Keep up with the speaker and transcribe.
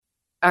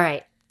All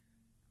right.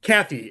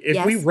 Kathy,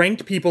 if we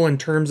ranked people in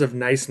terms of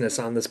niceness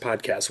on this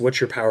podcast,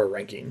 what's your power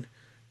ranking?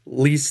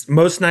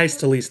 Most nice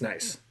to least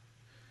nice.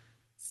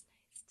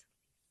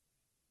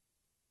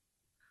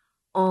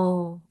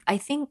 Oh, I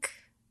think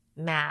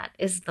Matt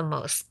is the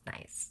most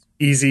nice.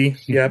 Easy.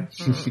 Yep.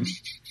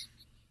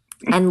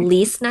 And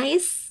least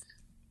nice?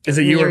 Is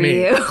it you or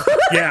me? You?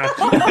 Yeah.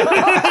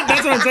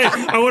 That's what I'm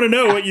saying. I want to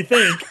know what you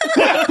think.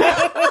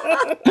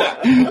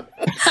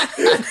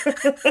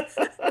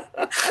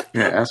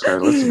 Yeah, ask our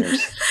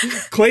listeners.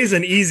 Clay's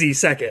an easy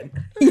second.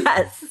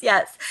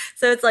 Yes.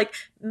 So it's like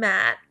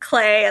Matt,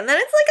 Clay, and then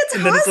it's like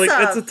a toss-up. And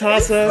then it's a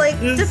toss-up.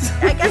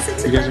 I guess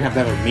it's you guys have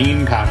to have a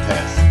mean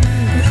contest.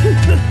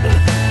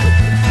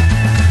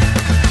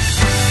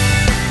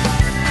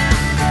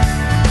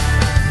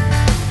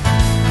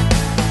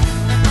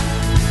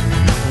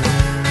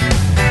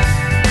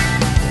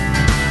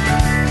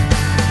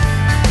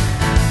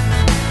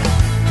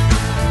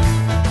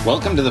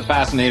 Welcome to the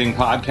Fascinating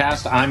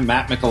Podcast. I'm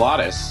Matt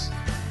Michelatis.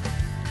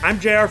 I'm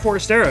J.R.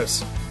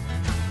 Forasteros.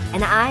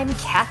 And I'm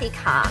Kathy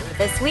Kong.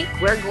 This week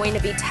we're going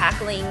to be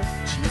tackling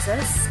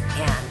Jesus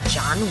and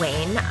John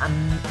Wayne,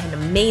 an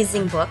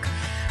amazing book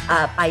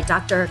by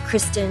Dr.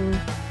 Kristin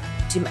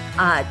du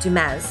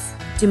Mez.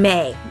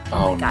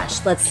 Oh my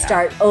gosh, let's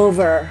start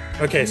over.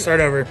 Okay, start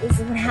over. This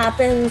is what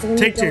happens when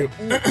Take you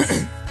two. don't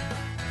eat.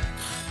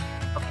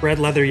 Red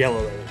leather,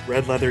 yellow leather.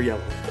 Red leather,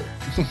 yellow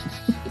leather.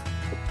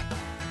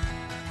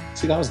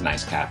 See, that was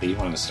nice, Kathy. You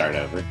wanted to start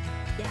over.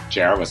 Yeah.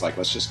 JR was like,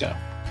 let's just go.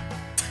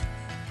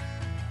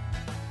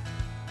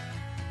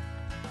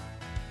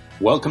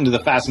 Welcome to the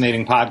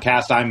Fascinating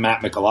Podcast. I'm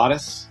Matt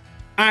Michelatis.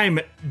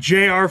 I'm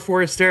J.R.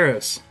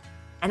 Forasteros.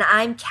 And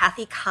I'm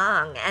Kathy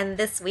Kong. And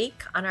this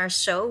week on our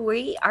show,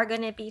 we are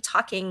going to be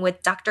talking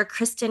with Dr.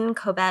 Kristin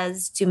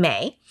Kobes du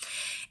Mez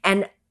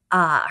and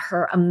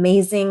her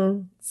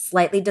amazing,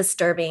 slightly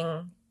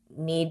disturbing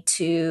need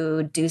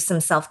to do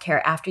some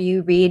self-care after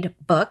you read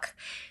book,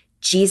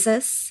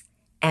 Jesus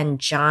and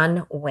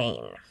John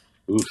Wayne.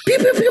 Oof. Pew,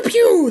 pew, pew,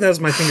 pew. That was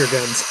my finger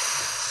guns.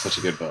 Such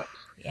a good book.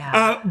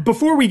 Yeah.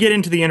 Before we get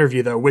into the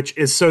interview, though, which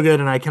is so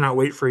good and I cannot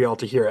wait for y'all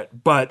to hear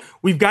it, but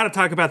we've got to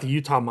talk about the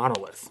Utah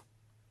monolith.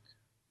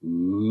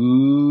 Ooh.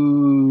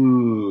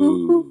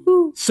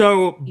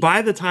 So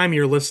by the time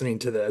you're listening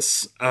to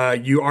this,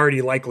 you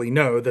already likely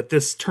know that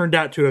this turned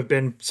out to have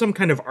been some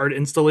kind of art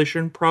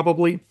installation,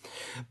 probably.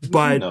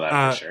 But know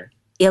that for sure.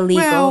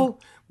 Illegal.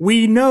 Well,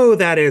 we know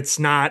that it's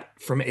not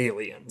from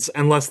aliens,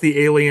 unless the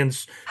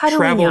aliens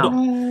traveled.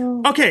 We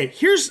know? Okay,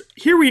 here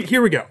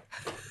we go.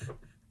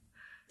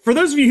 For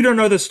those of you who don't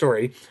know this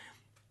story,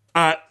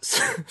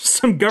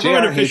 some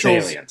government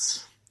officials.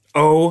 Aliens.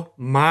 Oh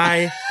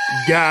my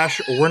gosh,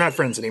 we're not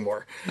friends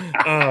anymore.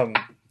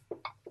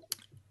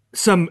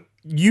 Some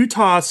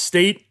Utah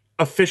state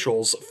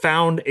officials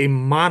found a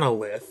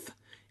monolith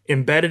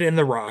embedded in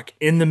the rock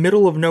in the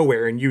middle of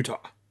nowhere in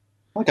Utah.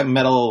 Like a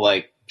metal,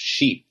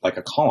 sheet, like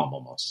a column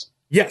almost.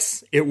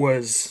 Yes, it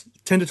was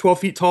 10 to 12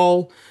 feet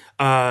tall.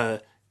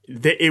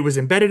 It was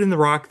embedded in the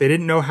rock. They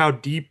didn't know how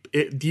deep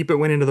it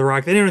went into the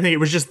rock. They didn't think it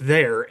was just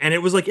there. And it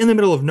was in the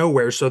middle of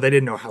nowhere, so they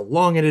didn't know how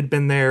long it had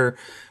been there,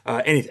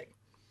 anything.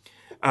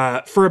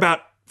 For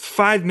about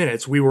 5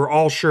 minutes, we were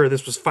all sure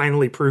this was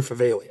finally proof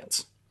of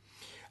aliens.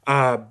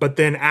 But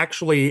then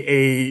actually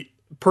a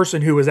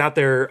person who was out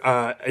there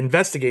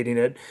investigating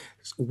it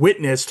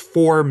witnessed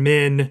 4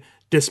 men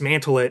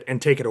dismantle it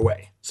and take it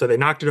away. So they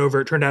knocked it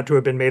over. It turned out to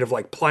have been made of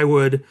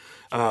plywood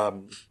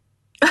on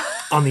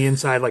the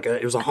inside,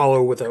 it was a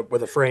hollow with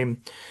a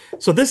frame.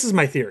 So this is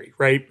my theory,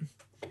 right?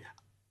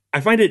 I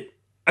find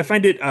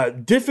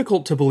it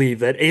difficult to believe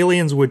that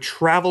aliens would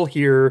travel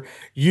here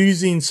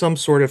using some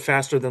sort of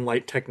faster than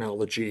light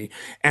technology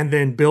and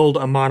then build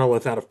a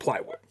monolith out of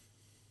plywood.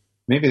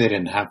 Maybe they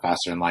didn't have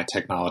faster than light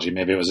technology.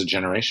 Maybe it was a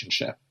generation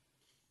ship.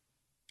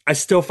 I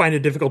still find it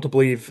difficult to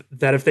believe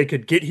that if they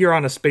could get here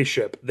on a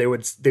spaceship, they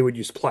would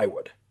use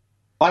plywood.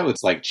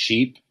 Plywood's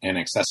cheap and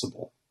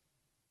accessible.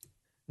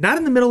 Not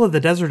in the middle of the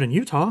desert in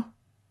Utah.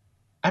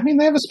 I mean,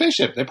 they have a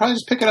spaceship. They probably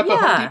just pick it up at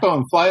Home Depot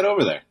and fly it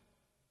over there.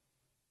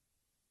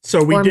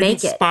 So we didn't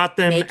spot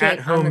them at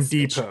Home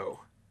Depot.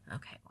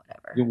 Okay,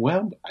 whatever.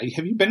 Well,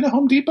 have you been to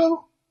Home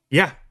Depot?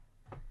 Yeah.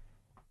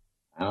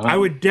 I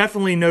would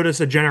definitely notice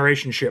a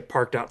generation ship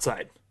parked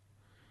outside.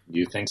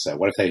 You think so?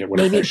 What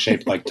if they're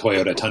shaped like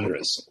Toyota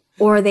Tundras?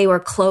 Or they were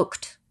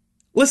cloaked.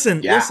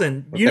 Listen.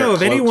 You know,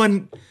 if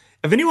anyone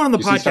on the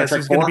podcast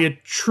is going to be a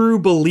true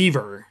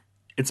believer,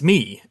 it's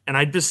me. And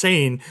I'm just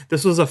saying,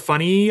 this was a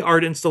funny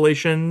art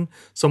installation.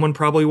 Someone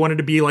probably wanted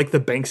to be like the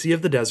Banksy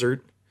of the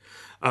desert.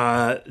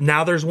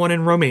 Now there's one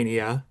in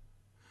Romania.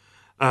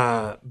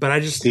 But I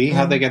just see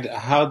how'd they get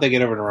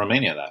over to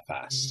Romania that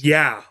fast?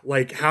 Yeah,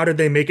 how did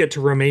they make it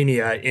to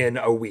Romania in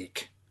a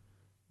week?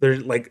 They're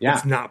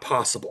it's not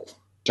possible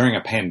during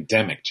a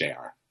pandemic,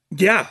 JR.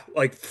 Yeah,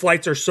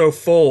 flights are so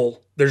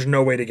full, there's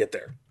no way to get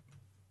there.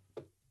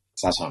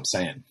 So that's what I'm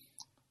saying.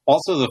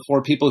 Also, the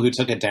 4 people who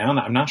took it down,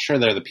 I'm not sure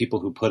they're the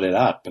people who put it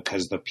up,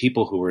 because the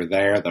people who were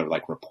there, the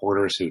like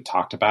reporters who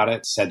talked about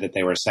it, said that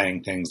they were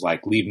saying things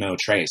like "leave no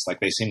trace." Like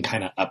they seemed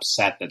kind of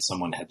upset that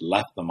someone had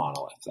left the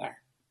monolith there.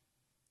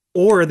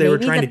 Or they were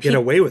trying to get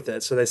away with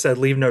it, so they said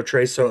 "leave no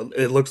trace," so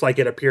it looks like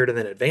it appeared and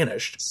then it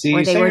vanished. See,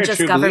 or they were you're a just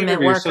true government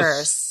believer, workers. You're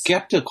so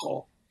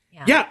skeptical.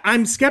 Yeah,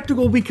 I'm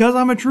skeptical because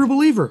I'm a true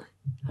believer.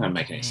 That doesn't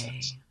make any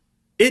sense.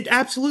 It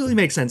absolutely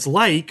makes sense.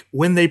 Like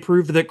when they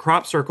proved that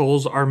crop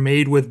circles are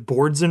made with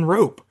boards and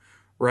rope,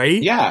 right?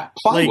 Yeah,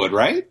 plywood,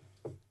 right?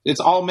 It's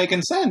all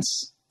making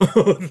sense.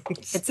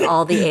 It's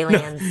all the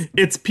aliens. No,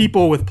 it's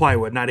people with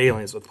plywood, not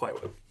aliens with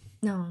plywood.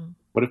 No.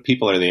 What if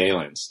people are the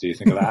aliens? Do you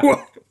think of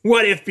that?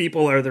 What if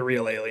people are the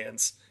real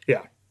aliens?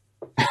 Yeah.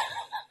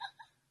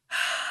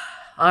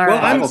 All Well,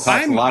 right. Bible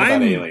talks a lot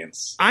about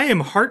aliens. I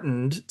am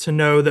heartened to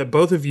know that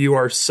both of you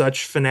are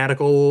such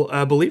fanatical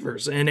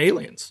believers in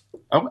aliens.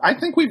 Oh, I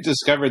think we've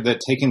discovered that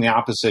taking the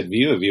opposite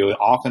view of you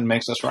often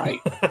makes us right.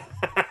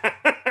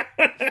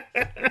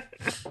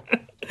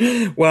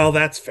 Well,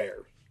 that's fair.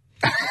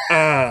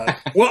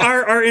 Well,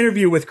 our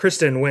interview with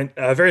Kristin went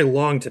very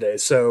long today,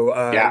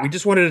 so we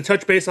just wanted to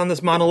touch base on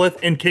this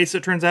monolith in case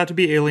it turns out to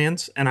be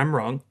aliens, and I'm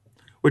wrong,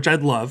 which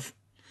I'd love.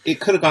 It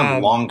could have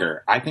gone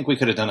longer. I think we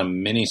could have done a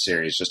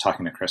mini-series just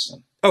talking to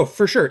Kristin. Oh,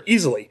 for sure,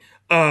 easily.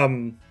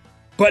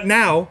 But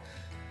now,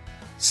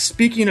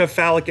 speaking of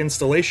phallic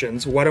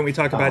installations, why don't we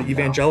talk about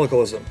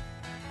evangelicalism?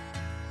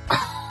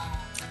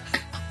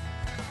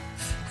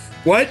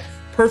 What?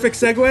 Perfect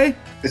segue?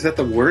 Is that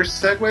the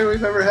worst segue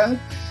we've ever had?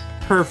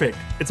 Perfect.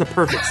 It's a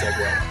perfect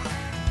segue.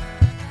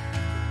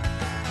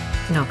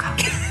 No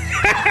comment.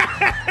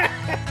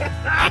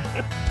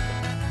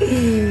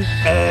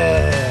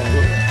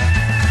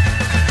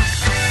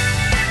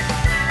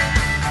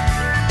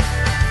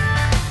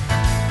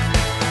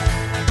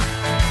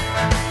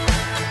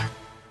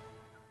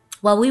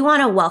 Well, we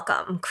want to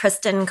welcome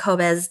Kristin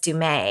Kobes du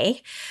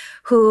Mez,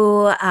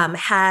 who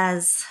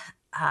has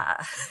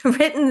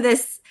written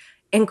this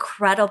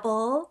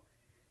incredible,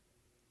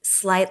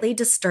 slightly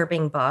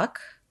disturbing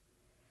book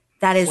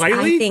that is,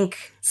 I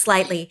think,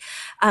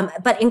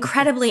 but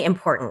incredibly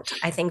important,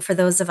 I think, for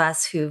those of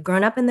us who've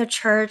grown up in the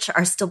church,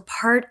 are still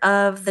part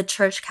of the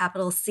church,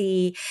 capital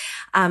C.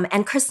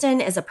 And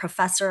Kristin is a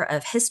professor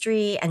of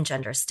history and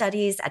gender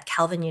studies at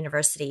Calvin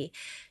University.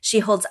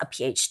 She holds a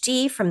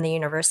PhD from the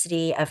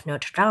University of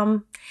Notre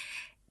Dame.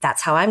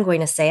 That's how I'm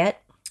going to say it.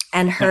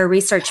 And her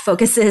research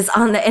focuses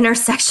on the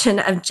intersection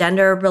of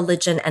gender,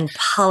 religion, and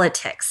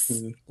politics.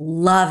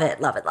 Love it,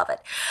 love it, love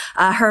it.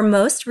 Her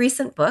most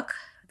recent book,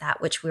 that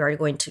which we are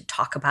going to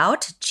talk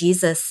about,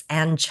 Jesus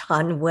and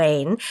John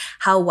Wayne,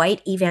 How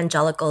White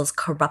Evangelicals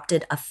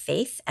Corrupted a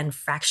Faith and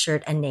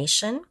Fractured a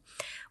Nation,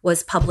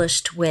 was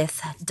published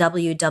with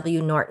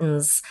W.W.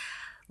 Norton's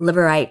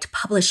Liberite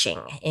Publishing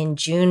in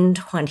June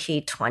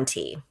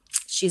 2020.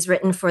 She's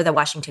written for the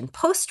Washington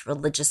Post,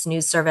 Religion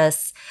News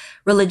Service,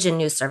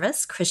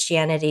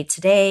 Christianity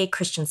Today,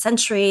 Christian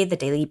Century, The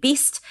Daily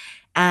Beast,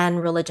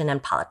 and Religion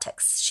and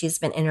Politics. She's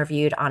been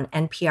interviewed on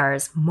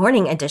NPR's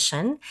Morning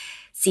Edition,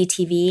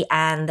 CTV,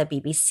 and the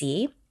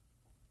BBC.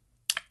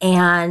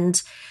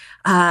 And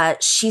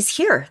she's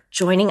here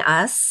joining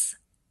us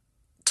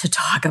to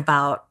talk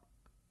about,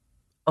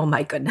 oh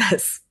my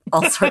goodness,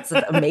 all sorts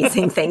of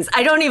amazing things.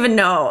 I don't even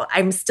know.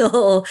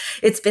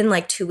 It's been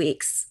like 2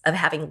 weeks of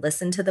having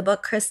listened to the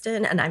book,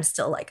 Kristin, and I'm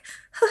still like,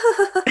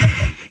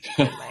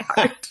 in my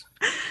heart.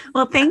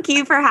 Well, thank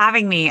you for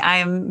having me.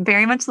 I'm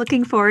very much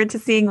looking forward to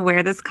seeing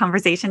where this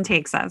conversation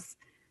takes us.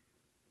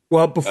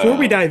 Well, before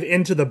we dive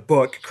into the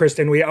book,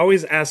 Kristin, we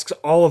always ask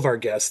all of our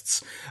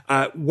guests,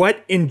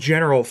 what in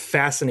general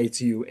fascinates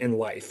you in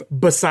life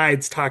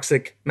besides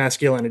toxic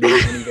masculinity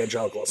and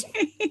evangelicalism?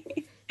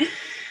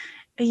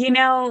 You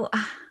know,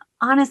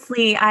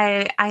 honestly,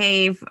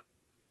 I've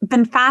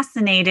been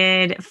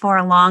fascinated for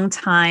a long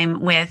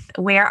time with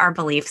where our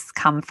beliefs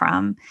come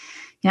from.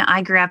 You know,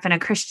 I grew up in a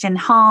Christian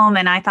home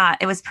and I thought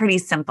it was pretty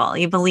simple.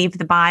 You believe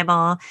the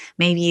Bible,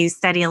 maybe you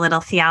study a little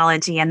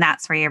theology, and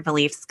that's where your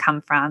beliefs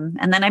come from.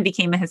 And then I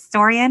became a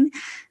historian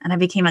and I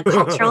became a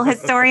cultural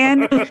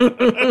historian.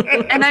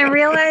 And I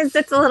realized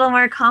it's a little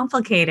more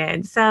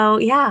complicated. So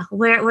yeah,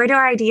 where do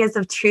our ideas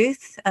of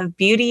truth, of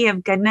beauty,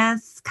 of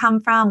goodness come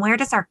from? Where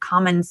does our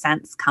common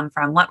sense come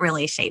from? What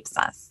really shapes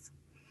us?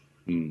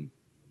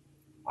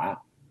 Wow.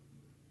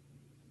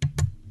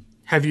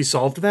 Have you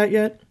solved that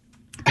yet?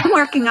 I'm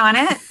working on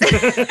it.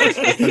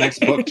 What's the next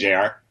book,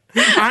 JR?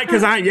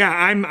 Because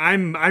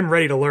I'm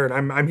ready to learn.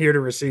 I'm here to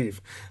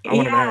receive. I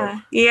want to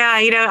know. Yeah.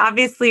 You know,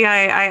 obviously,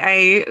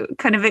 I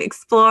kind of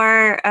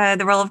explore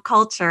the role of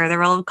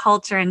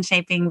culture in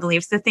shaping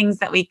beliefs, the things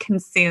that we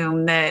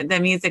consume, the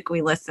music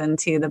we listen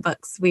to, the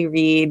books we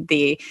read,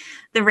 the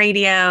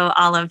radio,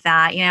 all of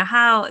that. You know,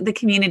 how the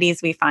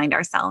communities we find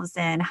ourselves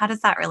in, how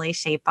does that really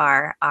shape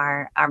our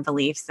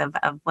beliefs of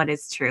what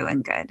is true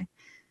and good?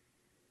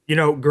 You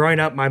know, growing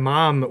up, my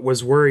mom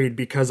was worried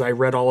because I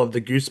read all of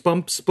the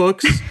Goosebumps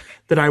books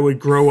that I would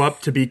grow up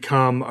to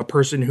become a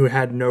person who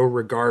had no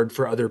regard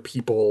for other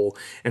people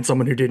and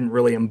someone who didn't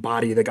really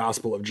embody the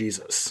gospel of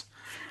Jesus.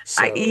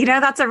 So,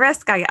 that's a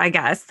risk, I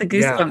guess. The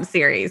Goosebumps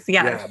series.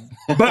 Yes.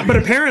 Yeah. But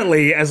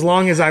apparently, as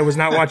long as I was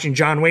not watching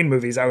John Wayne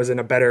movies, I was in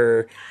a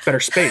better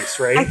space,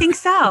 right? I think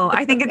so.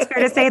 I think it's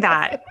fair to say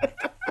that.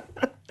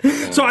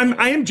 So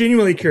I am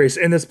genuinely curious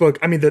in this book.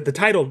 I mean, the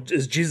title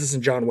is Jesus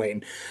and John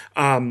Wayne.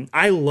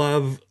 I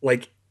love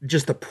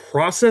just the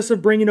process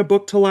of bringing a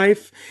book to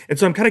life. And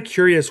so I'm kind of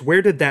curious,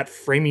 where did that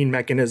framing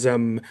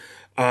mechanism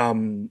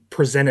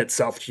present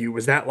itself to you?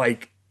 Was that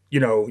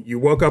you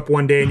woke up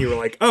one day and you were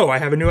like, oh, I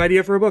have a new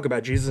idea for a book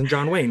about Jesus and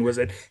John Wayne? Was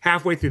it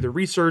halfway through the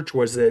research?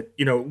 Was it,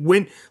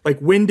 when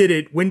did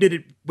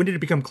it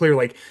become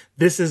clear,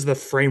 this is the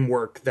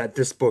framework that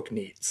this book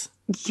needs?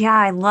 Yeah,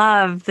 I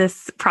love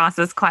this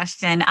process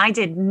question. I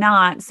did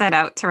not set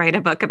out to write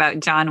a book about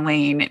John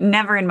Wayne,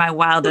 never in my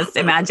wildest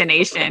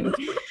imagination.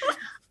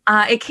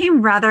 It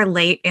came rather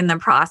late in the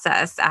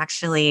process,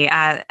 actually,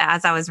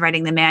 as I was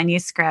writing the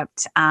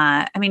manuscript.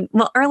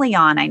 Early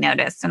on, I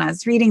noticed when I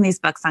was reading these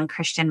books on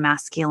Christian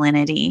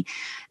masculinity,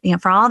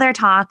 for all their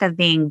talk of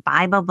being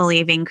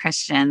Bible-believing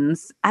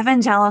Christians,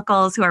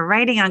 evangelicals who are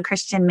writing on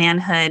Christian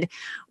manhood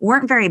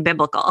weren't very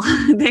biblical.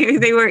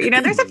 They were,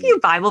 there's a few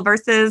Bible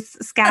verses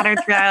scattered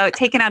throughout,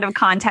 taken out of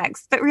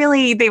context, but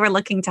really they were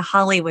looking to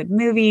Hollywood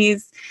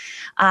movies,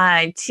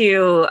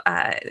 to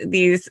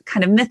these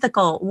kind of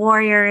mythical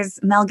warriors.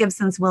 Mel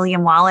Gibson's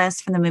William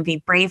Wallace from the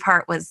movie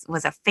Braveheart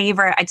was a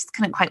favorite. I just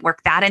couldn't quite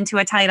work that into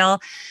a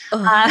title.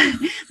 But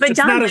it's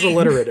John not Wayne, as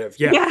alliterative.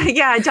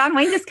 Yeah. John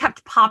Wayne just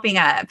kept popping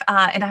up.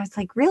 And I was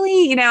like,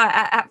 really?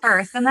 At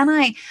first. And then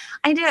I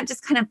ended up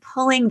just kind of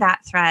pulling that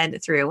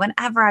thread through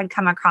whenever I'd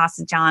come across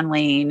John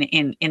Wayne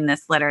in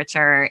this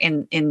literature,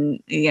 in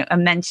a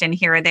mention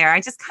here or there. I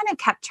just kind of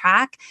kept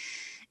track.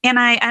 And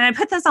I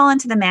put this all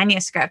into the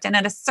manuscript. And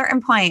at a certain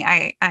point,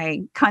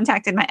 I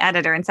contacted my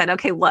editor and said,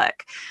 okay,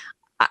 look,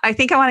 I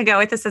think I want to go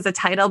with this as a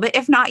title, but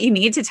if not, you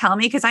need to tell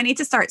me, because I need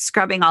to start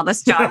scrubbing all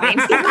this John Wayne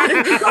stuff out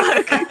of the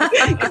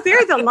book, because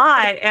there's a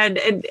lot. And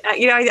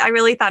I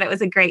really thought it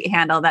was a great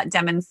handle that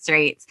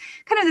demonstrates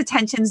kind of the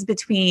tensions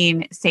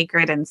between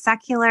sacred and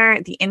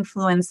secular, the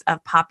influence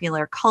of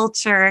popular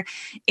culture.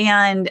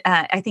 And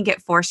I think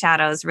it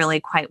foreshadows really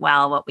quite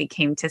well what we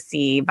came to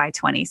see by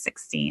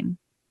 2016.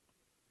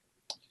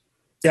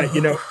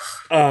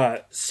 Yeah,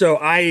 so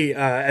I,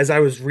 as I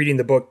was reading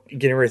the book,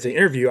 getting ready for the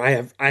interview,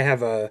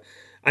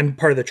 I'm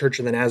part of the Church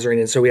of the Nazarene,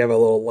 and so we have a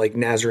little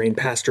Nazarene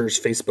pastors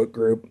Facebook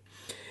group.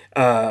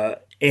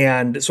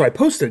 And so I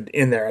posted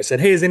in there, I said,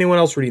 hey, is anyone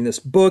else reading this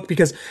book?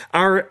 Because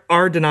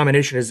our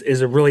denomination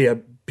is a really a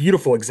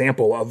beautiful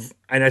example of,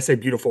 and I say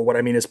beautiful, what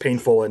I mean is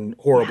painful and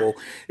horrible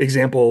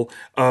example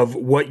of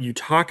what you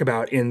talk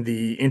about in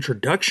the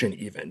introduction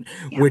even,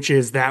 which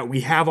is that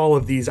we have all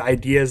of these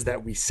ideas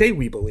that we say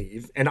we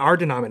believe, and our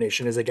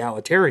denomination is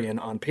egalitarian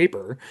on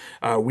paper.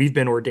 We've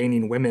been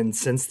ordaining women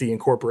since the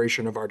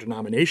incorporation of our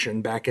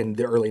denomination back in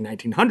the early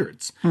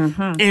 1900s.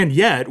 Mm-hmm. And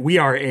yet we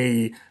are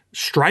a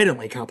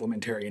stridently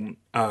complementarian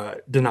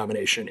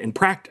denomination in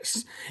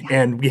practice.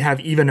 And we have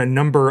even a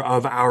number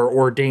of our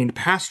ordained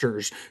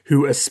pastors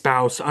who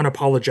espouse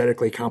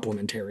unapologetically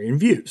complementarian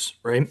views,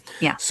 right?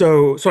 Yeah.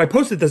 So I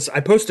posted this.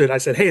 I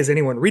said, hey, is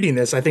anyone reading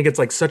this? I think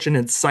it's such an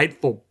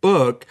insightful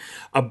book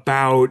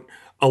about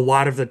a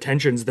lot of the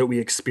tensions that we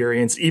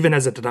experience, even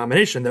as a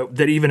denomination,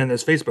 that even in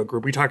this Facebook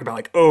group, we talk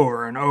about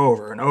over and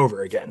over and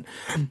over again.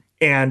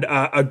 And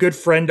a good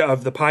friend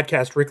of the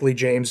podcast, Rick Lee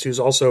James, who's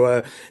also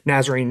a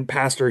Nazarene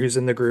pastor who's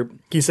in the group,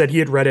 he said he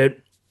had read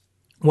it,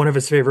 one of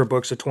his favorite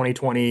books of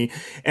 2020.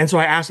 And so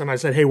I asked him, I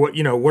said, hey, what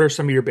are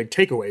some of your big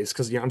takeaways?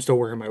 Because I'm still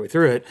working my way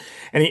through it.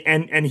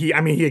 And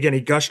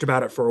he gushed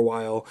about it for a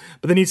while.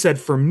 But then he said,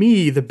 for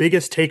me, the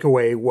biggest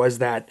takeaway was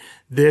that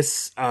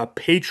this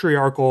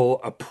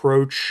patriarchal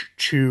approach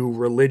to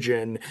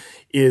religion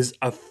is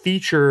a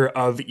feature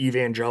of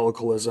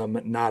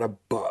evangelicalism, not a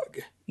bug.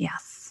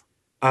 Yes.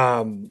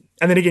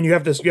 And then again, you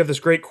have this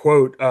great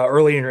quote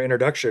early in your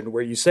introduction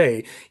where you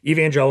say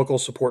evangelical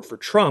support for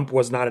Trump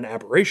was not an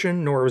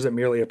aberration, nor was it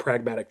merely a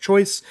pragmatic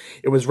choice.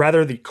 It was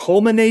rather the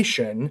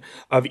culmination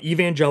of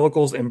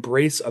evangelicals'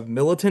 embrace of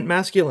militant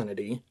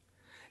masculinity,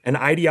 an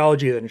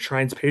ideology that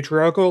enshrines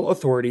patriarchal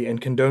authority and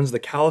condones the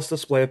callous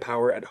display of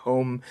power at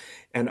home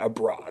and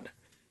abroad.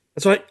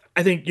 And so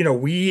I think,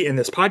 we in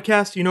this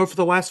podcast, for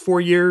the last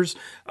 4 years,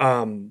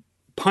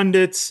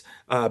 pundits,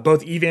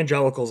 both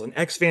evangelicals and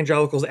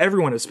ex-evangelicals,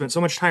 everyone has spent so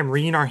much time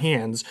wringing our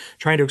hands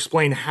trying to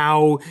explain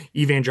how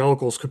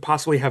evangelicals could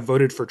possibly have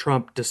voted for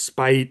Trump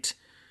despite,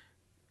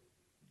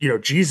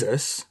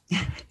 Jesus.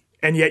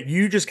 And yet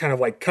you just kind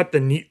of cut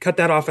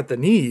that off at the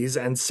knees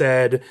and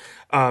said,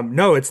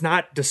 no, it's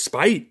not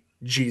despite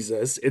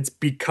Jesus. It's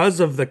because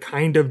of the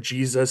kind of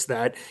Jesus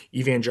that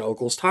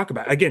evangelicals talk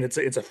about. Again, it's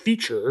a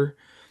feature,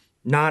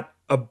 not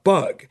a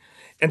bug.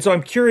 And so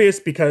I'm curious,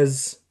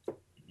 because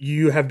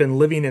you have been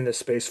living in this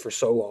space for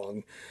so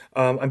long.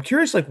 I'm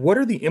curious, what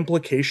are the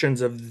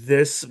implications of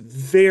this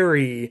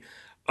very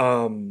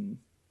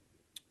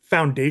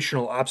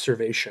foundational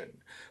observation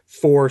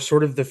for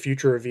sort of the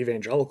future of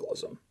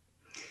evangelicalism.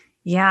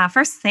 Yeah.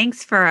 First,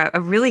 thanks for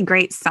a really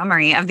great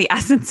summary of the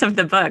essence of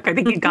the book. I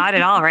think you got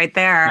it all right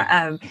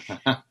there.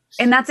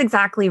 And that's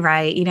exactly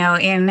right. You know,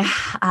 in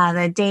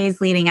the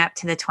days leading up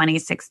to the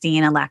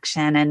 2016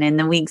 election and in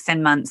the weeks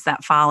and months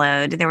that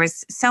followed, there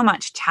was so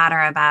much chatter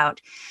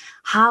about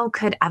how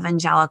could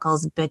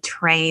evangelicals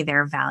betray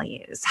their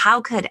values?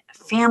 How could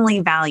family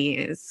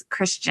values,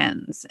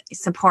 Christians,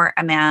 support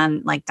a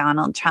man like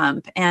Donald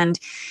Trump? And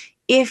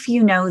if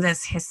you know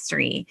this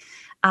history,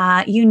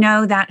 you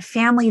know that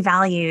family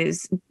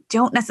values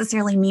don't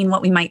necessarily mean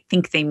what we might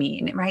think they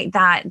mean, right?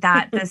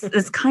 That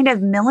this kind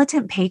of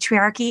militant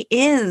patriarchy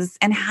is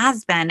and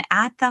has been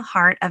at the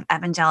heart of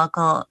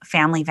evangelical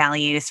family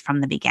values from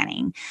the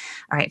beginning,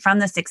 all right, from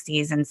the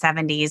 60s and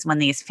 70s, when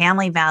these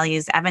family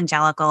values,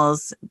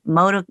 evangelicals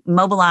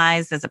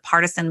mobilized as a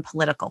partisan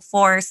political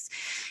force.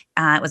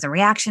 It was a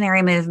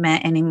reactionary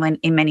movement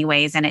in many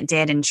ways, and it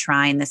did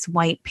enshrine this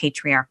white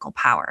patriarchal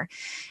power.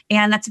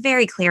 And that's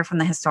very clear from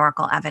the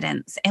historical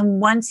evidence. And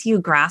once you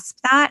grasp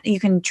that, you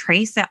can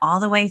trace it all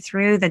the way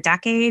through the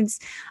decades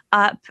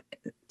up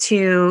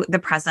to the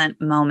present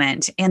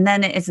moment. And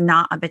then it's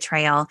not a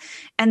betrayal.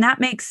 And that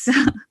makes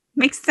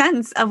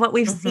sense of what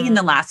we've seen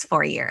the last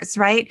 4 years,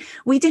 right?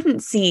 We didn't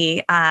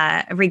see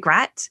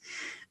regret.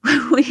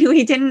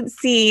 We didn't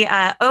see,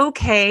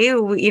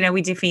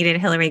 we defeated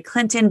Hillary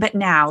Clinton, but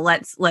now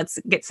let's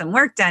get some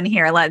work done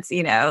here. Let's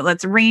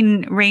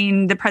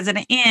rein the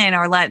president in,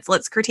 or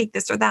let's critique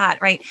this or that,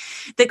 right?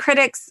 The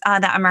critics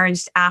that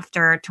emerged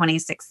after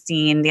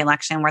 2016, the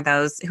election, were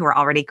those who were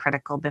already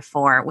critical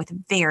before, with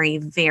very,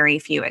 very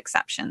few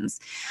exceptions.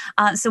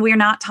 So we're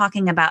not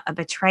talking about a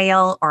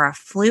betrayal or a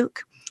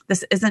fluke.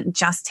 This isn't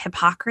just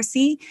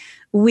hypocrisy.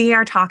 We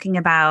are talking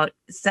about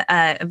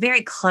a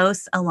very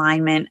close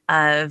alignment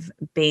of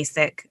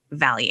basic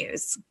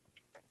values.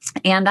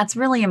 And that's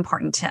really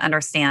important to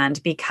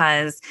understand,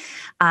 because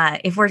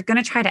if we're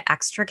going to try to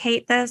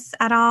extricate this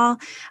at all,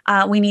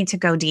 we need to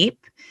go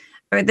deep.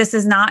 This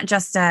is not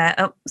just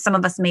some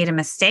of us made a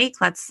mistake.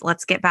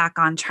 Let's get back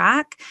on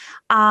track.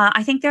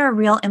 I think there are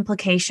real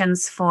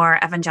implications for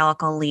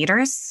evangelical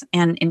leaders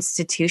and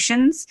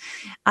institutions,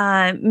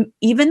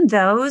 even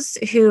those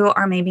who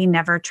are maybe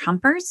never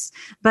Trumpers,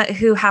 but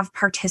who have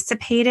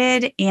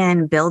participated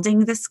in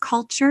building this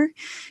culture,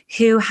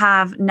 who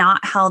have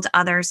not held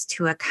others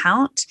to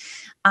account.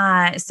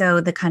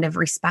 So the kind of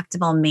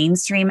respectable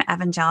mainstream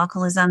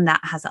evangelicalism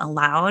that has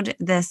allowed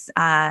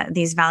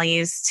these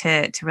values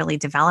to really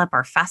develop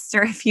or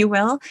fester, if you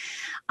will.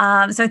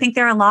 So I think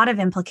there are a lot of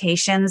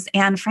implications,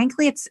 and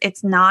frankly,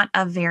 it's not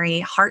a very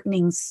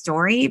heartening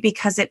story,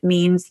 because it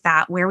means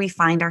that where we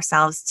find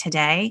ourselves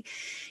today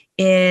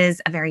is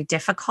a very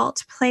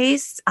difficult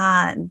place.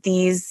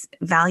 These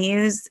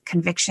values,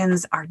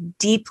 convictions are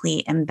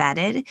deeply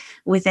embedded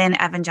within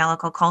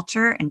evangelical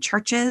culture and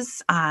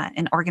churches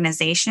and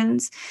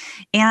organizations.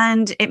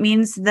 And it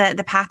means that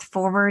the path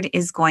forward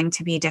is going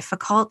to be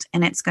difficult,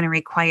 and it's going to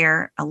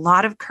require a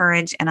lot of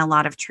courage and a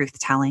lot of truth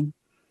telling.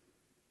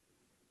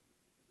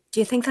 Do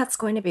you think that's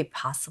going to be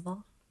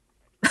possible?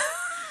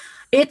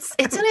 It's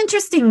an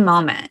interesting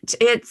moment.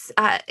 It's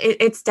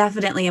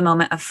definitely a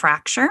moment of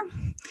fracture.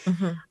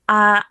 Mm-hmm.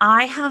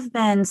 I have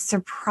been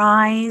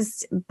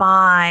surprised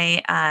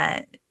by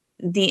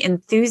the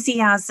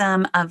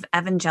enthusiasm of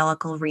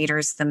evangelical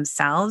readers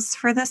themselves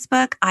for this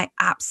book. I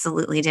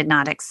absolutely did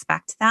not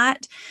expect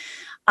that.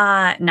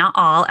 Not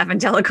all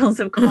evangelicals,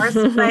 of course,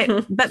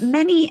 but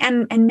many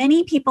and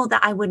many people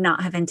that I would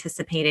not have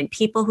anticipated.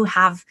 People who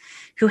have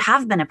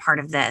been a part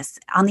of this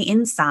on the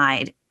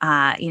inside,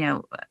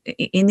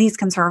 in these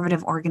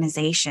conservative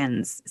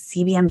organizations,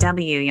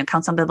 CBMW,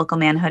 Council on Biblical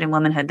Manhood and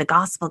Womanhood, the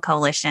Gospel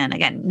Coalition.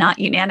 Again, not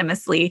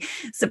unanimously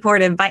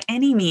supportive by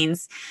any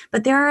means,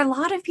 but there are a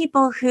lot of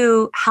people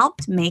who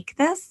helped make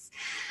this,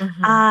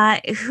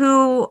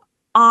 who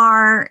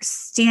are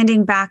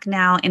standing back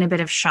now in a bit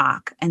of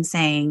shock and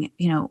saying,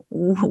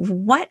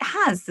 what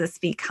has this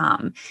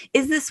become?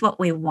 Is this what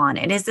we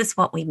wanted? Is this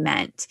what we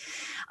meant?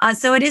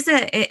 So it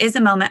is a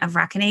moment of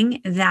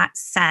reckoning. That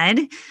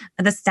said,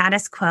 the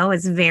status quo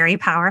is very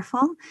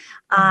powerful.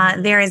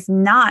 There is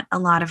not a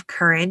lot of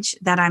courage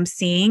that I'm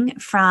seeing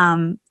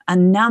from a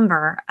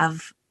number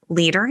of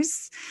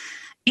leaders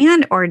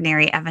and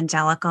ordinary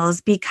evangelicals,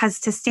 because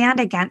to stand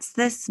against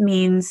this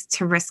means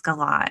to risk a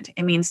lot.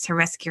 It means to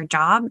risk your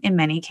job in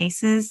many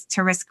cases,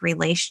 to risk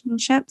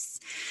relationships,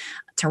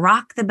 to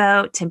rock the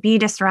boat, to be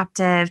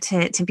disruptive,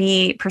 to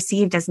be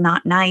perceived as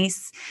not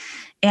nice.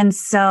 And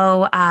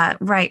so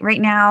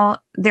right now,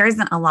 there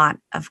isn't a lot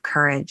of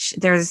courage.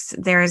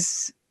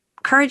 There's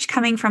courage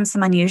coming from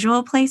some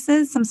unusual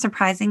places, some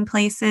surprising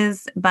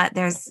places, but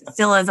there's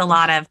still is a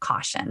lot of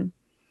caution.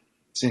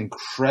 It's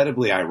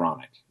incredibly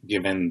ironic,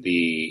 given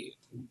the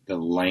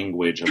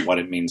language of what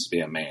it means to be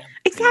a man.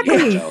 Exactly.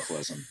 In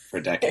evangelicalism for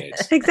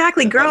decades.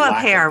 Exactly. Grow up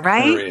hair,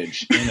 right?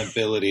 Courage,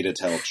 inability to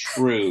tell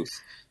truth,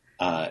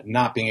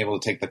 not being able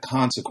to take the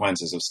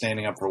consequences of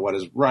standing up for what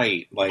is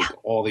right. Like,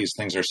 all these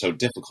things are so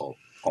difficult.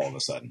 all of a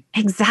sudden.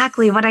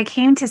 Exactly. What I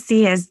came to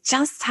see is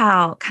just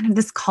how kind of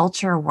this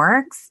culture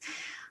works.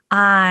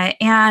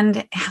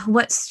 And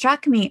what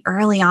struck me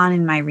early on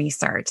in my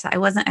research that I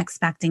wasn't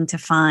expecting to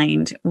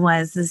find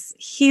was this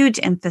huge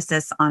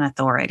emphasis on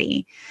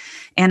authority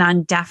and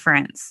on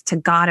deference to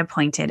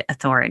God-appointed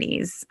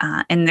authorities.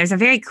 And there's a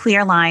very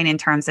clear line in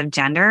terms of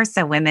gender.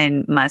 So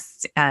women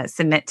must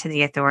submit to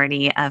the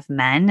authority of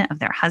men, of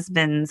their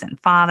husbands and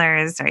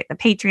fathers, right? The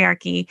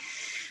patriarchy.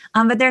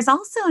 But there's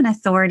also an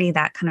authority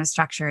that kind of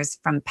structures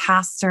from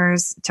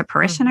pastors to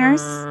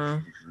parishioners,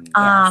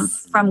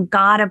 from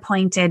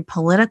God-appointed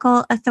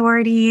political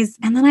authorities.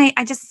 And then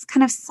I just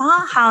kind of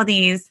saw how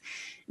these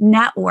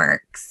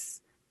networks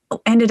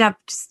ended up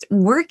just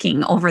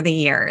working over the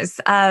years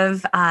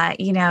of,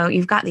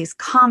 you've got these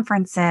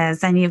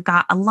conferences and you've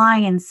got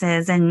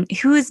alliances and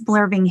who's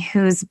blurbing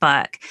whose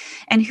book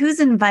and who's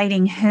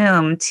inviting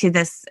whom to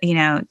this,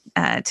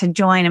 to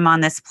join him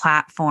on this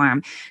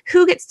platform,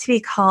 who gets to be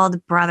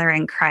called brother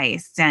in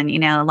Christ, and,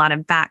 a lot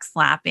of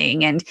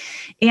backslapping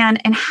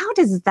and how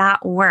does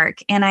that work?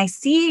 And I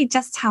see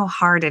just how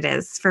hard it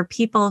is for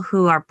people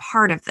who are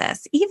part of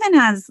this, even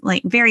as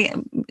like very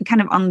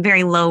kind of on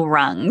very low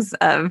rungs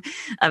of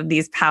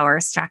these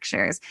power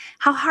structures,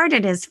 how hard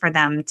it is for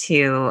them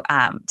to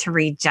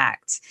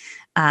reject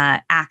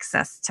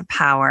access to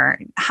power,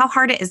 how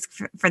hard it is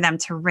for them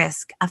to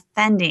risk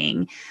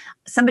offending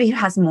somebody who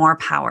has more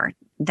power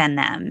than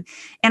them.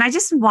 And I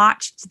just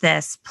watched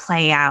this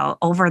play out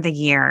over the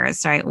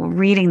years, right?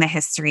 Reading the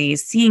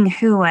histories, seeing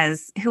who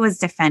was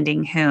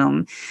defending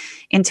whom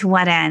and to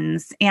what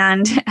ends.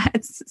 And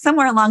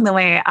somewhere along the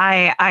way,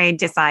 I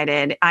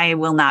decided I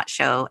will not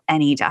show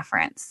any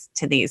deference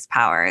to these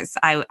powers.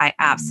 I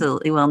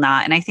absolutely will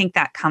not. And I think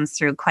that comes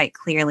through quite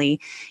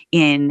clearly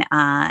in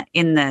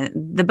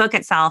the book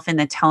itself, in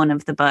the tone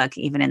of the book,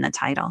 even in the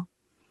title.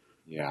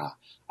 Yeah.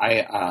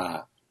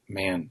 I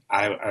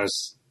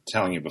was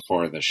telling you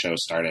before the show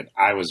started,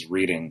 I was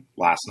reading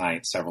last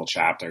night several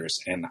chapters,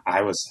 and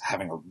I was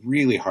having a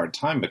really hard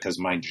time because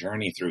my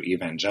journey through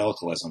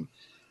evangelicalism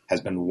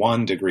has been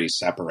 1 degree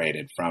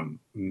separated from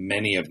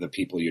many of the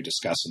people you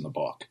discuss in the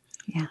book.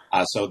 Yeah.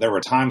 So there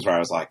were times where I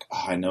was like,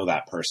 oh, I know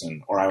that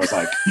person. Or I was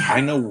like, I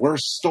know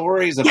worse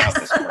stories about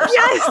this person.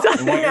 Yes,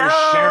 and what you're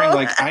sharing,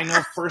 like, I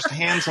know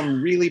firsthand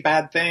some really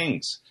bad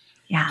things.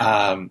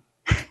 Yeah.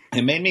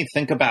 It made me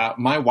think about,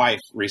 my wife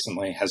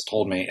recently has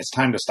told me it's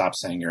time to stop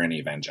saying you're an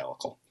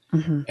evangelical.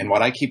 Mm-hmm. And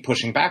what I keep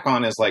pushing back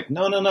on is like,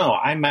 no,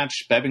 I match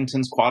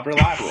Bevington's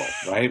quadrilateral,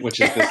 right? Which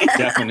is this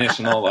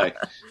definitional, like,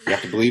 you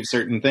have to believe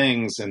certain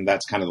things, and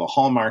that's kind of the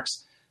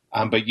hallmarks.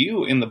 But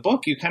you, in the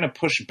book, you kind of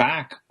push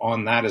back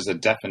on that as a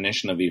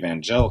definition of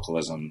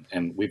evangelicalism.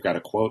 And we've got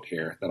a quote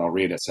here that I'll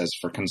read. It says,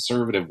 for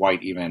conservative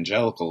white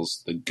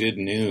evangelicals, the good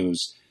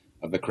news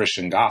of the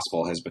Christian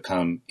gospel has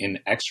become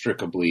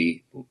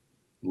inextricably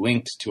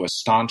linked to a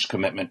staunch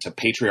commitment to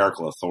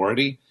patriarchal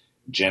authority,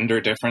 gender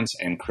difference,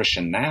 and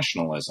Christian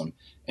nationalism.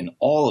 And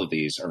all of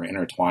these are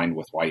intertwined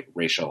with white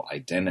racial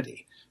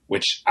identity,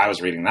 which I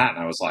was reading that and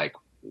I was like,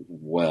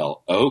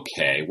 well,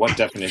 okay, what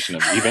definition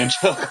of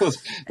evangelicals?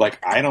 Like,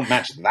 I don't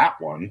match that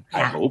one,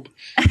 I hope.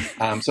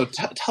 So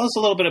tell us a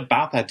little bit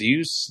about that. Do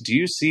you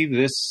see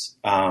this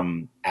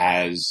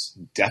as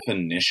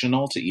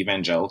definitional to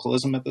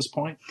evangelicalism at this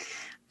point?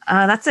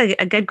 That's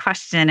a good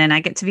question. And I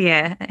get to be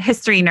a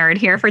history nerd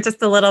here for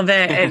just a little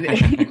bit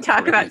and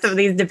talk about some of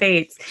these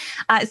debates.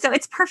 So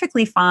it's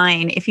perfectly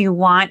fine if you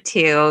want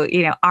to,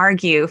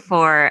 argue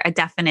for a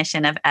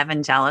definition of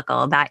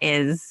evangelical that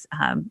is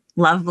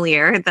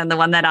lovelier than the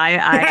one that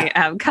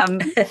I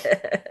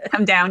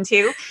come down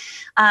to.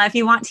 If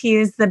you want to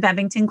use the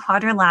Bevington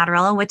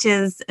quadrilateral, which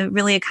is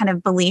really a kind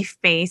of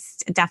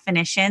belief-based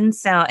definition.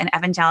 So an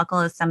evangelical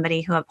is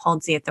somebody who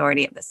upholds the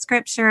authority of the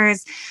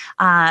scriptures,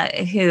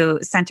 who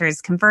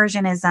centers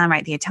conversionism,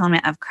 right, the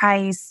atonement of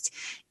Christ,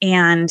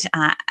 and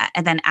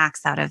then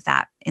acts out of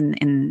that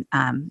in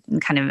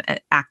kind of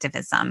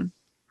activism.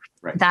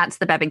 Right. That's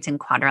the Bevington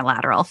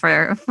quadrilateral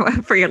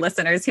for your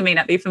listeners who may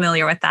not be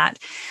familiar with that.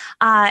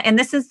 And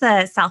this is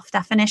the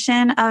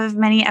self-definition of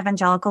many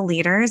evangelical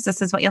leaders. This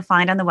is what you'll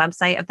find on the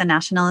website of the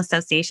National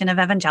Association of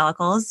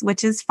Evangelicals,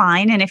 which is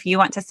fine. And if you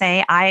want to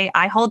say,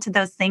 I hold to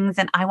those things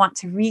and I want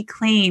to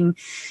reclaim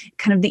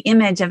kind of the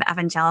image of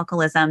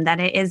evangelicalism,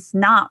 that it is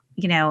not,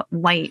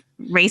 white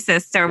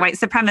racist or white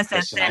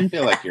supremacist. Kristin, I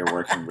feel like you're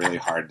working really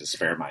hard to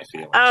spare my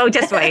feelings. Oh,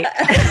 just wait.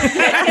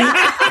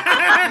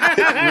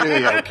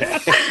 Really okay.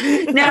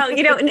 No,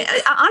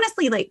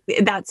 honestly, like,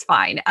 that's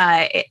fine.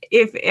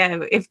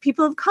 If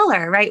people of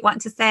color, right,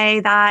 want to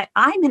say that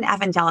I'm an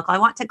evangelical, I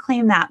want to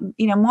claim that,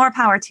 more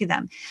power to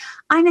them.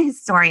 I'm a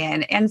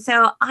historian. And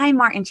so I'm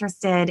more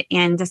interested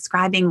in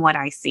describing what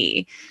I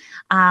see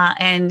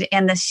and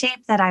the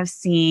shape that I've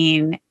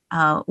seen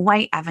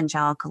white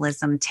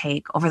evangelicalism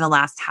take over the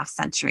last half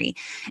century.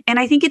 And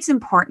I think it's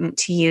important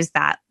to use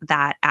that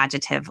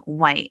adjective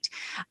white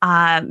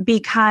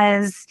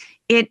because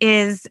it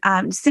is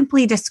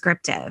simply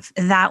descriptive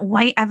that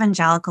white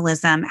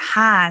evangelicalism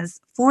has,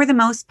 for the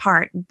most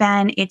part,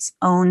 been its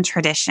own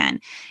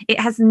tradition. It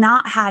has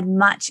not had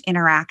much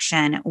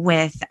interaction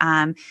with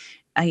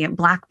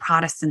Black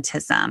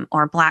Protestantism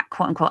or Black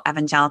quote unquote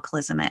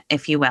evangelicalism,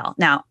 if you will.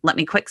 Now, let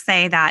me quick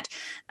say that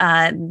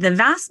the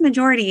vast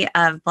majority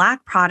of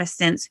Black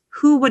Protestants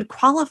who would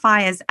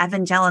qualify as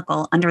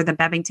evangelical under the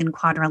Bebington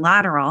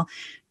Quadrilateral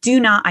do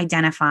not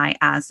identify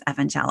as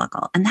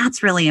evangelical. And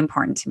that's really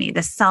important to me,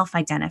 the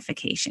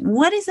self-identification.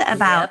 What is it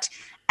about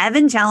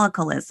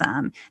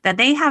evangelicalism that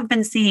they have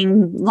been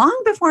seeing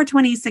long before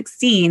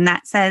 2016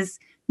 that says,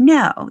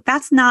 no,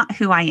 that's not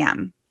who I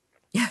am?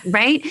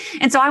 Right.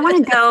 And so I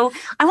want to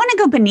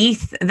go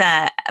beneath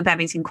the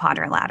Bebington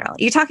Quadrilateral.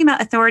 You're talking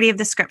about authority of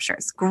the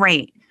scriptures.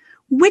 Great.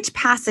 Which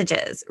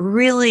passages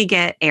really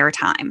get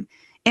airtime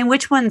and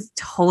which ones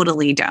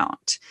totally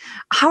don't?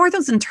 How are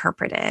those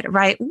interpreted?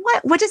 Right.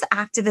 What does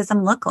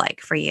activism look like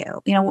for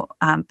you? You know,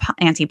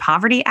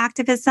 anti-poverty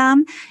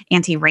activism,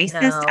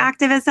 anti-racist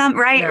activism.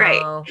 Right.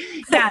 Right.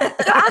 Yeah.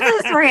 So as a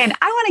historian,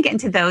 I want to get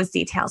into those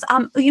details.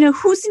 You know,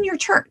 who's in your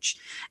church?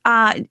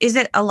 Is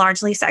it a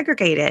largely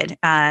segregated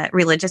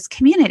religious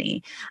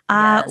community?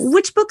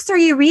 Which books are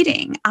you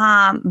reading?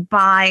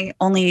 By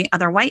only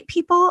other white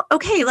people?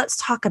 Okay, let's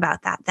talk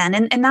about that then.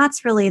 And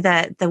that's really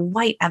the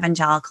white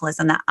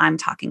evangelicalism that I'm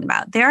talking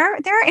about. There are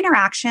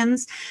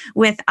interactions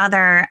with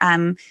other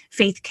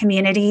faith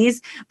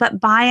communities, but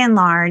by and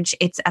large,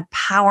 it's a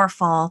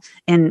powerful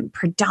and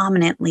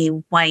predominantly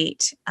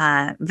white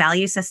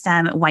value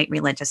system, white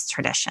religious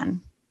tradition.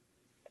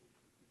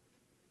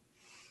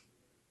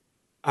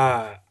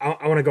 I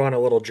want to go on a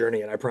little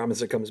journey, and I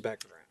promise it comes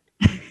back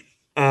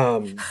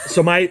around.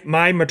 So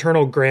my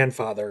maternal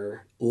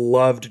grandfather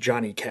loved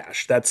Johnny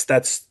Cash.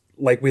 That's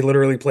like, we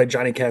literally played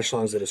Johnny Cash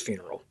songs at his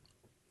funeral.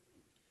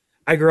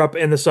 I grew up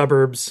in the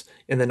suburbs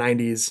in the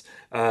 90s,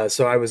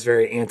 so I was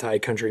very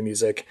anti-country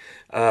music.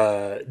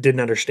 Didn't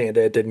understand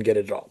it, didn't get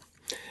it at all.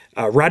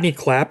 Rodney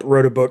Clapp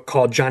wrote a book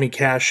called Johnny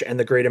Cash and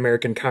the Great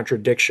American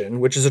Contradiction,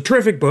 which is a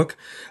terrific book,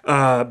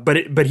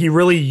 but he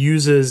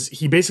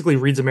basically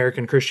reads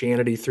American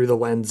Christianity through the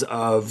lens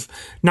of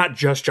not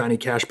just Johnny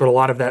Cash, but a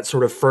lot of that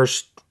sort of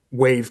first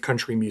wave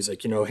country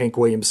music, you know, Hank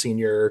Williams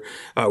Sr.,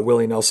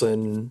 Willie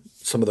Nelson,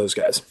 some of those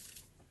guys.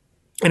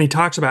 And he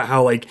talks about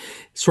how, like,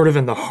 sort of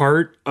in the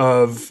heart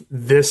of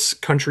this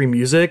country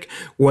music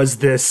was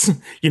this,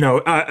 you know,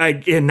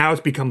 and now it's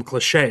become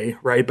cliche,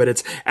 right? But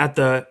it's at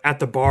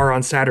the bar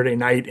on Saturday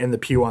night and the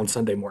pew on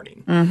Sunday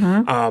morning.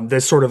 Mm-hmm.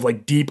 This sort of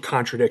like deep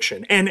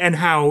contradiction, and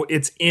how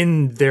it's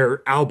in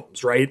their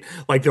albums, right?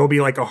 Like there'll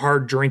be like a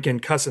hard drinking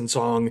cussing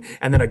song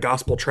and then a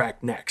gospel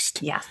track next.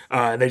 Yeah,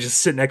 they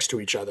just sit next to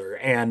each other,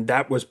 and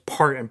that was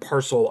part and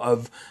parcel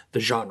of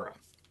the genre.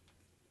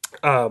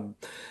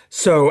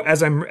 So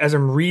as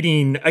I'm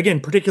reading, again,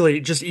 particularly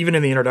just even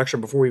in the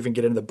introduction before we even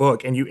get into the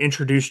book, and you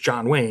introduce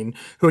John Wayne,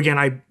 who again,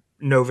 I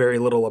know very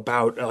little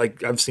about.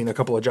 Like, I've seen a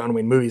couple of John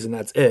Wayne movies and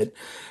that's it.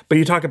 But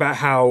you talk about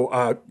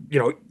how,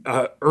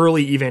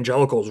 early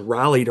evangelicals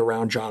rallied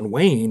around John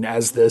Wayne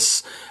as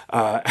this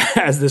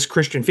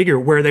Christian figure,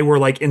 where they were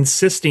like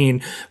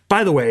insisting,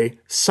 by the way,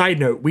 side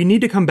note, we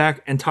need to come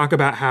back and talk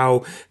about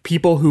how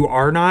people who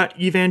are not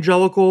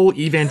evangelicals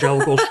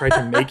try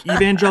to make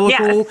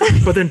evangelical,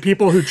 yes. But then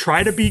people who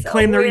try to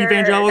claim they're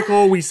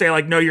evangelical, we say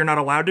like, no, you're not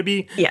allowed to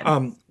be.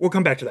 Yeah. We'll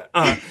come back to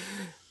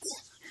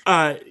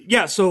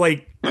that. So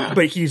like,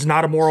 but he's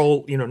not a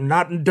moral,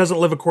 doesn't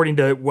live according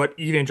to what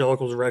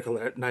evangelicals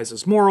recognize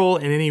as moral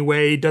in any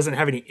way, doesn't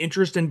have any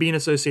interest in being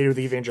associated with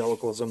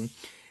evangelicalism.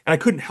 And I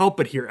couldn't help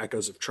but hear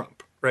echoes of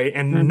Trump, right?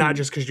 And not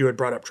just because you had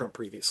brought up Trump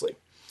previously.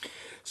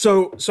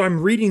 So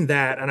I'm reading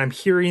that and I'm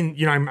hearing,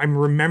 I'm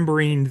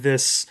remembering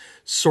this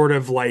sort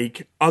of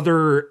like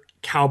other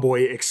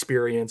cowboy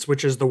experience,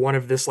 which is the one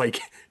of this like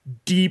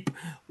deep,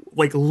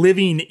 like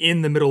living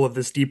in the middle of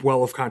this deep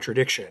well of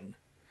contradiction.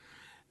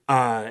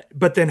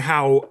 But then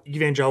how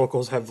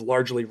evangelicals have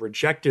largely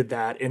rejected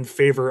that in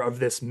favor of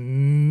this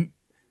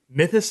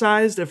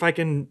mythicized, if I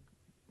can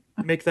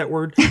make that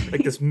word,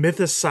 like this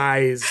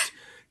mythicized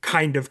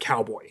kind of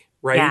cowboy,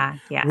 right?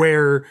 Yeah.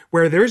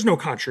 Where there's no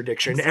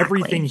contradiction. Exactly.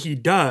 Everything he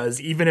does,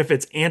 even if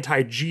it's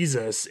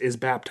anti-Jesus, is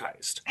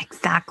baptized.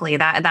 Exactly.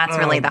 That's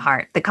really the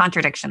heart. The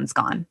contradiction's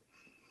gone.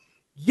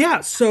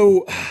 Yeah.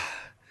 So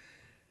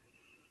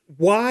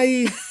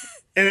why...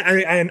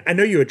 And I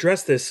know you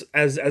address this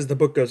as the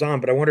book goes on,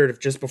 but I wondered if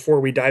just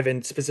before we dive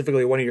in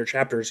specifically one of your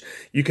chapters,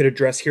 you could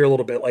address here a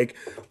little bit, like,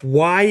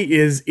 why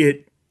is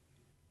it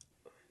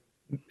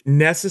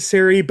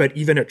necessary but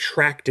even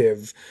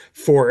attractive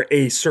for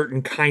a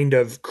certain kind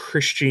of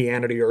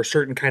Christianity or a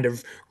certain kind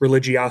of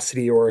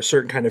religiosity or a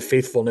certain kind of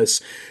faithfulness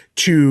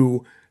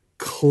to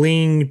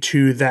cling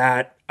to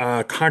that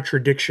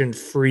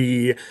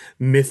contradiction-free,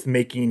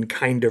 myth-making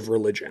kind of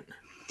religion?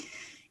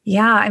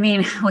 Yeah, I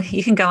mean,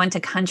 you can go into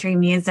country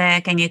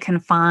music and you can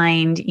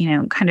find,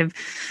 kind of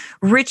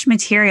rich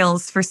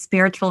materials for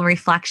spiritual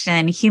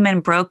reflection, human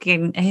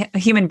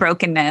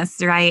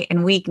brokenness, right?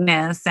 And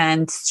weakness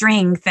and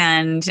strength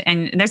and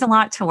there's a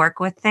lot to work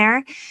with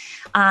there.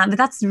 But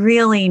that's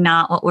really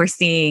not what we're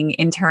seeing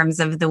in terms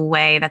of the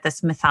way that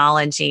this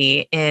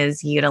mythology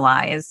is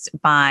utilized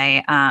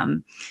by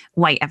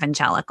white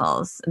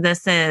evangelicals.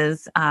 This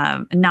is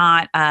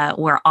not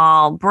we're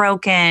all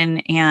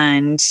broken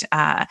and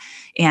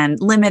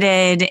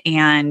limited,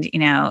 and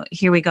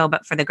here we go,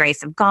 but for the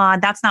grace of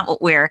God. That's not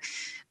what we're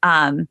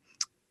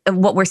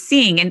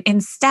seeing, and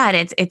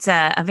instead, it's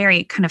a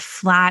very kind of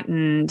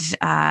flattened.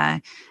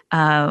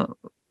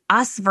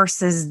 Us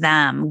versus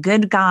them,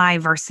 good guy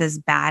versus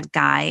bad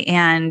guy.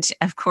 And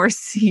of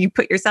course, you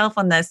put yourself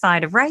on the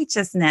side of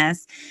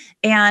righteousness,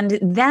 and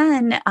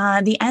then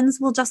the ends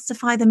will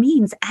justify the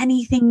means.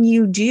 Anything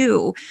you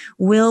do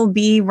will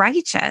be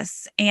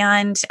righteous.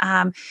 And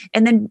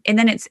then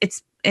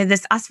it's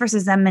this us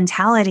versus them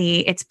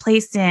mentality. It's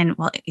placed in,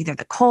 well, either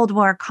the Cold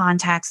War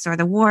context or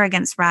the war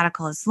against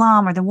radical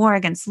Islam or the war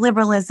against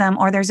liberalism,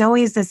 or there's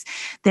always this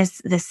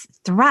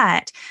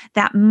threat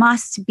that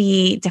must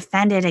be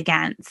defended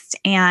against,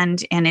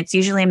 and it's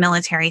usually a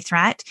military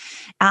threat.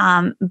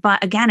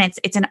 But again,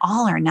 it's an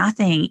all or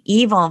nothing,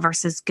 evil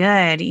versus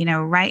good.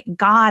 Right?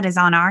 God is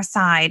on our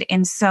side,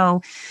 and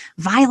so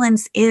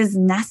violence is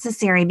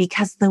necessary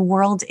because the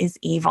world is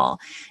evil,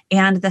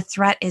 and the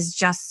threat is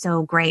just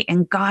so great.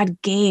 And God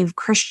gave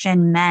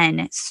Christian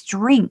men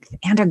strength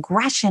and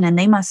aggression, and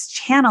they must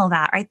channel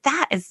that, right?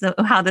 That is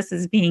how this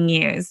is being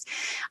used.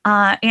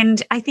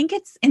 And I think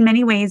it's in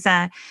many ways,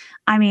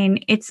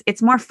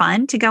 it's more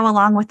fun to go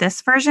along with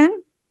this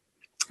version.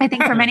 I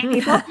think for many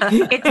people,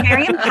 it's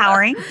very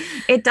empowering.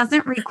 It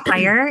doesn't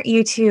require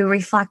you to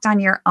reflect on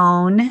your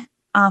own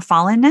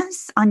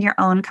fallenness, on your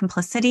own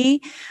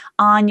complicity,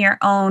 on your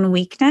own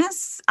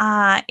weakness.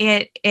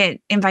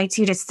 It invites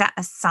you to set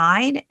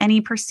aside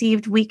any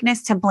perceived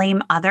weakness, to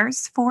blame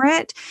others for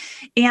it,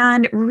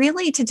 and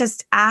really to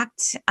just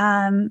act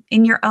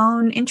in your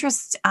own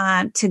interest,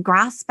 to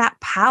grasp that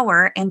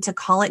power and to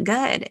call it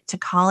good, to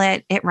call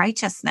it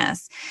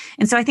righteousness.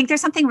 And so I think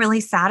there's something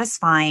really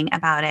satisfying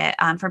about it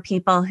for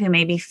people who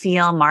maybe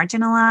feel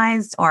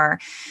marginalized or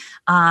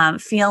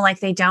feel like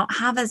they don't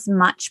have as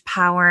much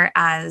power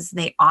as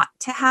they ought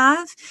to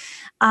have.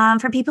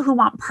 For people who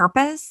want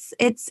purpose,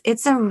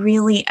 it's a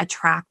really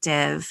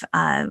attractive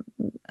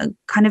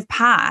kind of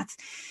path.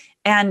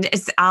 And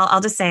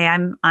I'll just say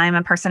I'm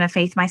a person of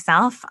faith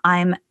myself.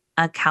 I'm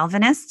a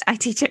Calvinist. I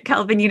teach at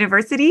Calvin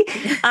University.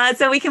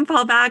 So we can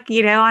fall back,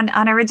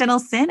 on original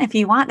sin if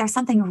you want. There's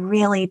something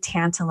really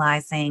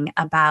tantalizing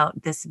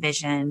about this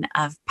vision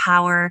of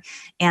power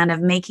and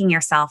of making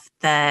yourself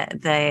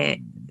the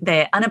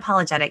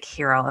unapologetic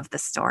hero of the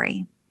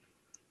story.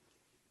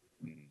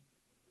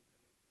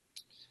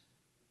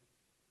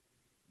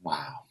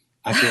 Wow.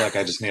 I feel like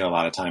I just need a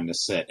lot of time to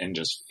sit and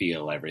just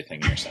feel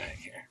everything you're saying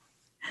here.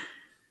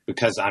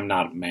 Because I'm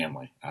not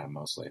manly,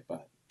 mostly,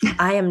 but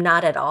I am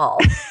not at all.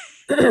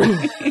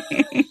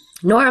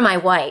 Nor am I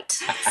white.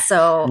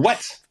 So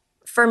what?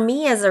 For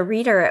me as a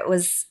reader, it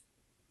was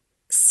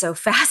so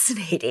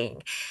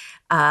fascinating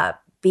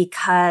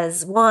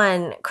because,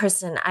 one,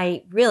 Kristin,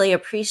 I really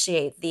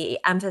appreciate the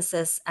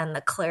emphasis and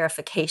the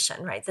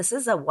clarification, right? This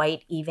is a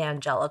white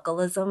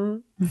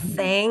evangelicalism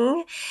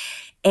thing.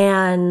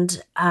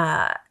 And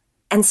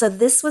so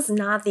this was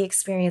not the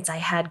experience I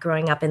had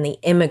growing up in the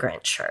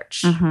immigrant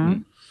church.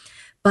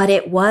 But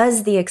it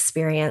was the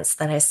experience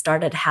that I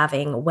started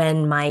having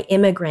when my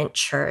immigrant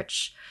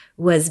church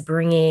was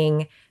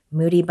bringing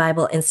Moody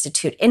Bible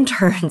Institute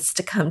interns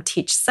to come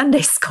teach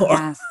Sunday school.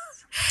 Yes.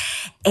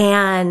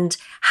 And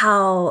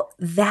how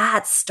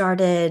that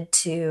started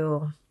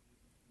to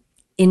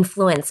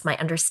influence my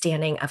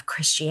understanding of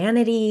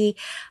Christianity,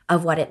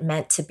 of what it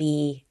meant to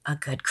be a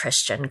good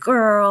Christian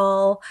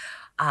girl,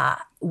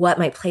 what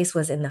my place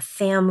was in the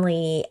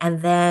family,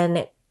 and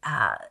then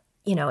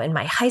in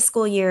my high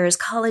school years,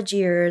 college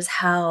years,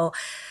 how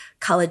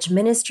college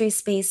ministry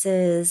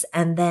spaces,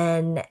 and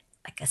then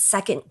like a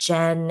second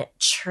gen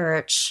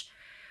church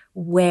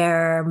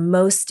where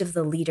most of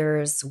the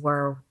leaders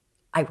were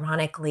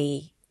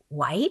ironically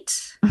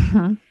white,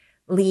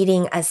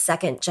 leading a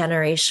second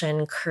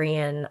generation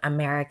Korean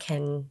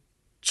American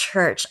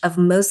church of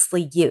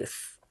mostly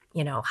youth,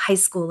 high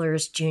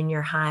schoolers,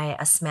 junior high,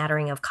 a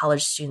smattering of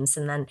college students.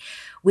 And then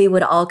we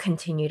would all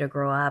continue to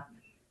grow up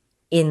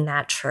in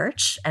that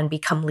church and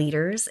become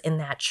leaders in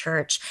that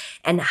church,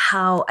 and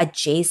how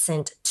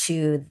adjacent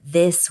to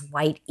this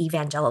white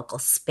evangelical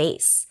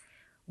space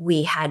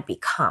we had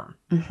become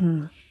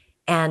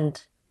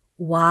and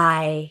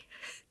why.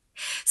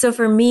 So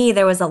for me,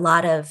 there was a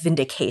lot of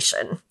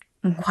vindication,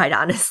 quite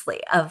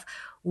honestly, of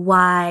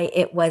why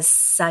it was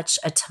such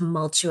a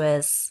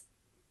tumultuous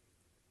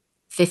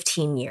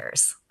 15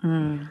 years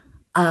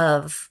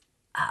of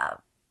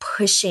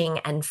pushing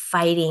and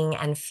fighting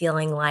and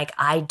feeling like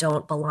I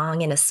don't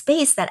belong in a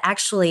space that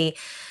actually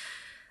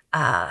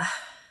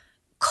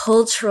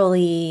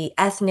culturally,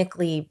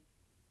 ethnically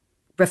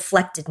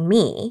reflected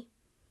me,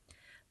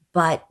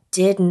 but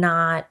did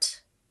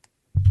not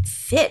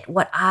fit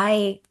what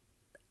I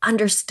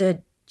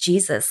understood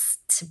Jesus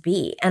to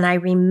be. And I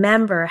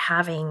remember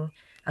having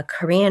a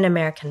Korean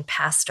American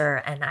pastor,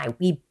 and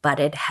we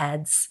butted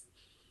heads.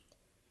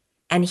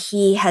 And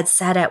he had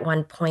said at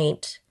one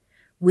point,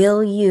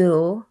 "Will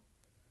you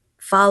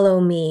follow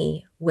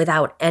me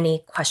without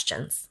any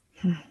questions?"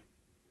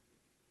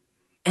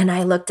 And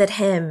I looked at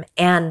him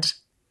and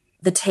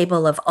the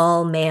table of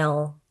all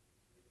male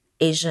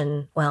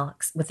Asian, well,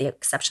 with the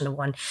exception of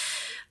one,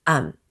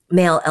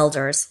 male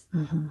elders.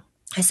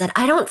 I said,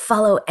 "I don't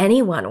follow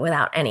anyone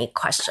without any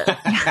question."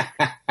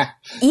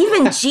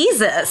 Even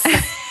Jesus,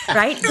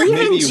 right? Maybe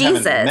Even you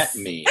Jesus. haven't met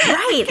me.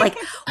 Right. Like,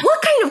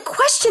 what kind of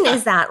question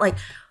is that? Like,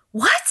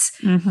 what?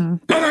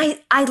 And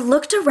I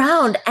looked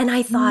around and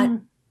I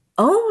thought,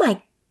 oh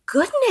my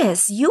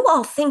goodness, you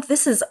all think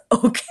this is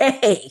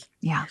okay.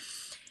 Yeah.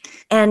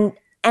 And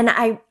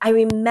I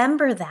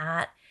remember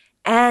that.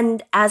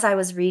 And as I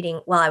was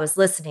reading, while I was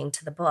listening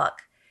to the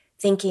book,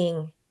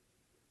 thinking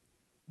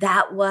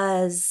that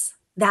was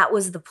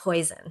the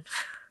poison,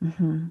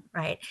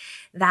 right?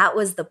 That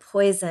was the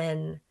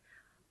poison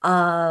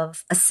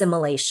of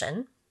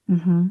assimilation,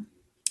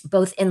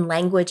 both in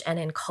language and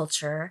in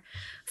culture,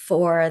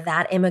 for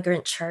that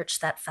immigrant church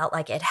that felt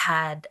like it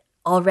had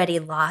already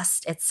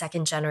lost its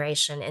second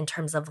generation in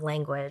terms of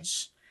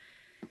language,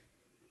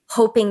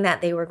 hoping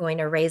that they were going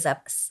to raise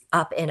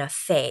up in a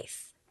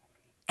faith.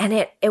 And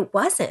it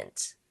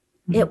wasn't.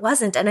 It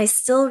wasn't. And I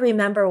still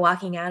remember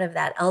walking out of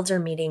that elder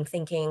meeting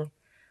thinking,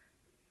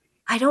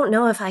 I don't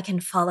know if I can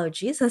follow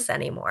Jesus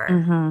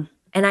anymore.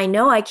 And I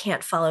know I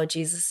can't follow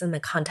Jesus in the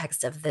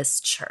context of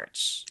this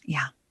church.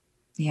 Yeah.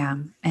 Yeah.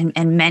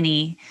 And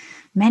many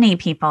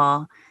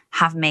people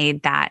have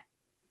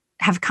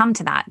come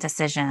to that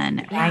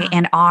decision, right?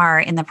 And are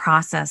in the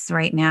process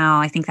right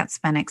now. I think that's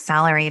been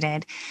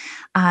accelerated.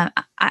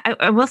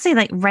 I will say,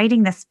 like,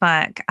 writing this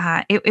book,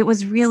 it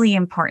was really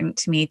important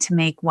to me to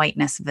make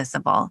whiteness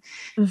visible,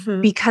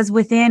 because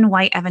within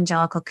white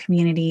evangelical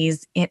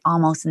communities, it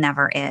almost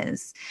never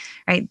is,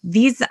 right?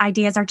 These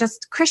ideas are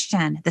just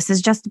Christian. This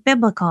is just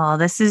biblical.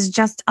 This is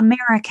just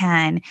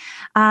American.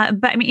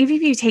 But I mean, even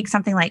if you take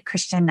something like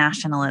Christian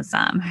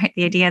nationalism, right?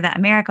 The idea that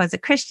America was a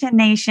Christian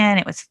nation,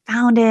 it was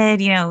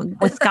founded,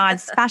 with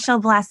God's special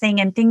blessing,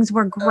 and things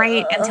were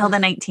great until the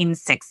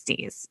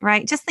 1960s,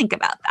 right? Just think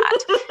about that.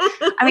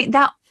 I mean,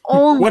 that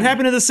only... What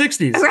happened in the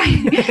 60s?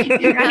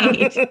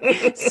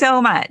 Right.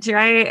 So much,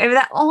 right? I mean,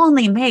 that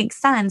only makes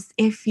sense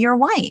if you're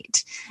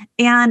white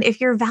and if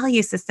your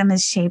value system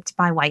is shaped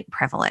by white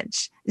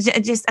privilege,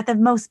 just at the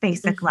most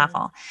basic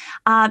level.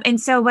 And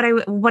so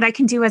what I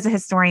can do as a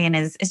historian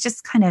is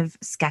just kind of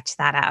sketch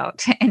that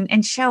out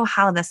and show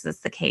how this is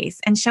the case,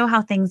 and show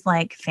how things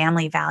like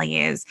family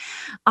values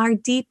are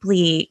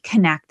deeply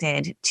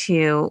connected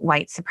to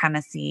white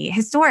supremacy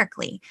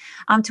historically,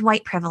 to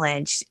white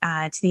privilege,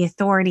 to the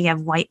authority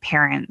of white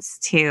parents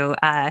to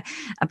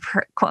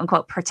quote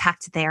unquote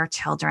protect their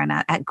children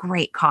at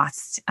great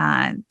cost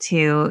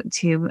to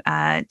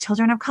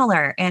children of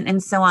color,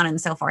 and so on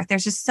and so forth.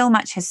 There's just so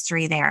much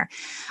history there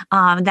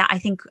that I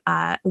think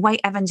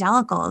white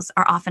evangelicals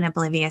are often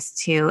oblivious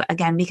to,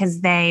 again,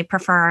 because they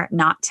prefer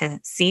not to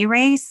see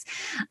race,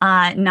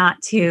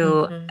 not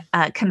to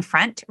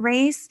confront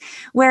race.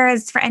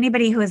 Whereas for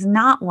anybody who is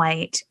not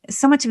white,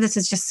 so much of this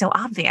is just so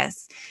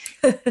obvious.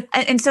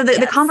 And so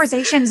the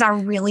conversations are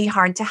really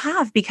hard to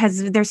have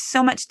because there's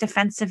so much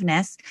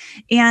defensiveness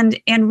and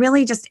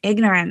really just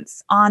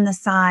ignorance on the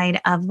side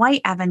of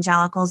white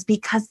evangelicals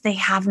because they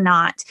have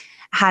not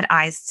had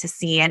eyes to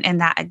see. And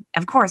that,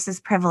 of course, is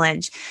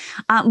privilege.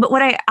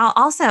 But I'll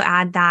also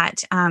add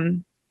that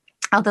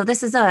although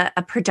this is a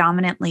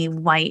predominantly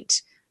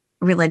white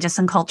religious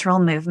and cultural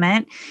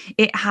movement,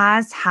 it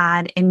has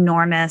had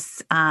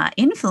enormous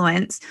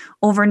influence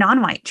over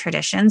non-white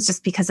traditions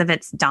just because of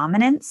its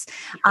dominance,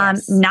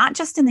 not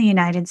just in the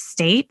United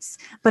States,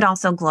 but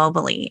also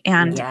globally.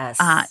 And,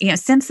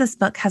 since this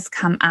book has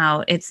come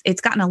out,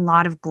 it's gotten a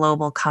lot of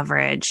global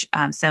coverage.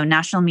 So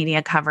national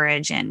media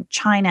coverage in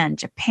China and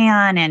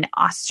Japan and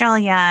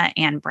Australia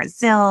and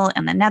Brazil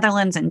and the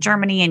Netherlands and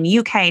Germany and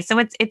UK. So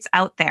it's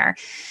out there.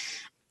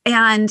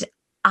 And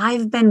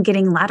I've been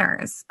getting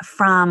letters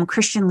from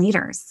Christian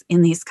leaders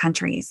in these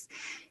countries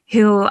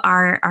who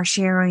are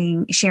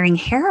sharing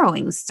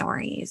harrowing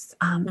stories,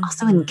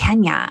 also in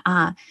Kenya,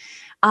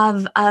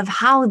 of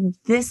how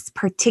this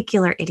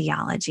particular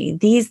ideology,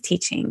 these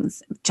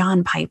teachings,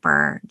 John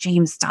Piper,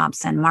 James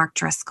Dobson, Mark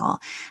Driscoll,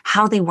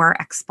 how they were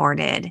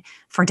exported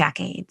for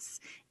decades,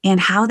 and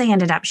how they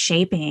ended up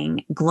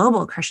shaping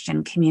global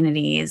Christian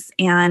communities.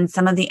 And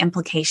some of the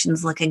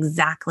implications look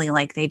exactly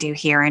like they do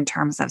here in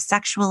terms of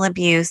sexual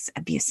abuse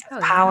of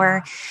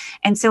power.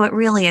 And so it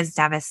really is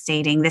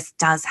devastating. This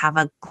does have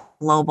a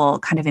global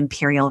kind of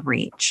imperial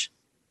reach.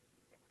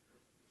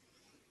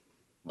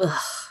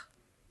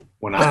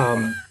 When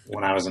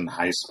I was in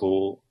high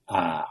school,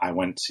 I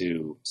went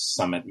to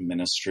Summit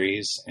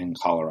Ministries in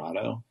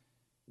Colorado,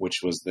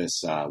 which was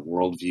this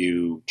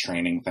worldview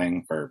training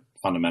thing for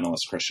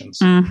fundamentalist Christians.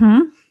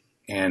 Mm-hmm.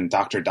 And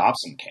Dr.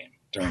 Dobson came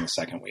during the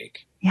second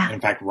week. Yeah. In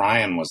fact,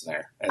 Ryan was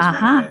there as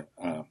one of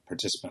the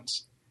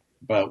participants.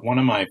 But one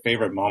of my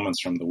favorite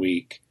moments from the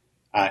week,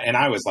 and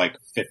I was like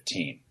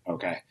 15,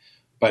 okay?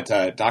 But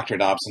Dr.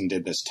 Dobson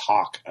did this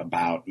talk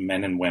about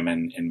men and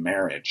women in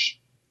marriage.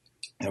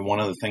 And one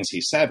of the things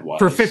he said was...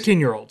 For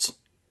 15-year-olds.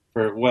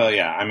 Well,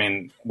 yeah, I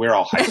mean, we're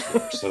all high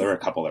schoolers, so there were a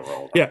couple that were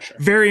older. Yeah, sure.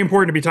 Very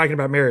important to be talking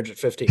about marriage at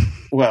 15.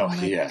 Well,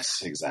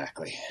 yes,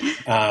 exactly.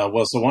 So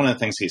one of the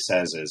things he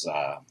says is,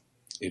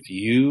 if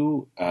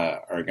you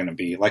are going to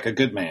be like a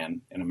good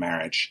man in a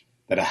marriage,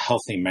 that a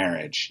healthy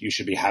marriage, you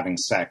should be having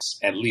sex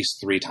at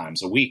least 3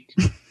 times a week,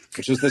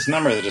 which was this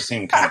number that just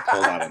seemed kind of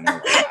pulled out of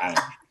nowhere. I don't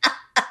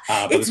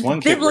know. But It's this one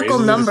biblical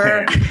kid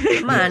number. His hand.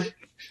 Come on,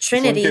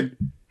 Trinity.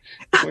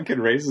 One kid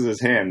raises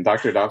his hand.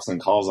 Dr. Dobson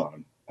calls on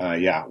him.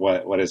 Yeah,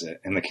 what is it?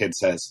 And the kid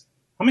says,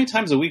 "How many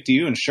times a week do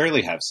you and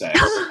Shirley have sex?"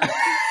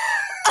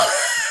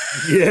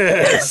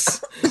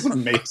 Yes. It's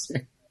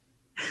amazing.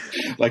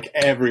 Like,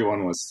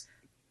 everyone was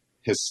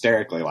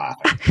hysterically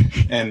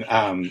laughing.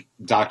 And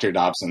Dr.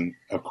 Dobson,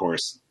 of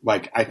course,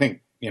 like, I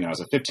think,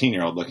 as a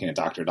 15-year-old looking at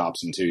Dr.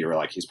 Dobson too, you were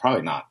like, he's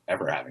probably not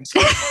ever having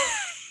sex.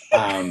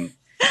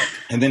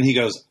 And then he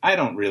goes, "I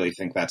don't really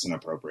think that's an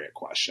appropriate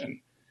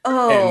question."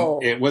 Oh.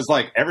 And it was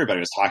like everybody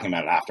was talking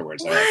about it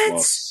afterwards. They're like,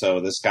 well, so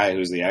this guy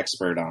who's the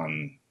expert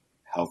on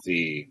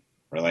healthy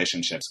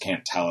relationships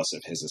can't tell us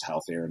if his is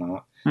healthy or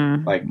not.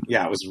 Mm-hmm. Like,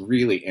 yeah, it was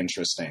really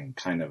interesting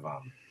kind of,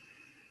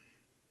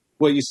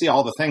 well, you see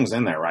all the things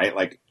in there, right?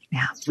 Like,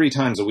 3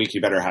 times a week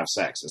you better have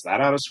sex. Is that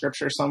out of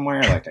scripture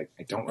somewhere? Like,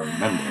 I don't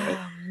remember it.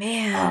 Oh,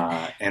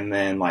 man. And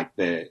then like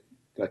the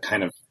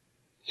kind of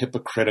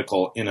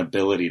hypocritical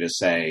inability to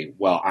say,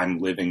 well, I'm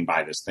living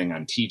by this thing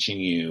I'm teaching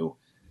you,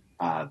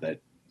 that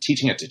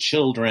teaching it to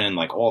children,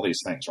 like all these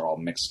things are all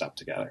mixed up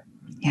together.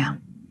 Yeah.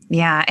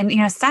 Yeah.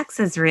 And, sex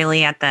is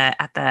really at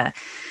the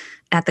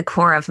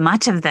core of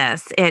much of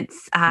this.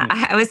 It's,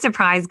 I was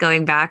surprised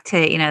going back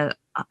to,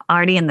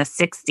 already in the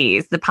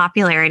 60s, the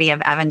popularity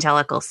of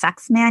evangelical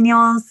sex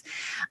manuals.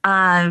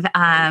 I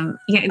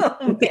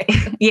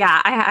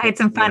had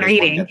some fun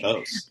reading.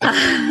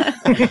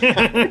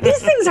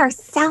 These things are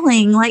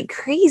selling like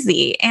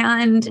crazy,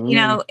 and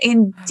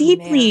in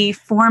deeply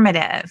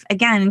formative.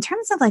 Again, in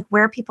terms of like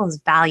where people's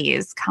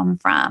values come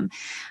from,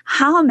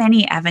 how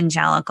many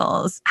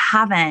evangelicals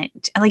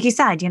haven't, like you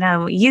said,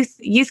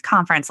 youth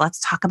conference. Let's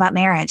talk about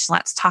marriage.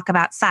 Let's talk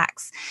about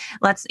sex.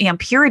 Let's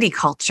purity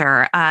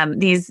culture.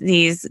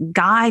 These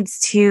guides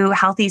to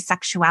healthy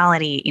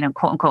sexuality,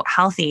 quote unquote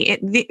healthy.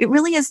 It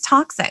really is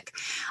toxic,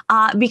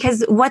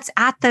 because what's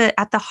at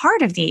the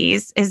heart of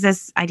these is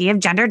this idea of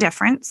gender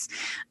difference.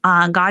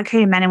 God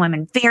created men and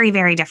women very,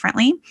 very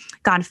differently.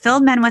 God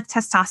filled men with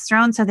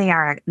testosterone, so they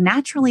are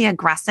naturally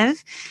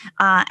aggressive,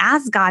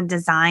 as God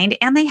designed,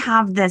 and they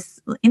have this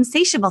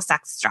insatiable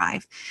sex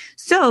drive.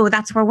 So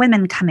that's where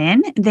women come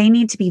in. They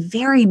need to be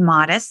very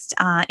modest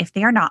if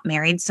they are not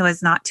married, so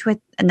as not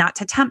to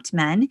tempt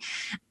men.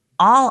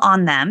 All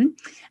on them,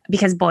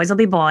 because boys will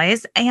be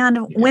boys,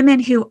 and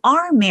women who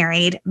are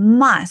married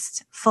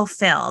must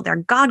fulfill their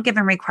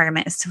God-given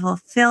requirement is to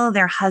fulfill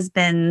their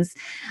husband's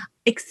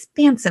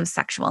expansive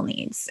sexual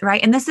needs,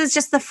 right? And this is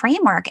just the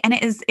framework, and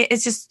it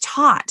is just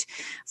taught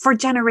for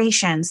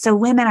generations. So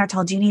women are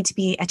told, you need to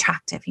be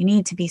attractive, you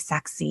need to be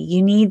sexy,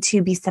 you need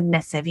to be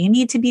submissive, you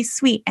need to be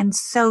sweet and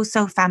so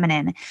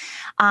feminine.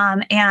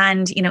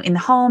 And in the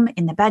home,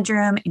 in the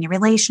bedroom, in your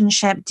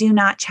relationship, do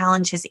not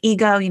challenge his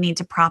ego. You need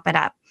to prop it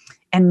up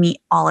and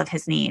meet all of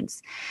his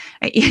needs.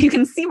 You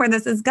can see where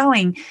this is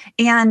going.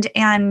 And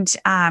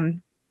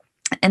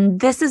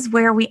this is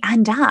where we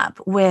end up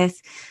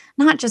with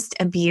not just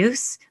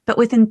abuse, but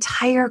with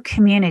entire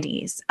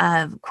communities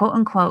of quote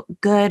unquote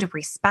good,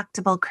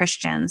 respectable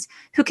Christians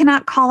who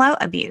cannot call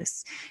out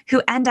abuse,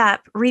 who end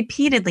up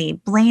repeatedly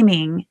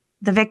blaming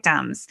the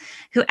victims,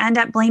 who end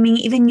up blaming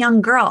even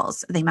young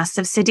girls. They must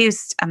have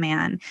seduced a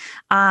man,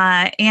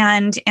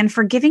 and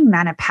for giving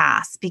men a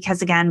pass,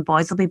 because again,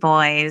 boys will be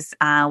boys.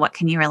 What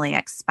can you really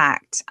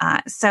expect?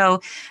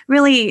 So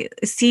really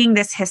seeing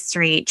this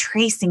history,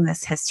 tracing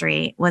this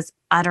history was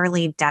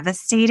utterly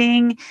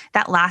devastating.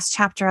 That last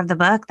chapter of the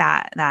book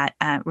that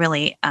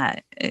really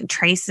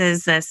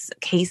traces this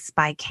case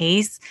by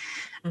case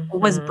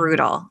was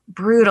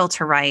brutal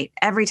to write.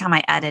 Every time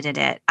I edited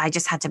it, I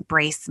just had to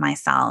brace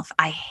myself.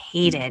 I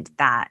hated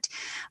that,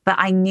 but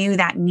I knew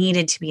that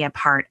needed to be a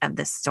part of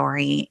the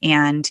story.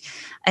 And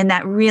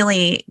that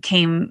really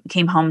came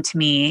home to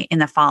me in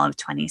the fall of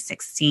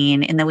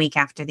 2016, in the week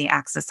after the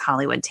Access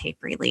Hollywood tape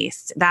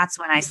released. That's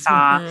when I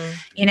saw,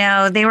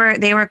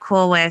 they were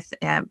cool with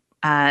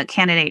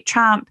candidate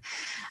Trump,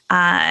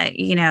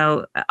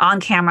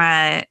 on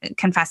camera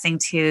confessing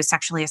to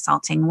sexually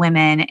assaulting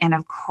women. And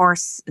of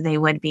course they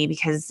would be,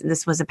 because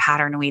this was a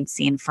pattern we'd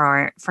seen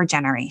for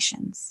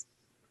generations.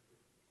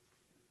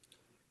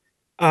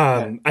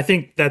 I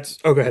think that's,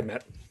 go ahead,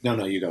 Matt.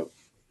 No, you go.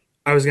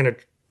 I was going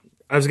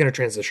to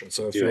transition.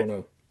 So if you want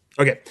to.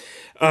 Okay.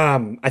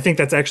 I think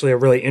that's actually a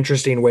really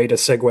interesting way to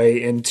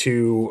segue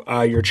into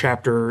your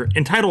chapter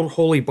entitled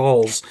Holy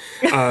Balls.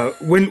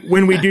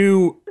 When we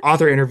do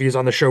author interviews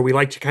on the show, we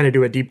like to kind of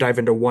do a deep dive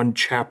into one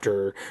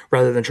chapter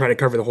rather than try to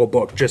cover the whole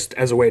book, just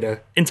as a way to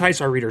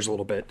entice our readers a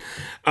little bit.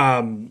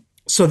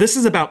 So this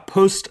is about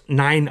post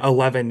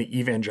 9/11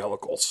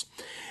 evangelicals.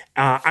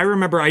 I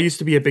remember I used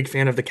to be a big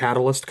fan of the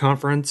Catalyst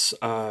Conference,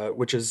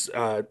 which is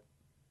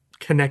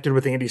connected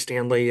with Andy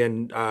Stanley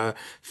and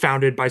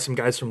founded by some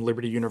guys from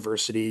Liberty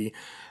University.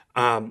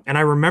 And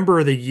I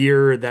remember the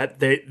year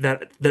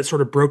that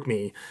sort of broke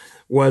me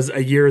was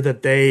a year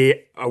that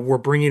they were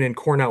bringing in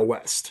Cornel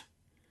West.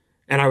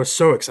 And I was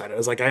so excited. I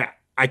was like,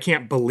 I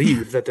can't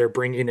believe that they're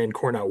bringing in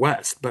Cornel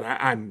West, but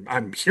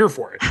I'm here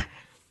for it.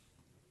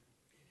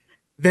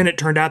 Then it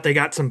turned out they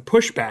got some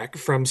pushback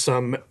from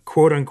some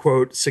quote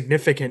unquote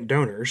significant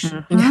donors.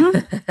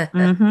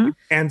 Mm-hmm.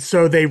 And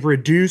so they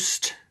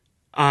reduced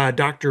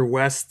Dr.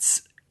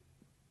 West's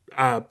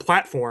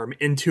platform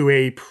into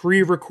a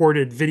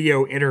pre-recorded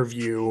video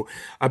interview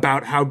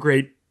about how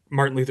great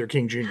Martin Luther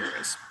King Jr.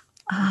 is.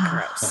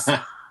 Gross.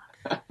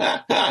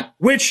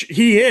 Which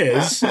he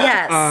is.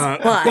 Yes,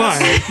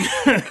 but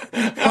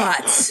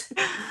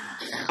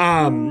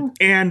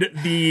and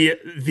the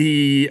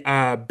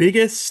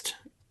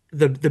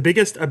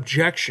biggest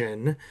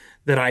objection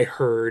that I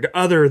heard,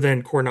 other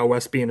than Cornel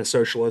West being a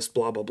socialist,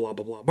 blah blah blah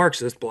blah blah,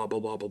 Marxist, blah blah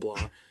blah blah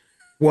blah,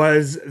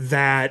 was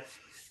that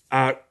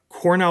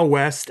Cornel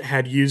West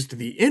had used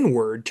the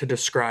N-word to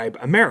describe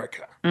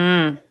America.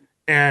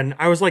 And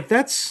I was like,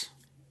 that's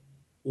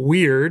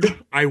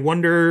weird. I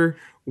wonder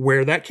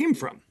where that came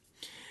from.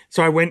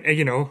 So I went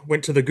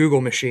to the Google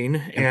machine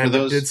and for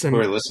those did some. who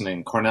are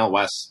listening, Cornel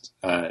West,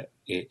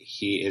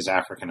 he is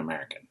African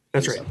American.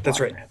 That's right. That's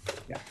right.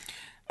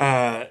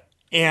 Yeah.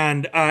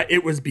 And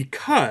it was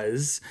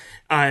because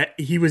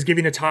he was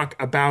giving a talk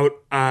about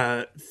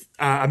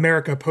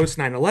America post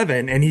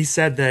 9/11, and he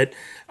said that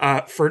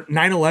for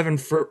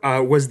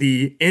 9/11 was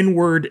the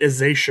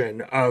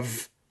N-wordization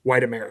of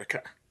white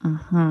America.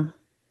 Mm-hmm.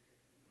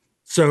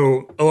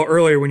 So a little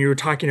earlier when you were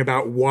talking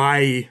about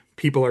why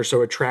people are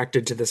so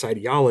attracted to this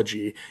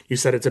ideology, you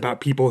said it's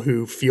about people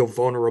who feel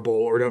vulnerable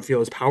or don't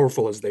feel as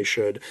powerful as they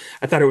should.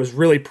 I thought it was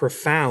really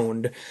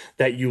profound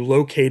that you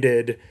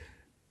located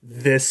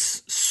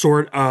this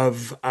sort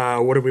of,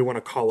 what do we want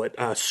to call it?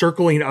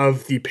 Circling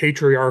of the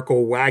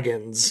patriarchal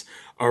wagons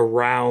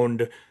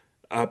around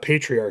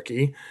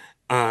patriarchy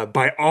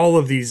by all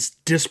of these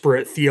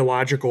disparate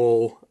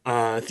theologically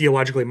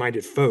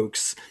minded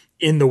folks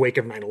in the wake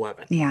of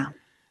 9/11. Yeah.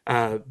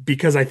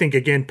 Because I think,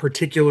 again,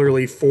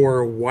 particularly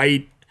for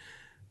white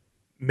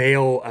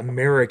male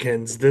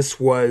Americans, this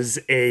was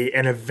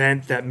an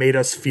event that made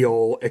us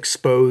feel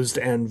exposed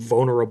and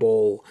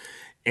vulnerable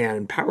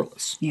and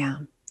powerless. Yeah.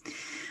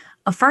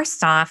 Well,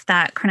 first off,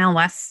 that Cornel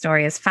West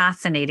story is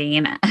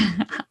fascinating.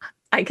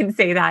 I can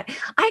say that.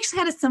 I actually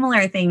had a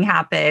similar thing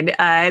happen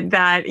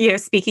that,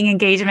 speaking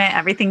engagement,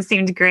 everything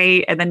seemed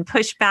great, and then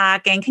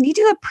pushback. And can you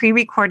do a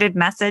pre-recorded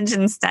message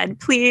instead,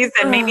 please?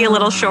 And maybe a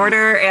little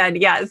shorter. And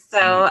yes,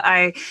 so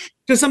I...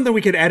 Just something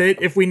we could edit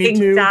if we need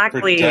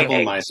exactly. to. For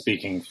double my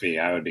speaking fee,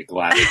 I would be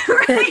glad.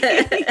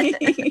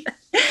 Right.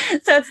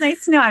 So it's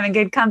nice to know I'm in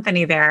good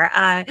company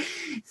there.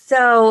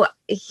 So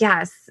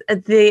yes,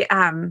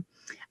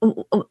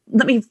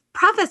 let me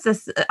preface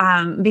this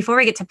before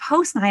we get to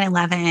post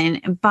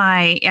 9/11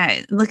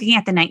 by looking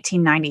at the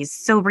 1990s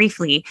so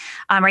briefly.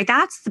 Right,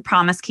 that's the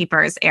Promise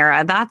Keepers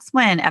era. That's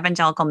when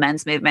evangelical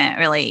men's movement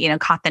really,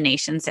 caught the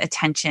nation's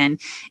attention,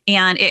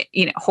 and it,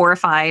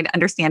 horrified,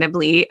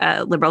 understandably,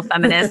 liberal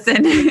feminists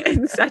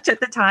and such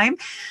at the time.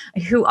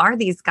 Who are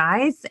these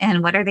guys,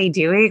 and what are they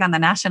doing on the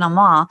National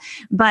Mall?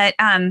 But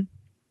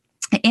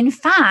in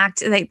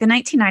fact, like the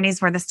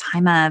 1990s were this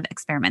time of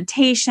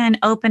experimentation,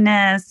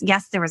 openness.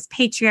 Yes, there was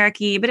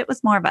patriarchy, but it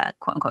was more of a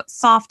quote unquote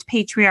soft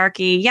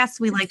patriarchy. Yes,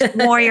 we liked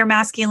warrior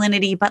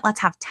masculinity, but let's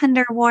have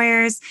tender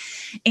warriors,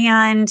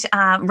 and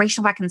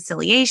racial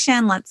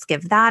reconciliation. Let's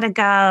give that a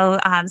go.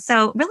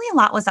 So really a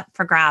lot was up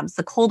for grabs.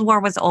 The Cold War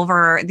was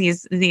over.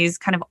 These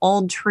kind of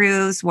old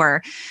truths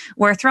were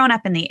thrown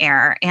up in the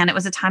air, and it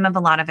was a time of a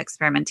lot of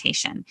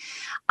experimentation.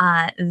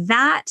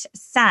 That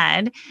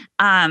said,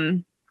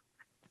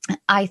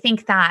 I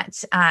think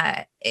that,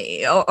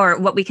 or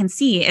what we can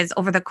see is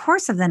over the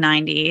course of the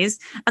 90s,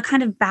 a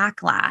kind of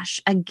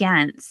backlash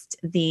against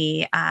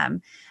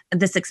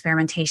this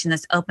experimentation,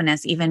 this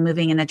openness, even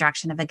moving in the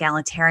direction of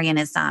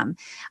egalitarianism.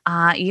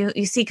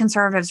 You see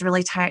conservatives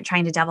really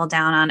trying to double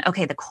down on,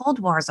 okay, the Cold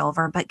War is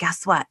over, but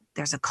guess what?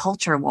 There's a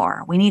culture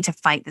war. We need to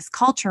fight this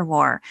culture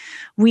war.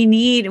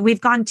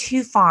 We've gone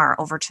too far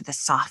over to the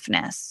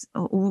softness.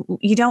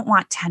 You don't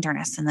want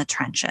tenderness in the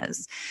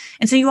trenches.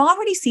 And so you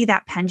already see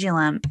that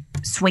pendulum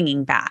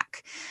swinging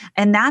back.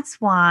 And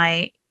that's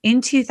why in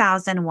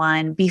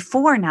 2001,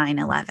 before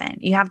 9/11,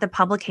 you have the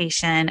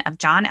publication of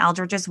John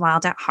Eldredge's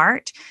Wild at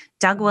Heart,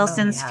 Doug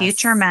Wilson's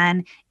Future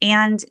Men,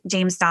 and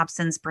James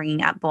Dobson's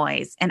Bringing Up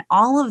Boys. And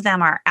all of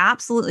them are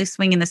absolutely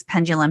swinging this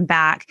pendulum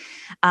back.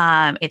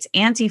 It's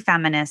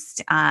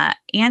anti-feminist,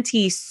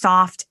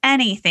 anti-soft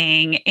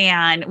anything.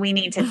 And we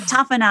need to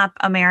toughen up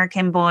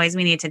American boys.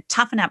 We need to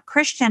toughen up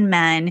Christian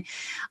men.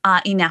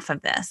 Enough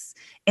of this.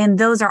 And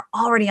those are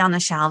already on the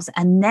shelves.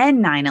 And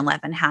then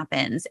 9/11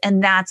 happens.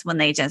 And that's when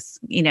they just,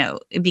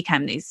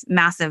 become these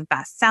massive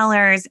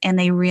bestsellers. And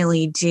they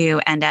really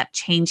do end up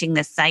changing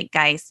the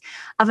zeitgeist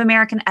of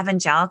American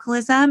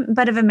evangelicalism,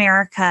 but of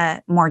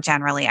America more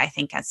generally, I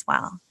think, as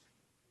well.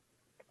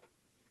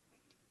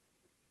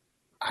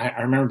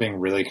 I remember being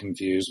really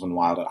confused when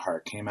Wild at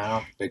Heart came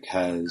out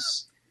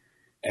because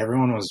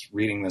everyone was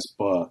reading this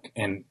book.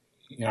 And,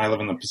 I live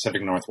in the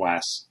Pacific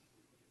Northwest.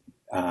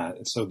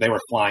 So they were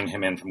flying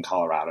him in from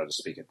Colorado to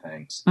speak at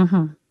things.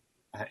 Mm-hmm.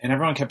 And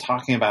everyone kept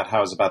talking about how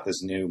it was about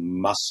this new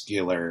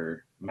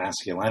muscular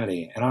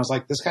masculinity. And I was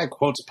like, this guy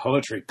quotes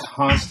poetry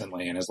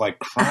constantly and is like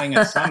crying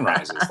at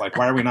sunrises. Like,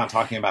 why are we not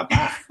talking about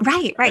that?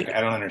 Right. Like, I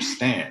don't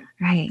understand.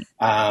 Right.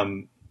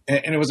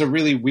 And it was a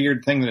really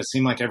weird thing that it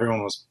seemed like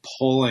everyone was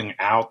pulling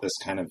out this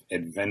kind of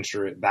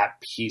adventure,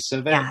 that piece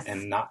of it, yes.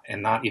 and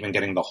not even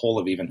getting the whole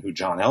of even who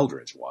John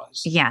Eldredge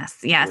was. Yes.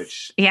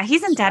 Yeah,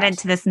 he's indebted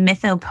to this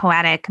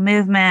mythopoetic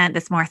movement,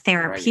 this more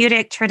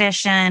therapeutic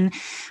tradition,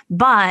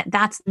 but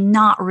that's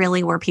not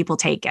really where people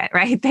take it,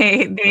 right?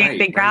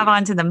 They grab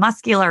onto the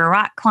muscular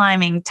rock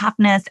climbing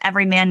toughness.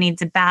 Every man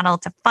needs a battle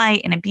to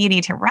fight and a beauty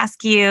to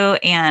rescue,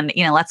 and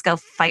let's go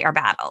fight our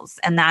battles.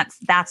 And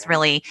that's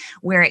really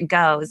where it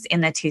goes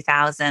in the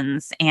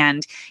 2000s.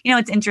 And,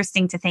 it's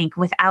interesting to think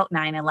without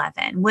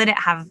 9/11, would it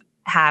have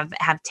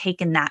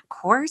taken that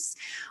course,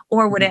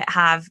 or would it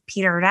have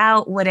petered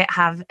out? Would it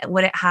have,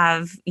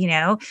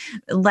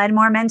 led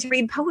more men to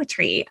read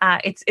poetry?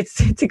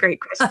 It's a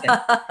great question.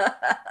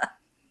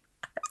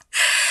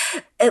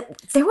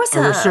 There was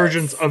a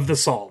resurgence of the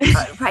Psalms.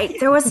 Right.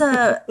 There was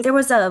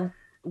a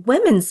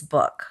women's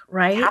book,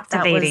 right?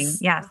 Captivating.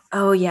 Yes.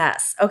 Oh,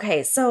 yes.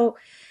 Okay. So,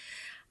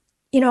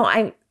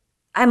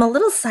 I'm a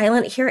little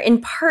silent here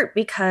in part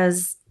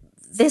because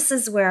this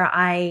is where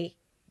I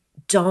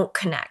don't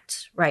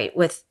connect, right,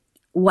 with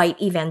white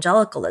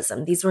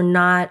evangelicalism. These were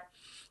not,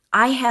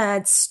 I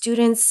had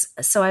students,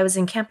 so I was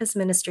in campus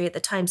ministry at the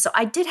time. So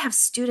I did have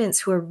students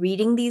who were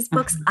reading these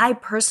books. Mm-hmm. I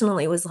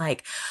personally was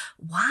like,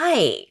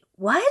 why?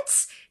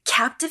 What?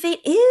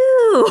 Captivate?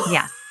 Ew.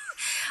 Yeah.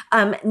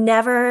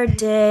 Never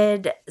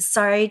did,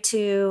 sorry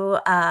to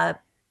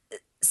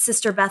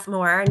Sister Beth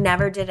Moore,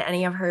 never did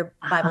any of her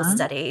Bible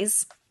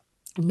studies.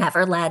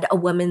 Never led a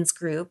women's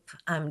group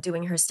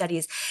doing her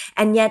studies.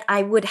 And yet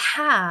I would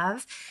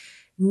have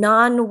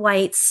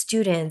non-white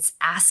students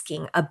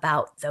asking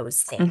about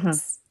those things. Mm-hmm.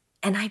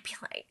 And I'd be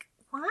like,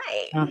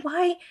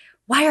 why?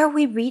 Why are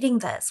we reading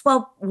this?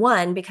 Well,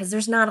 one, because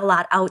there's not a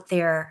lot out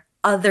there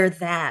other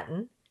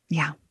than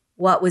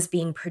what was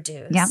being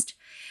produced.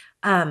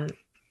 And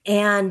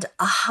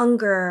a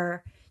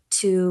hunger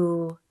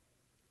to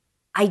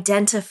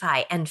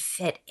identify and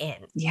fit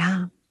in.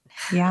 Yeah.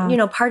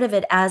 Part of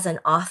it as an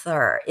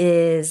author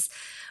is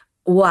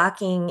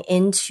walking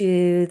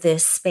into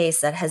this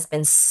space that has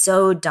been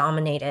so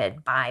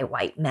dominated by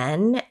white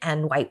men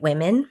and white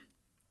women,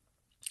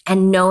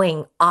 and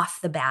knowing off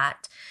the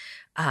bat,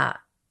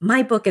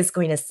 my book is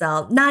going to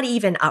sell not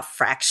even a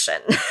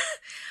fraction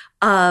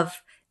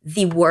of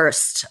the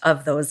worst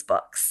of those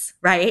books,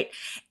 right?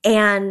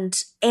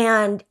 And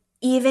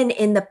even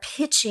in the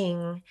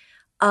pitching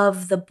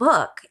of the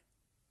book,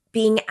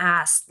 being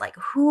asked, like,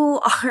 who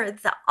are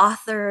the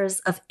authors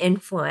of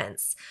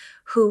influence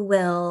who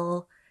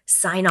will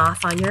sign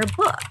off on your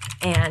book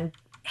and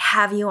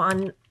have you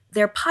on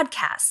their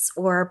podcasts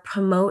or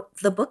promote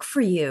the book for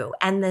you?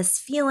 And this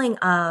feeling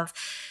of,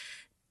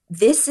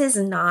 this is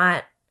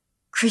not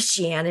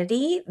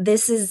Christianity,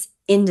 this is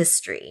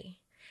industry.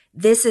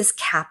 This is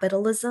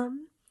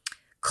capitalism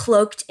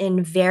cloaked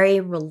in very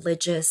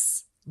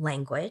religious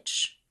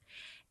language.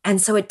 And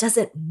so it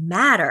doesn't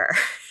matter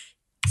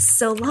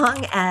so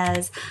long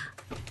as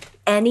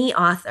any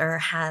author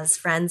has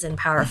friends in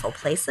powerful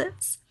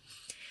places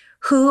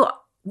who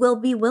will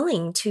be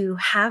willing to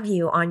have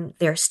you on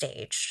their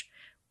stage,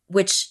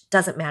 which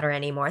doesn't matter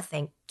anymore.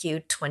 Thank you,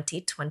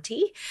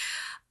 2020.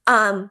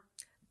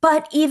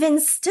 But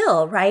even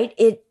still, right,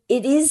 it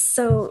is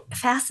so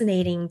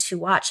fascinating to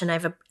watch. And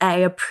I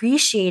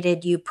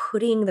appreciated you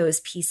putting those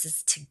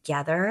pieces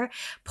together,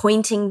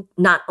 pointing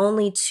not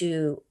only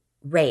to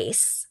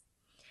race,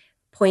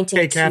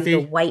 pointing to the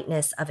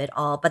whiteness of it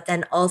all, but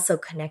then also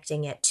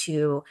connecting it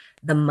to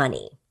the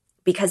money.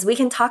 Because we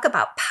can talk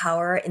about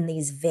power in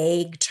these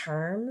vague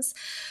terms,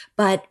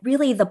 but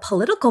really the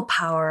political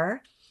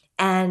power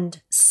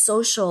and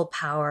social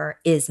power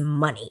is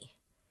money.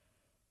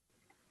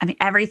 I mean,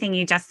 everything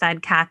you just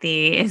said,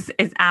 Kathy, is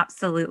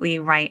absolutely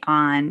right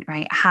on,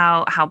 right?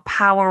 How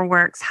power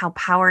works, how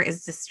power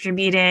is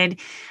distributed,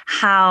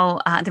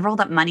 how the role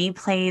that money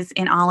plays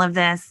in all of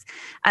this.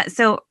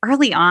 So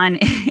early on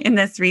in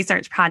this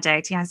research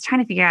project, I was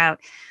trying to figure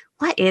out,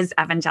 what is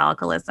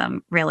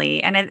evangelicalism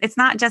really? And it's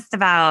not just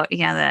about,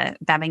 the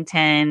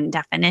Babington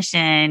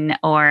definition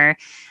or,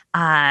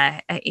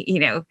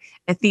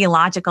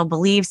 theological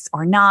beliefs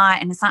or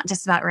not. And it's not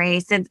just about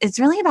race. It's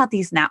really about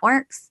these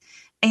networks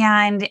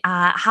and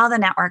how the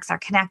networks are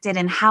connected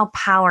and how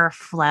power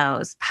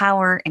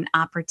and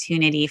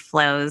opportunity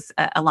flows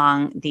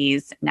along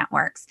these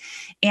networks.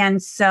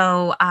 And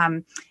so,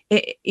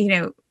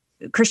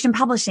 Christian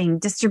publishing,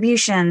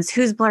 distributions,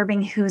 who's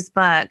blurbing whose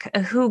book,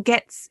 who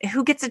gets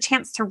a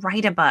chance to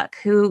write a book,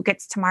 who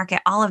gets to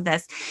market, all of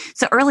this.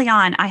 So early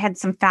on, I had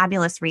some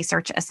fabulous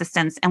research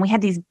assistants, and we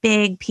had these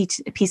big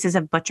pieces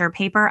of butcher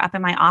paper up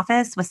in my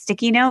office with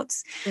sticky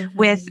notes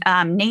with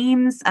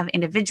names of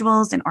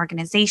individuals and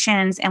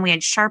organizations, and we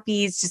had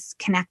Sharpies just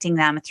connecting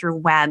them through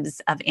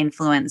webs of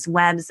influence,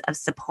 webs of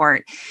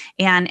support,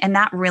 and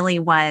that really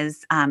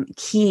was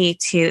key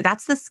to.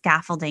 That's the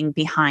scaffolding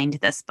behind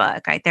this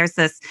book, right? There's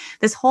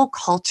this whole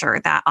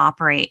culture that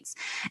operates.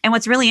 And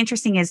what's really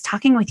interesting is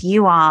talking with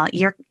you all,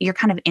 you're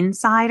kind of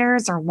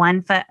insiders or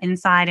one foot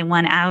inside and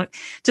one out.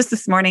 Just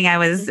this morning, I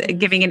was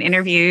giving an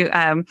interview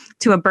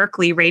to a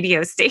Berkeley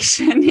radio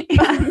station.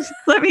 And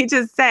let me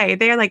just say,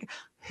 they're like,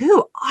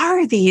 who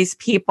are these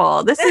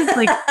people? This is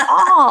like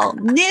all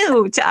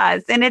new to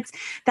us. And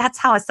that's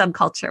how a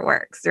subculture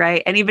works,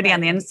 right? Anybody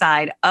on the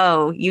inside,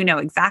 you know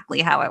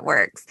exactly how it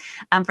works.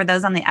 For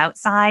those on the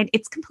outside,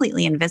 it's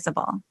completely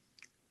invisible.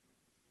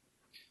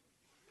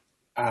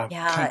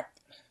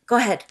 Go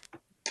ahead.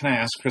 Can I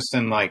ask,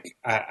 Kristin,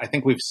 I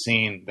think we've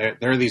seen there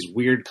are these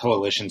weird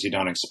coalitions you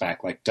don't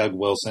expect, like Doug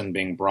Wilson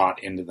being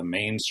brought into the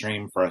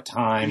mainstream for a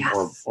time,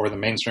 yes. or the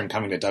mainstream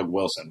coming to Doug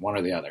Wilson, one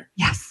or the other.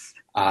 Yes.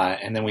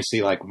 And then we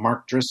see like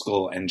Mark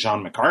Driscoll and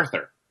John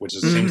MacArthur, which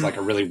seems like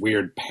a really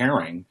weird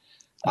pairing,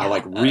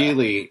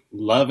 really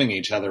loving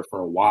each other for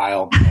a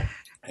while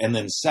and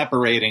then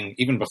separating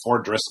even before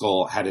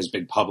Driscoll had his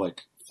big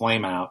public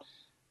flame out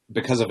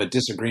because of a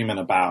disagreement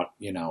about,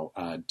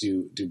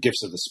 do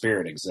gifts of the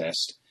Spirit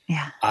exist?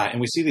 Yeah.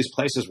 And we see these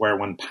places where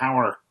when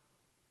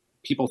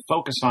people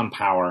focused on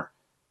power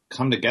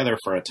come together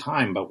for a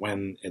time, but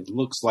when it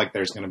looks like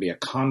there's going to be a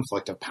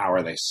conflict of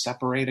power, they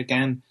separate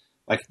again.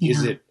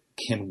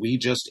 Can we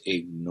just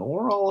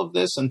ignore all of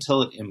this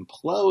until it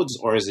implodes,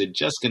 or is it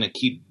just going to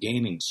keep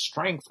gaining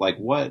strength? How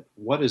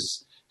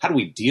do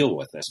we deal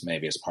with this,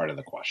 maybe, as part of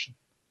the question?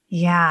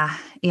 Yeah.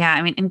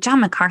 I mean, and John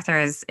MacArthur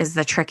is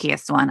the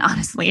trickiest one,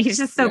 honestly. He's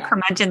just so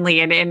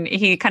curmudgeonly and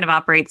he kind of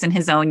operates in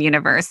his own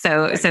universe.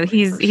 So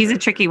he's a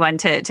tricky one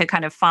to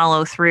kind of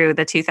follow through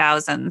the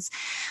 2000s.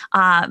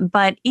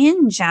 But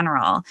in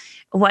general,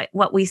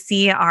 what we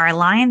see are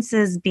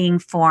alliances being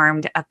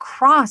formed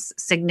across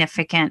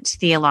significant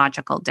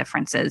theological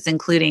differences,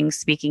 including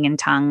speaking in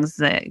tongues,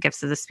 the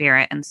gifts of the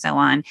Spirit, and so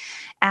on,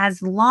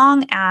 as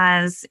long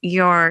as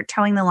you're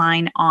towing the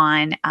line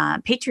on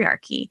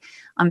patriarchy,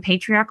 on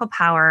patriarchal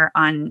power,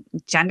 on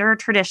gender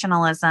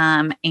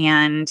traditionalism,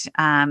 and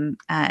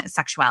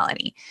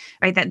sexuality,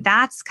 right?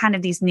 That's kind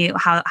of these new,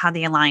 how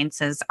the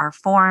alliances are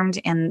formed,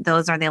 and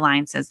those are the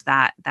alliances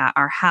that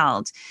are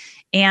held.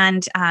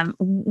 And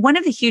one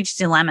of the huge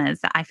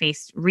dilemmas that I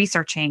faced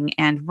researching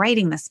and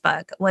writing this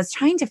book was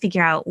trying to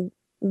figure out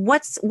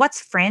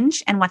what's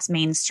fringe and what's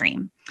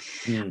mainstream.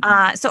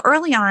 So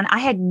early on, I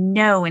had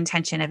no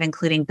intention of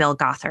including Bill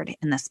Gothard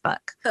in this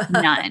book.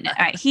 None.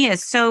 Right? He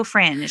is so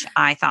fringe,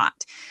 I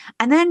thought.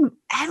 And then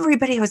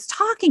everybody I was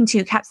talking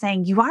to kept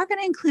saying, you are going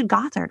to include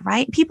Gothard,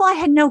 right? People I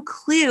had no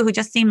clue who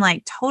just seemed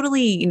like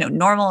totally,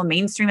 normal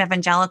mainstream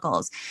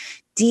evangelicals,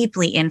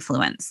 deeply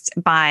influenced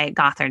by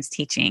Gothard's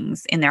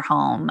teachings in their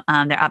home,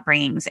 their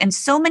upbringings. And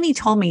so many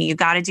told me, you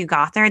got to do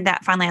Gothard,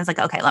 that finally I was like,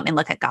 okay, let me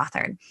look at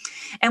Gothard.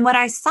 And what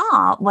I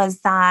saw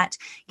was that,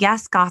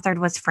 yes, Gothard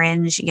was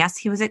fringe. Yes,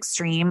 he was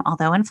extreme,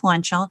 although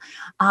influential.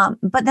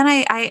 But then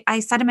I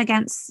set him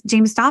against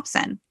James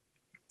Dobson.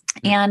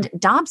 And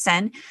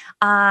Dobson,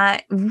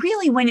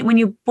 really, when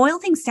you boil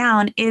things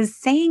down, is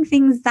saying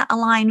things that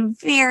align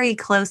very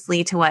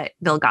closely to what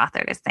Bill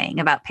Gothard is saying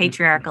about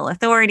patriarchal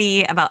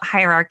authority, about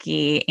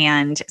hierarchy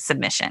and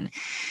submission.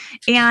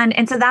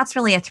 And so that's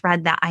really a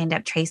thread that I end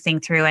up tracing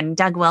through. And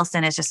Doug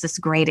Wilson is just this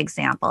great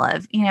example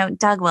of,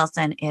 Doug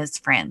Wilson is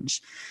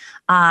fringe.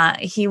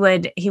 He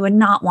would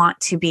not want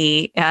to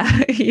be,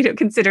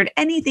 considered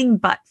anything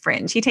but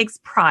fringe. He takes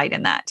pride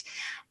in that.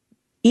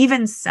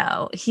 Even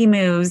so, he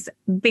moves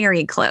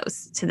very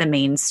close to the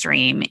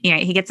mainstream.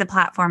 He gets a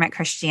platform at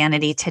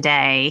Christianity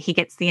Today. He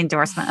gets the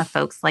endorsement of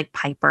folks like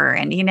Piper.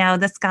 And,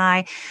 this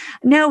guy,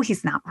 no,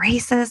 he's not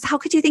racist. How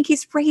could you think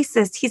he's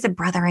racist? He's a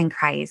brother in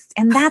Christ.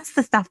 And that's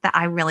the stuff that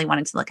I really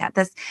wanted to look at.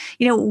 This,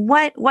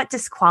 what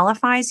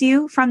disqualifies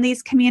you from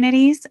these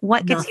communities?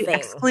 What gets you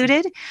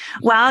excluded?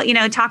 Well,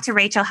 talk to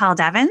Rachel Held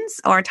Evans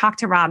or talk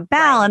to Rob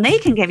Bell, and they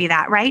can give you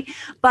that, right?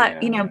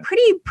 But,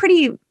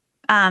 pretty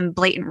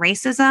blatant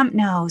racism?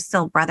 No,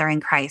 still brother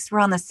in Christ. We're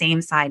on the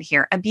same side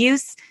here.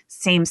 Abuse,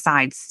 same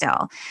side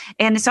still.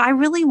 And so I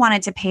really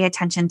wanted to pay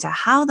attention to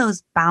how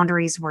those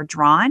boundaries were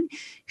drawn,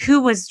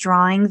 who was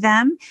drawing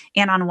them,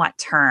 and on what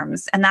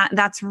terms. And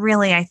that's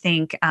really, I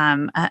think,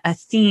 a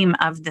theme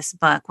of this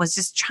book was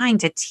just trying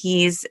to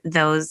tease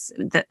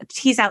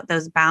out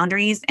those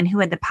boundaries and who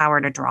had the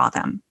power to draw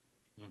them.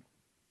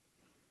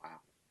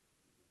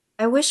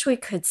 I wish we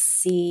could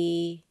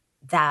see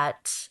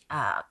that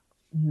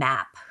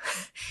map,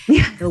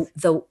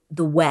 the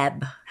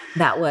web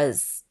that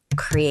was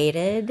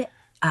created,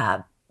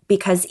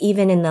 because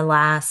even in the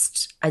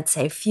last, I'd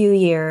say, few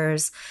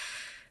years,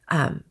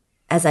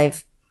 as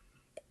I've,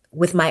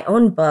 with my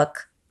own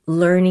book,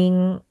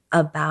 learning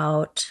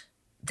about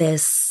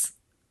this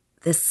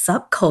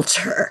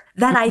subculture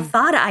that I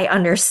thought I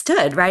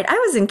understood, right? I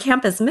was in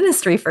campus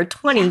ministry for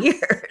 20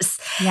 years.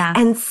 Yeah.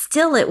 And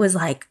still it was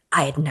like,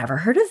 I had never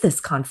heard of this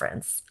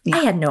conference. Yeah. I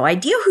had no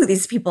idea who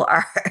these people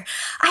are.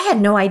 I had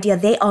no idea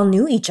they all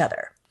knew each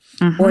other,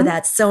 or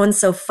that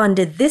so-and-so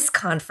funded this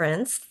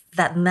conference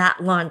that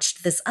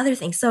launched this other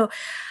thing. So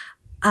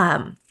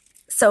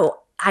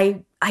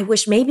I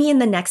wish maybe in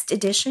the next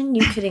edition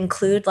you could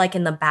include, like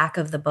in the back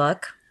of the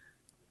book,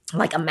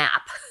 like a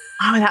map.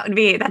 Oh,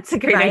 that's a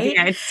great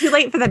idea. It's too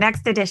late for the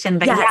next edition,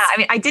 but yeah, I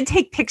mean, I did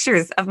take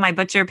pictures of my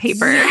butcher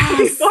paper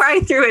before I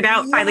threw it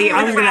out finally.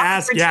 I was going to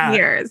ask, 2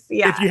 years.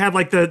 Yeah. If you had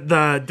like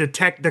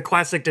the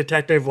classic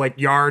detective, like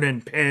yard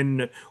and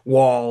pen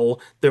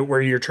wall where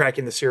you're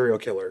tracking the serial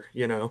killer,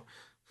 you know?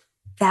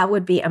 That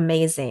would be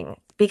amazing,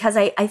 because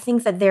I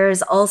think that there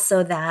is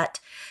also that.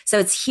 So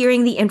it's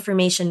hearing the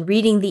information,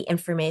 reading the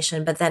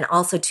information, but then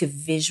also to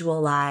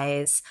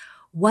visualize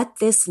what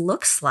this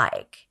looks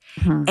like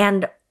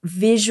and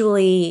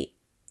visually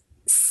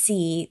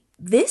see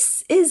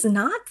this is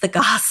not the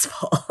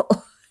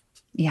gospel.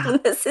 Yeah.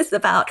 This is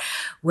about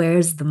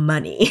where's the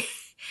money?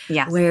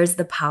 Yes. Where's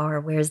the power?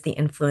 Where's the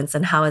influence?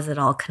 And how is it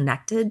all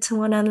connected to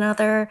one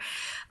another?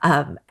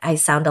 I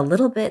sound a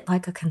little bit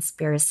like a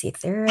conspiracy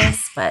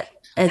theorist, but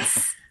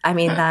that's kind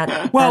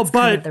of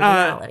the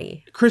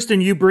reality.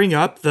 Kristin, you bring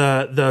up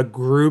the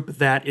group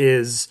that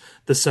is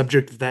the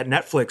subject of that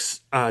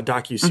Netflix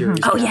docuseries.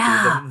 Oh,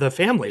 yeah. The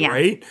family,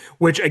 right?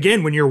 Which,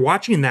 again, when you're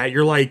watching that,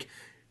 you're like,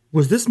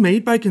 was this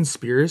made by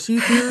conspiracy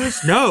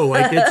theorists? No,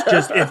 like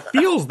it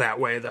feels that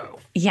way though.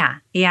 Yeah.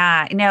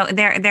 No,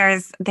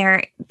 there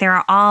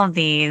are all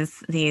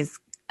these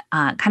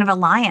kind of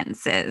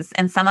alliances,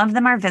 and some of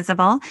them are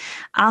visible.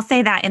 I'll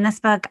say that in this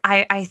book,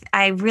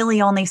 I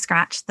really only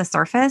scratched the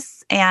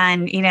surface,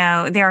 and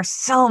there are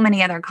so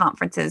many other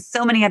conferences,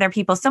 so many other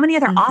people, so many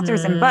other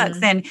authors and books,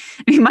 and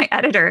my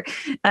editor,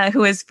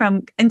 who is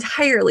from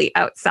entirely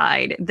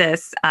outside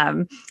this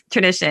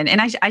tradition. And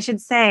I should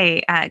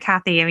say,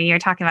 Kathy, I mean, you're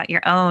talking about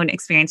your own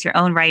experience, your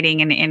own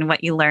writing, and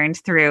what you learned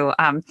through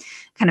kind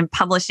of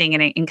publishing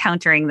and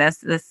encountering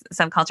this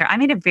subculture. I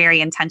made a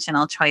very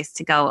intentional choice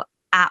to go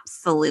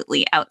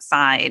absolutely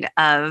outside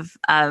of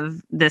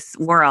this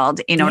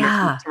world in order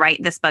to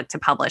write this book, to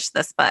publish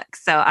this book.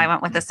 So I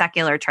went with a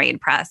secular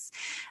trade press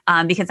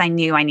because I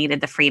knew I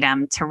needed the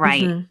freedom to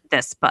write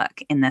this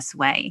book in this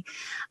way.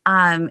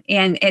 And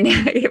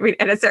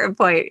at a certain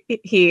point,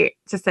 he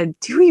just said,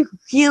 "Do we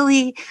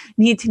really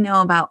need to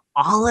know about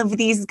all of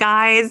these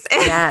guys?"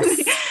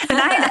 Yes.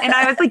 and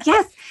I was like,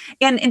 yes.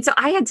 And so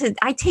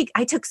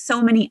I took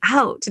so many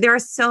out. There are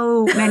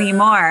so many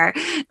more.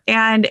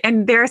 And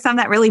there are some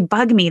that really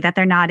bug me that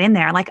they're not in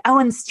there. Like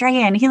Owen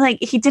Strahan,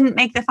 he didn't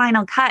make the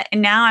final cut.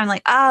 And now I'm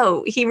like,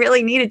 oh, he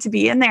really needed to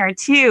be in there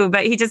too,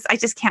 but I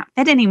just can't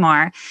fit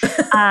anymore.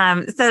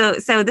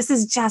 So this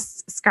is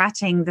just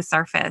scratching the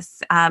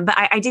surface. But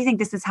I do think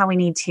this is how we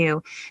need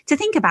to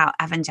think about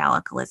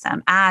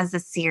evangelicalism as a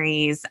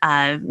series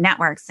of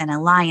networks and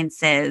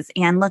alliances,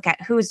 and look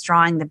at who's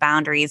drawing the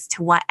boundaries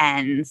to what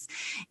ends.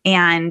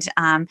 And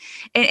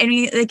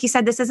like you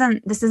said, this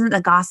isn't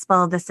the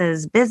gospel. This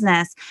is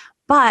business.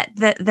 But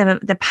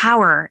the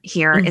power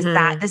here is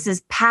that this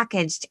is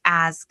packaged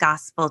as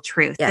gospel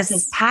truth. Yes.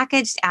 This is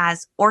packaged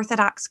as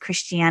Orthodox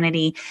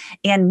Christianity,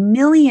 and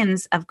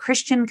millions of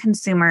Christian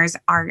consumers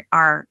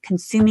are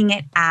consuming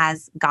it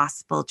as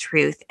gospel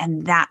truth.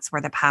 And that's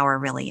where the power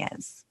really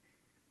is.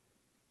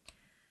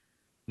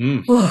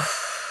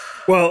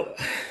 Well,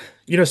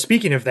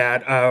 speaking of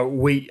that,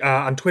 we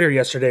on Twitter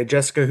yesterday,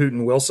 Jessica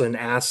Hooten Wilson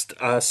asked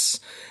us,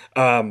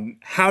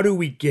 how do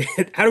we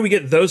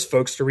get those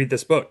folks to read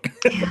this book?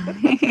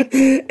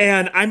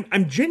 And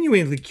I'm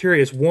genuinely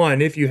curious,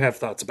 one, if you have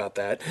thoughts about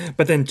that,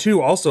 but then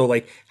two, also,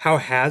 like, how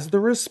has the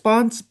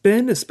response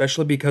been,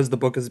 especially because the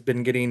book has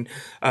been getting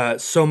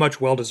so much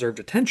well-deserved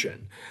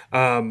attention?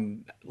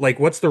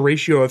 Like, what's the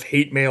ratio of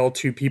hate mail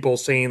to people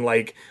saying,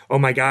 like, oh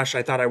my gosh,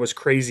 I thought I was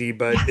crazy,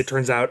 but it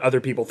turns out other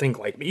people think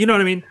like me. You know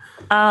what I mean?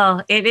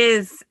 Oh,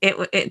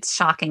 it's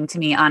shocking to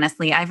me,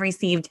 honestly. I've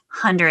received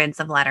hundreds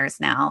of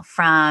letters now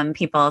from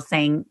people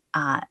saying,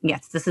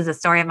 yes, this is a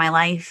story of my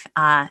life.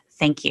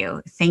 thank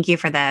you. Thank you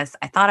for this.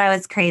 I thought I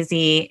was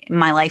crazy.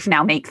 My life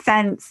now makes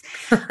sense.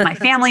 My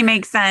family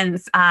makes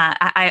sense.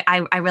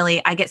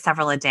 I get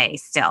several a day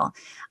still.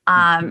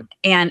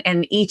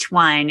 And each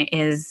one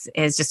is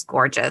just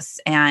gorgeous,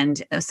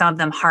 and some of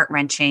them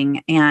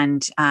heart-wrenching,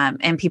 and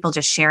people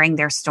just sharing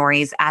their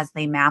stories as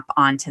they map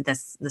onto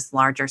this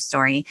larger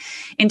story.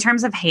 In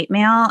terms of hate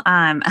mail,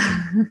 I'm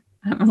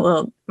a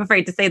little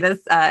afraid to say this.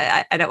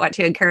 I don't want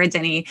to encourage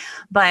any,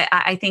 but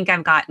I think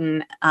I've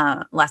gotten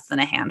less than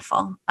a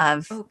handful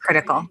of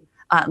critical,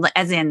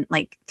 as in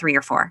like 3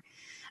 or 4.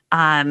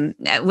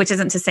 Which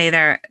isn't to say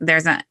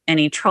there's not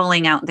any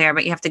trolling out there,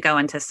 but you have to go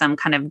into some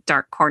kind of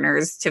dark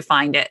corners to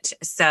find it.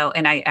 So,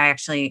 and I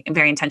actually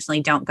very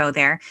intentionally don't go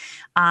there.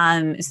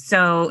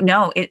 So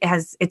no,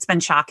 it's been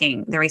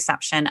shocking, the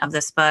reception of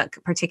this book,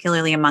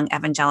 particularly among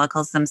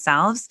evangelicals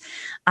themselves.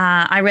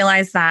 I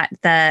realize that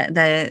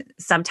the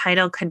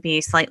subtitle could be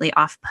slightly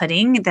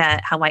off-putting,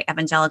 that how white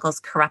evangelicals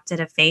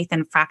corrupted a faith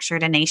and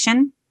fractured a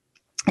nation.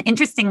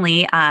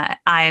 Interestingly,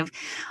 I've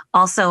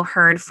also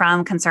heard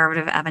from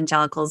conservative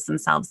evangelicals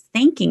themselves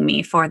thanking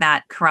me for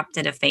that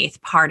corrupted a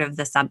faith part of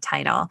the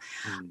subtitle,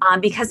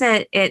 because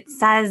it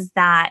says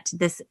that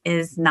this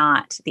is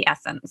not the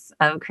essence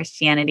of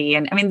Christianity.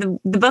 And I mean,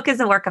 the book is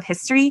a work of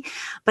history,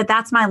 but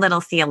that's my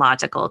little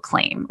theological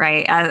claim,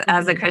 right?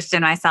 As a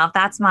Christian myself,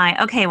 that's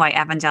my, okay, white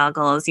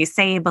evangelicals, you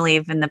say you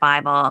believe in the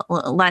Bible.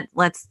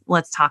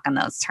 Let's talk in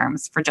those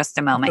terms for just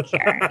a moment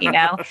here, you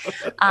know?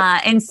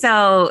 And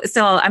so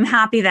I'm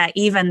happy that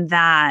even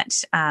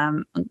that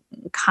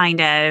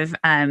kind of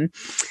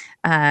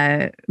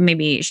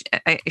maybe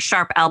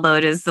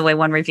sharp-elbowed is the way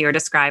one reviewer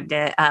described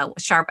it.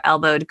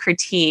 Sharp-elbowed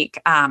critique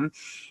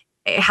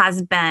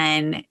has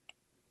been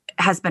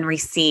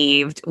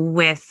received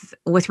with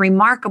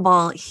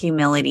remarkable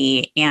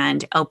humility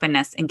and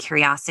openness and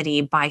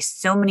curiosity by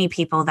so many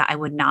people that I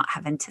would not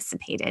have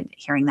anticipated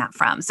hearing that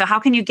from. So how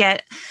can you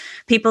get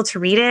people to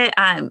read it?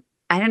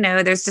 I don't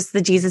know. There's just the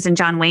Jesus and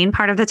John Wayne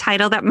part of the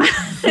title that might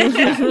get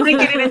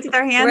it into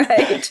their hands.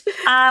 Right.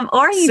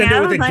 Or, send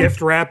it with a gift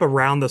wrap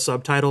around the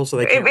subtitle so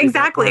they can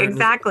exactly.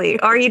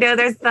 Or,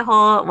 there's the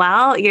whole,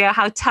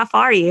 how tough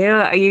are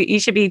you? You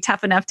should be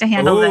tough enough to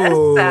handle this.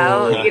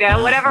 So,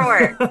 whatever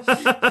works.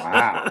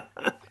 Wow.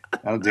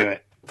 That'll do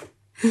it.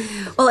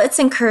 Well, it's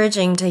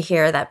encouraging to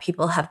hear that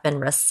people have been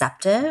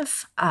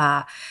receptive.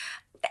 And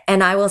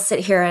I will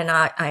sit here and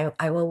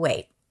I will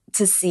wait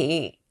to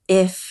see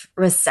if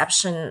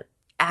reception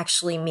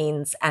actually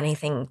means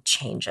anything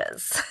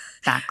changes.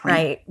 Exactly.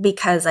 Right?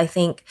 Because I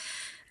think,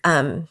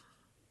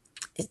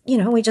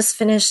 we just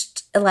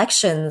finished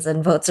elections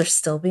and votes are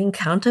still being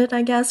counted,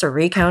 I guess, or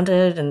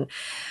recounted. And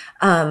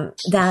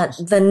that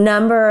the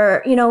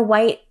number,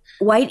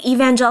 white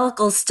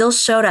evangelicals still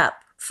showed up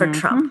for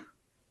Trump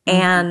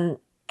and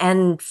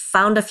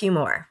found a few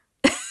more.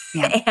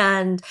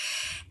 Yeah.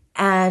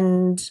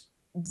 and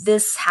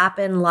this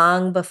happened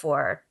long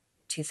before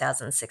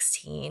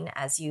 2016,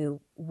 as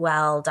you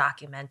well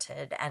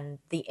documented, and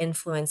the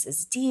influence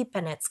is deep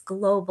and it's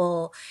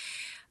global.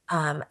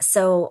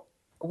 So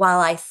while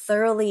I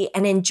thoroughly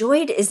and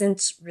enjoyed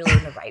isn't really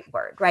the right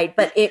word, right?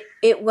 But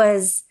it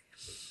was,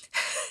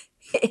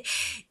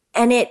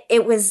 and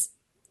it was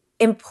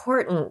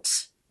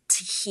important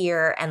to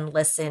hear and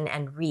listen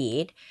and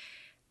read.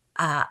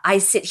 I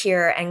sit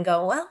here and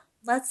go, well,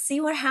 let's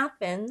see what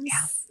happens.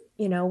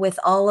 Yeah. With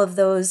all of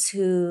those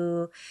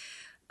who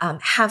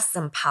have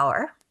some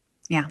power,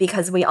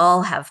 because we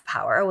all have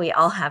power, we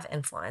all have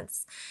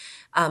influence,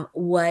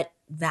 what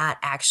that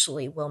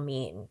actually will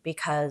mean,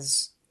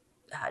 because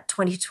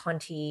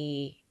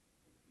 2020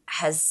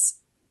 has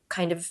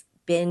kind of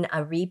been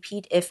a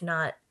repeat, if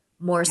not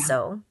more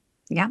so,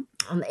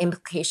 on the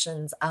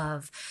implications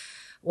of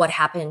what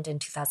happened in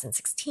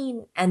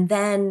 2016. And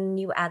then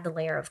you add the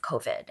layer of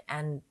COVID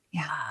and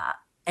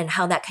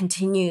how that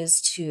continues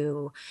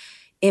to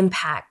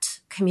impact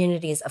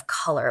communities of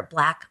color,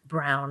 Black,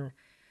 brown,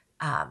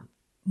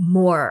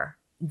 more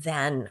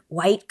than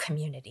white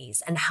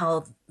communities, and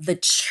how the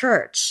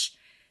church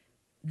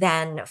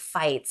then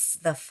fights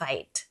the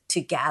fight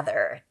to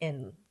gather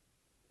in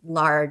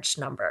large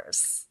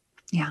numbers.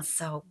 Yeah.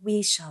 So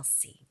we shall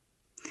see.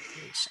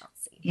 We shall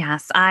see.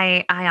 Yes,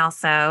 I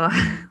also,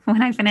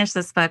 when I finished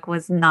this book,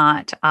 was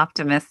not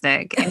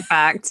optimistic. In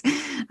fact,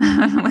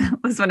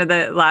 was one of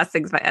the last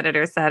things my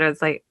editor said. It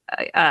was like,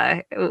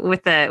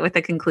 with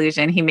the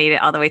conclusion, he made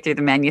it all the way through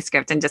the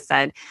manuscript and just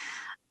said,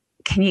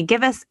 "Can you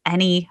give us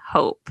any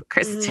hope,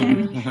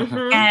 Kristin?"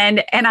 Mm-hmm.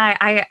 And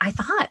I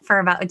thought for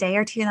about a day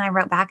or two, and I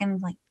wrote back and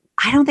was like,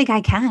 I don't think I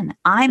can.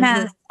 I'm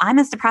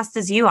as depressed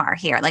as you are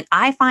here. Like,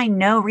 I find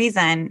no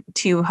reason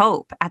to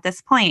hope at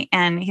this point.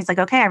 And he's like,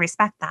 okay, I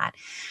respect that.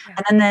 Yeah.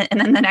 And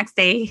then the next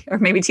day, or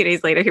maybe 2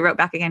 days later, he wrote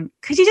back again,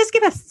 could you just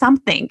give us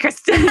something,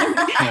 Kristin?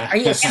 Are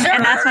you sure?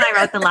 And that's when I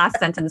wrote the last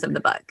sentence of the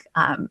book,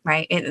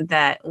 right?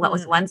 That what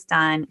was once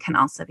done can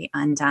also be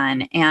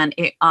undone. And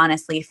it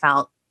honestly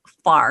felt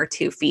far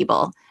too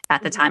feeble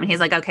at the time. And he's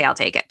like, okay, I'll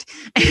take it.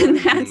 And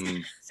that's,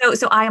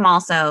 so I am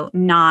also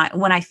not,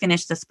 when I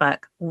finished this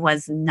book,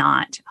 was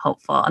not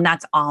hopeful. And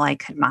that's all I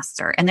could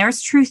muster. And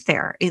there's truth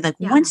there. Like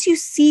once you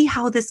see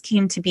how this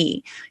came to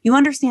be, you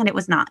understand it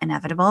was not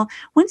inevitable.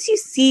 Once you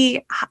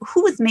see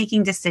who was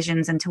making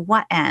decisions and to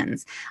what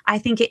ends, I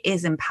think it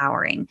is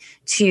empowering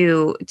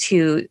to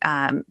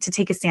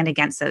take a stand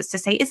against those, to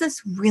say, is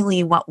this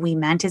really what we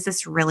meant? Is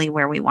this really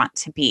where we want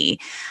to be?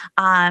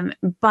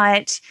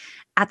 But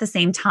at the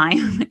same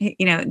time,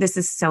 this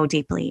is so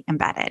deeply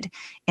embedded.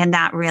 And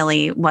that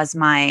really was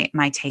my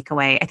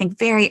takeaway. I think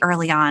very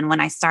early on when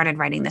I started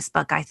writing this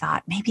book, I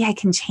thought maybe I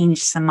can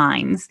change some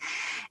minds.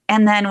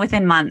 And then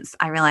within months,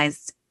 I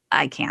realized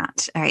I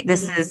can't. All right.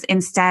 This is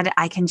instead,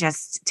 I can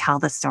just tell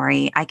the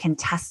story. I can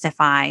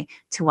testify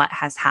to what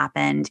has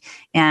happened.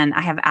 And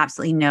I have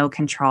absolutely no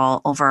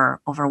control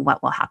over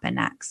what will happen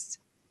next.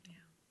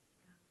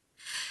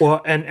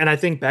 Well, and I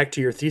think back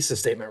to your thesis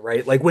statement,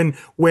 right? Like when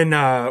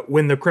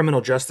the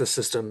criminal justice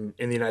system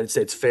in the United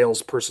States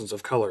fails persons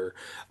of color,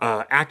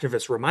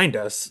 activists remind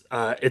us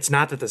it's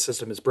not that the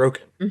system is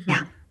broken,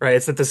 right?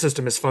 It's that the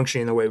system is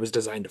functioning the way it was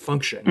designed to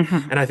function.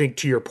 And I think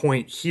to your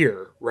point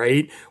here,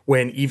 right,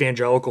 when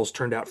evangelicals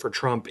turned out for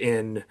Trump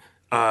in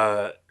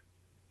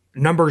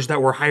numbers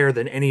that were higher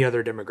than any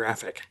other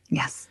demographic.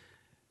 Yes.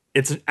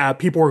 It's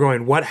people were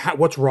going,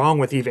 what's wrong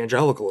with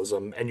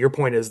evangelicalism? And your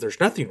point is there's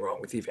nothing wrong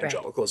with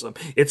evangelicalism.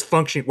 Right. It's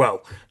functioning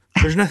well.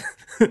 There's not.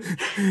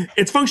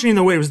 It's functioning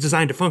the way it was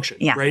designed to function,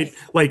 right?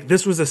 Like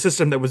this was a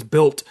system that was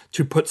built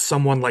to put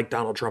someone like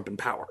Donald Trump in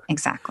power.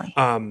 Exactly.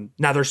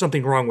 Now there's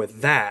something wrong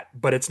with that,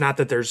 but it's not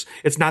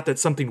that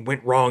something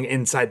went wrong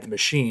inside the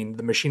machine.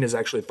 The machine is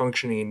actually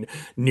functioning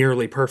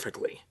nearly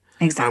perfectly.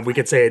 Exactly. We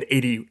could say at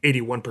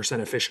 81%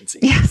 efficiency.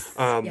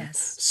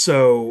 Yes.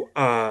 So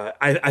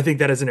I think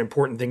that is an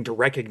important thing to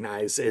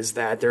recognize, is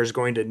that there's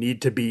going to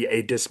need to be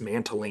a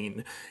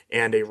dismantling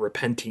and a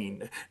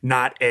repenting,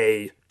 not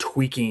a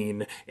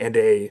tweaking and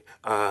a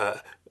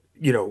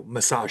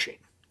massaging.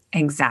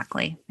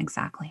 Exactly.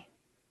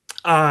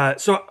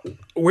 So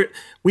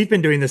we've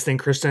been doing this thing,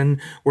 Kristin,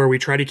 where we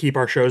try to keep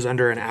our shows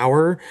under an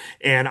hour,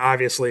 and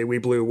obviously we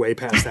blew way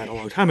past that a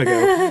long time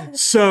ago.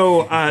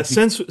 So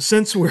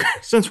since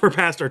we're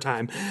past our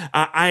time,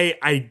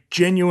 I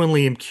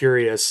genuinely am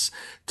curious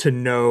to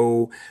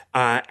know,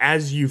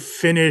 as you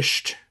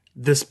finished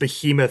this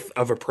behemoth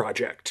of a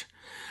project,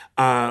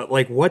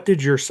 what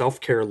did your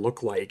self-care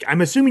look like?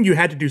 I'm assuming you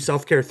had to do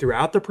self-care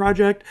throughout the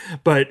project,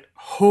 but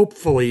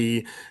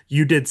hopefully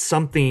you did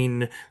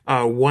something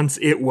once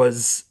it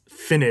was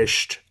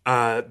finished,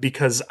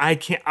 because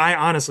I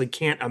honestly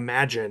can't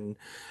imagine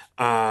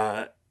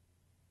how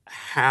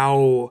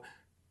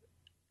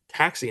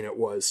taxing it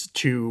was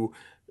to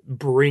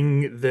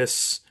bring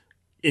this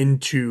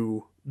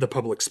into the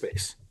public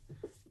space.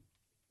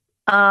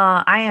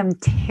 I am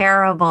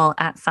terrible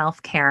at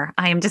self-care.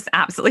 I am just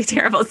absolutely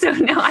terrible. So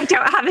no, I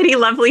don't have any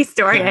lovely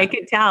story I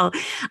could tell.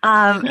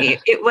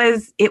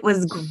 It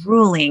was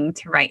grueling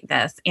to write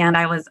this. And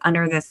I was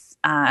under this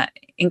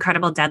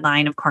incredible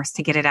deadline, of course,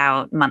 to get it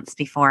out months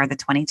before the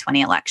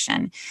 2020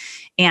 election.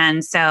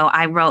 And so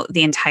I wrote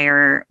the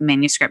entire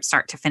manuscript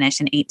start to finish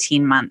in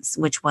 18 months,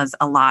 which was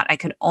a lot. I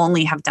could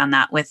only have done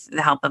that with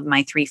the help of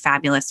my 3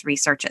 fabulous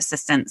research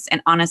assistants.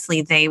 And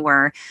honestly, they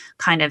were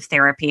kind of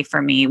therapy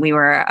for me. We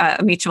were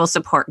a mutual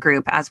support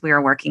group as we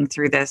were working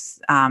through this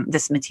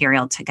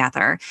material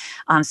together.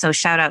 So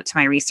shout out to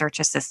my research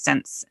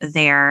assistants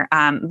there.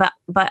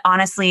 But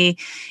honestly,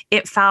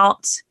 it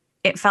felt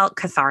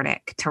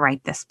cathartic to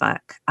write this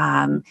book.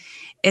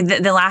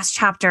 The last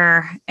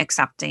chapter,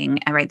 accepting,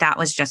 right, that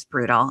was just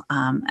brutal,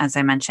 as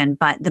I mentioned.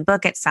 But the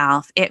book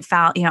itself, it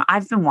felt,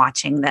 I've been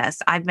watching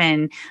this. I've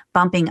been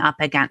bumping up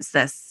against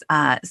this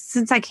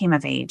since I came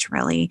of age,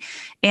 really.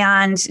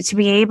 And to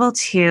be able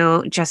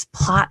to just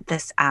plot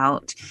this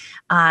out,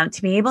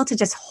 to be able to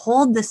just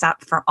hold this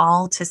up for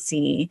all to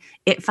see,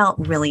 it felt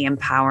really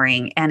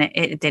empowering, and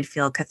it did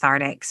feel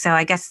cathartic. So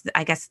I guess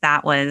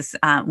that was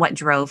what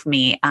drove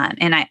me.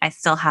 And I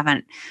still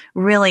haven't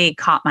really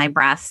caught my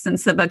breath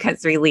since the book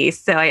has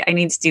released. So I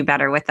need to do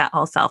better with that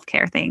whole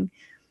self-care thing.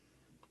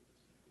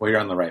 Well, you're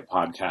on the right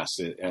podcast,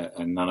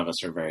 and none of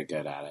us are very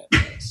good at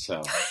it.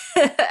 So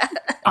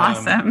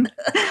awesome.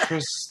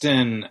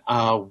 Kristin,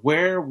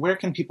 where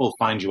can people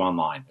find you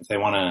online? If they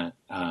want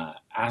to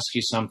ask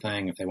you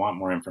something, if they want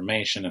more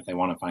information, if they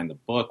want to find the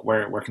book,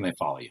 where can they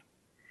follow you?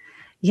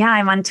 Yeah,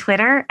 I'm on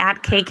Twitter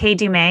at KK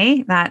du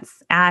Mez.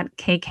 That's at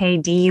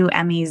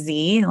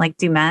KKDUMEZ, like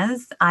du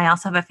Mez. I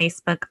also have a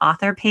Facebook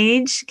author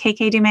page,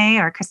 KK du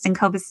Mez or Kristin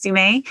Kobes du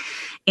Mez.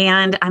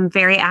 And I'm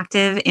very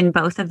active in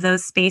both of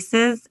those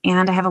spaces.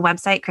 And I have a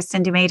website,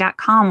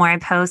 kristindumez.com, where I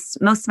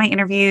post most of my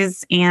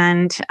interviews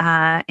and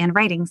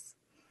writings.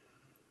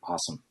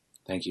 Awesome.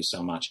 Thank you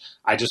so much.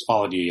 I just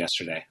followed you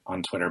yesterday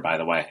on Twitter, by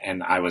the way,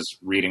 and I was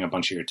reading a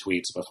bunch of your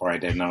tweets before I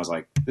did, and I was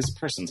like, this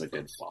person's a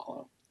good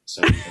follow.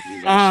 So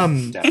you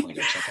guys should definitely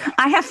go check it out.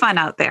 I have fun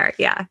out there.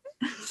 Yeah.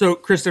 So,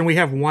 Kristin, we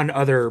have one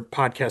other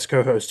podcast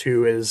co-host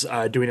who is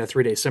doing a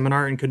 3-day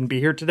seminar and couldn't be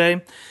here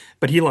today,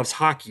 but he loves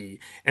hockey.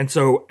 And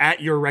so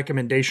at your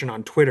recommendation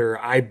on Twitter,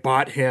 I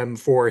bought him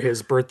for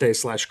his birthday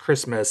 /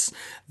 Christmas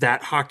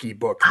that hockey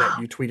book that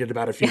you tweeted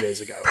about a few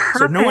days ago.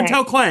 So no one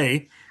tell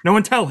Clay. No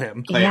one tell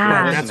him. Clay,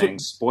 Yeah. if you're listening,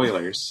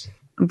 spoilers.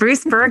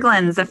 Bruce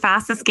Berglund's the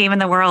fastest game in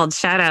the world.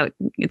 Shout out.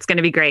 It's going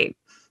to be great.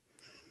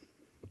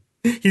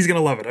 He's going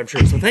to love it, I'm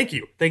sure. So thank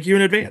you. Thank you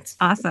in advance.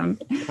 Awesome.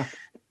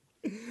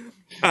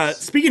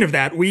 Speaking of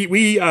that,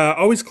 we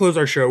always close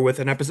our show with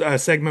a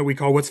segment we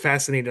call "What's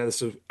Fascinating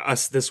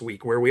Us This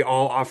Week," where we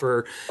all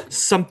offer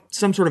some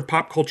sort of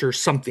pop culture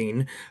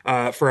something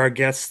for our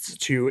guests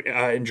to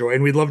enjoy,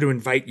 and we'd love to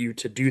invite you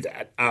to do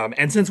that.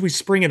 And since we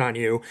spring it on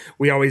you,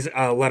 we always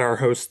let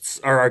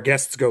our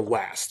guests go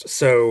last.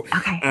 So,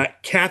 Okay.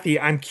 Kathy,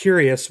 I'm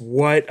curious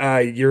what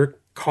you're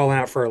calling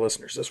out for our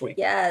listeners this week.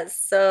 Yes.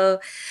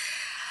 So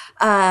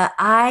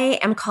I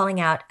am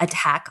calling out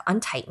Attack on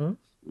Titan.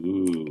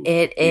 Ooh.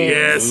 It is.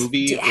 Yes.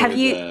 Movie Have or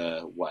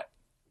you? what?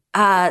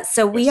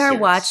 So we are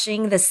series?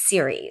 watching the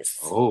series.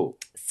 Oh.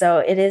 So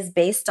it is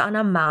based on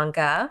a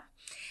manga.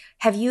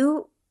 Have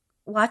you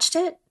watched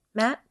it,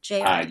 Matt?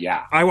 JR?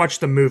 Yeah. I watched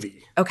the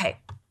movie. Okay.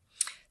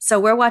 So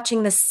we're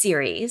watching the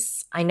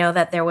series. I know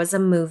that there was a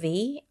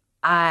movie.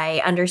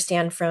 I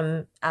understand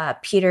from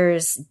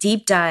Peter's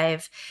deep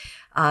dive,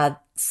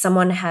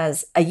 someone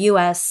has a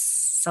U.S.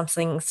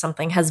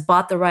 something has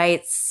bought the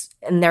rights,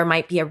 and there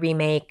might be a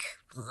remake.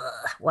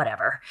 Ugh,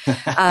 whatever.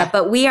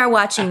 But we are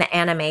watching the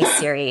anime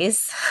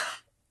series.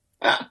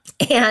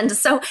 And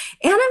so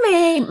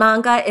anime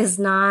manga is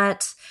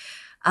not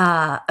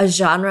a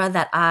genre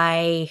that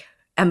I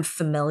am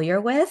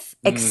familiar with,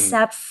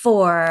 except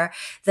for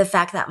the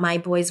fact that my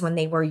boys, when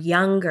they were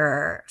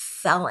younger,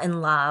 fell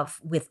in love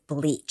with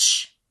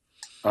Bleach,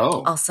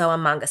 Oh. also a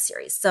manga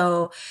series.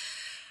 So,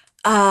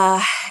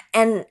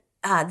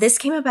 this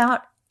came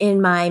about in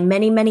my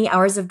many, many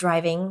hours of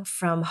driving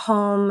from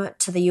home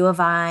to the U of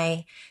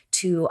I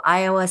to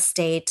Iowa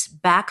State,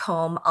 back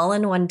home, all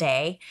in one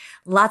day.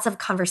 Lots of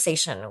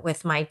conversation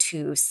with my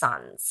two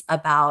sons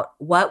about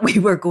what we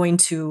were going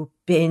to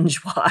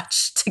binge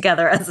watch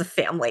together as a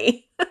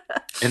family.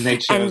 And they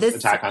chose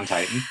Attack on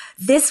Titan.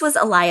 This was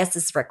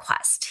Elias's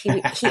request.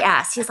 He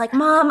asked, he's like,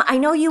 "Mom, I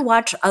know you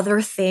watch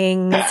other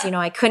things. You know,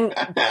 I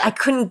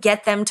couldn't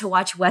get them to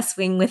watch West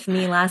Wing with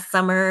me last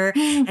summer."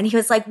 And he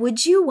was like,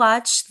 "Would you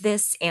watch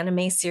this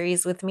anime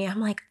series with me?" I'm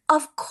like,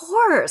 "Of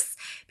course,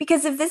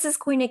 because if this is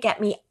going to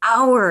get me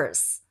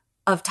hours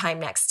of time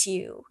next to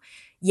you,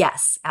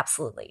 yes,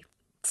 absolutely."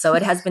 So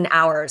it has been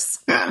hours.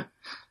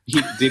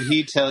 Did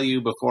he tell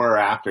you before or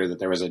after that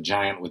there was a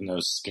giant with no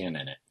skin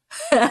in it?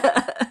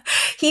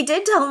 He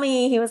did tell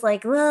me. He was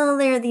like, "Well,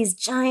 there are these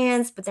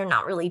giants, but they're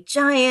not really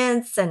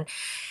giants."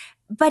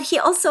 But he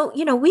also,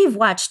 you know, we've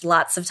watched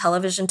lots of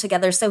television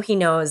together, so he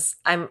knows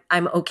I'm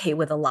okay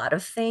with a lot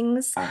of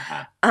things.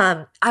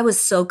 Uh-huh. I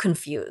was so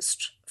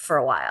confused for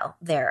a while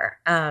there.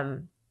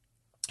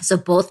 So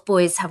both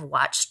boys have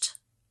watched.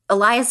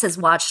 Elias has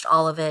watched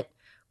all of it.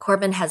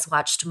 Corbin has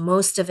watched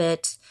most of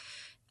it.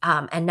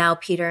 And now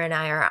Peter and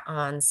I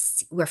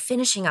we're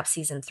finishing up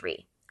season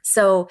 3.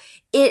 So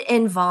it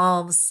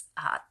involves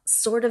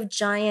sort of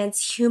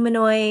giants,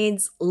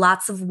 humanoids,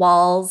 lots of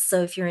walls.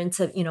 So if you're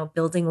into, you know,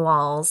 building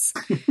walls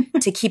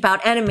to keep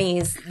out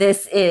enemies,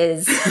 this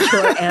is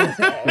your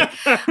anime.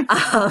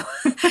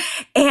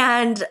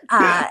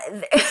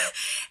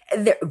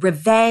 The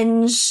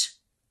revenge,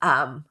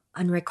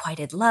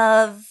 unrequited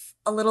love,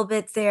 a little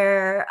bit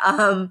there.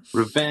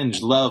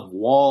 Revenge, love,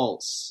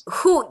 walls.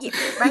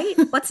 Right?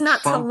 What's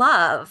not to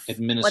love?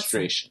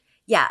 Administration.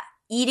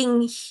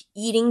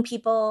 Eating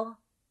people.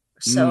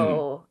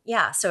 So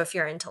so if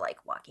you're into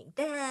like Walking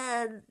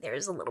Dead,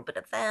 there's a little bit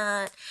of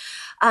that.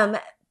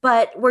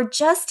 But we're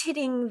just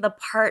hitting the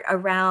part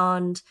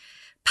around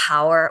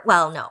power.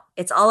 Well, no,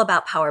 it's all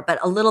about power, but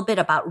a little bit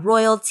about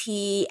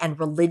royalty and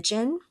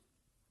religion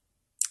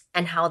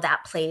and how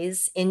that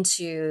plays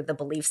into the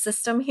belief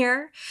system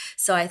here.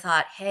 So I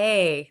thought,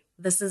 hey,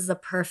 this is the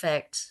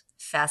perfect,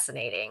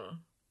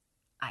 fascinating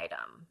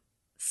item.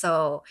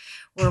 So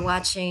we're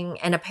watching,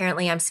 and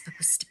apparently I'm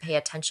supposed to pay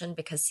attention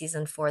because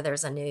season 4,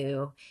 there's a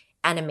new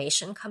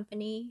animation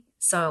company.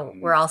 So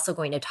we're also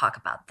going to talk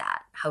about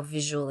that. How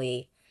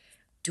visually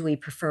do we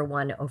prefer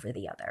one over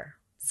the other?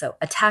 So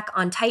Attack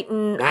on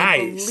Titan,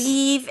 Nice. I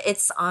believe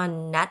it's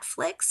on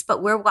Netflix,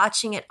 but we're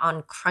watching it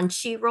on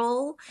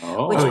Crunchyroll,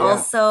 which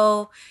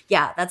also,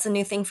 that's a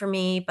new thing for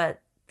me.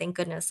 But thank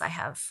goodness I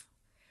have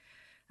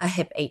a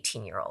hip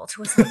 18-year-old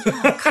who was like,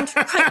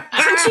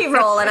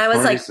 Crunchyroll. And I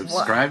was like,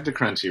 subscribe to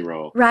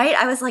Crunchyroll. Right?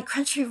 I was like,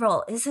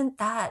 Crunchyroll, isn't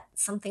that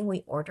something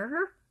we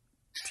order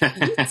to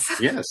eat?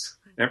 Yes.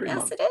 Every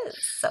month. Yes, it is.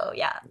 So,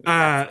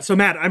 yeah. So,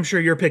 Matt, I'm sure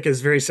your pick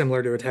is very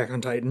similar to Attack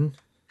on Titan.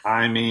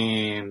 I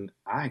mean,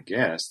 I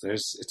guess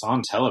it's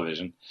on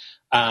television.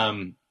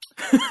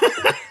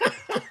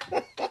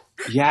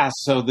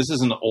 So this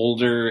is an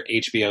older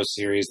HBO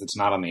series that's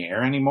not on the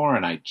air anymore,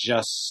 and I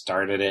just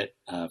started it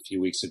a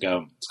few weeks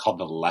ago. It's called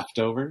The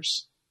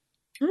Leftovers.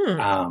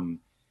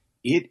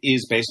 It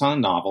is based on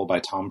a novel by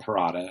Tom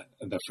Perrotta,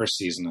 the first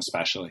season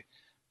especially.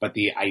 But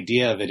the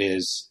idea of it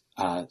is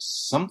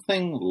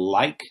something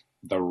like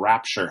the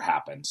rapture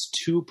happens.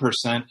 2%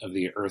 of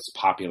the Earth's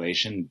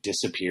population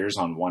disappears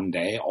on one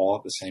day, all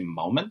at the same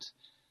moment.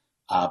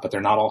 But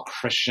they're not all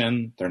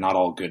Christian. They're not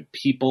all good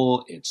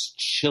people. It's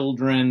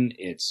children.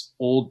 It's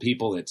old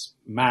people. It's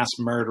mass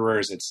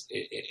murderers.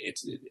 It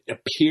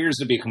appears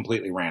to be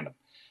completely random.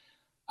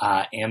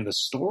 And the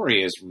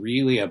story is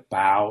really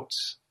about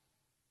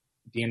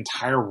the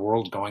entire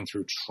world going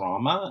through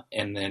trauma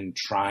and then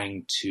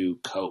trying to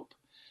cope.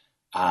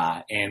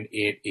 And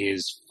it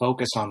is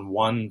focused on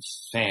one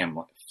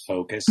family,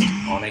 focused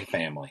on a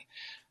family.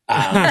 So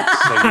you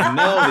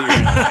know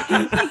that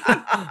you're going to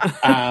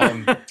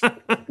like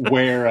it.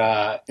 Where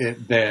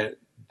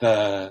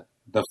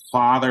the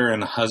father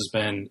and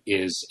husband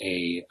is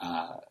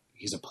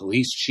he's a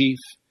police chief.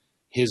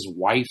 His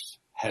wife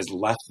has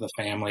left the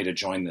family to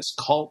join this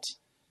cult.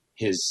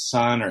 His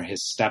son or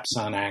his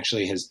stepson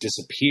actually has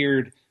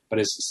disappeared, but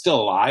is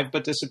still alive,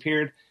 but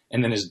disappeared.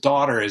 And then his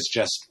daughter is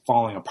just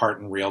falling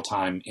apart in real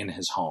time in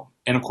his home.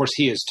 And of course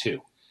he is too.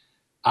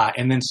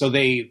 And then so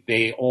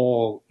they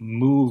all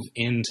move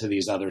into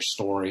these other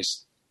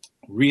stories,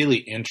 really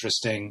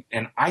interesting,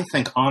 and I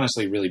think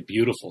honestly really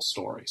beautiful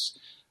stories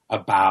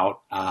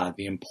about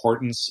the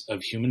importance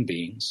of human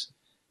beings,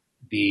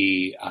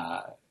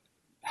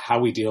 how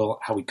we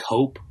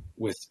cope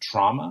with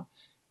trauma,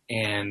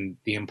 and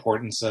the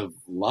importance of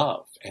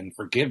love and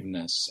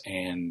forgiveness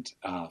and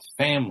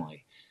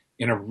family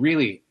in a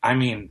really,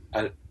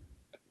 a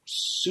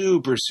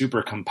super,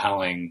 super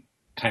compelling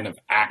kind of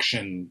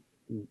action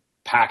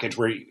package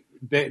where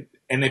they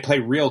play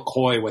real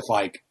coy with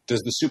like,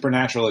 does the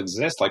supernatural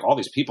exist? Like all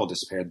these people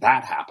disappeared,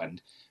 that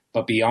happened.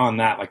 But beyond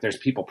that, like there's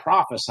people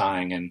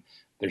prophesying and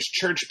there's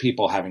church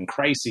people having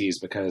crises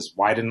because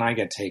why didn't I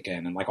get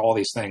taken? And like all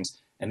these things.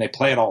 And they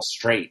play it all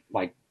straight,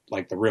 like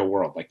the real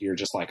world. Like you're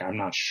just like, I'm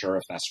not sure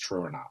if that's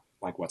true or not,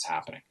 like what's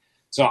happening.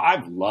 So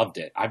I've loved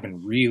it. I've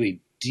been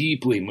really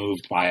deeply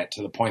moved by it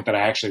to the point that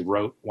I actually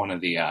wrote one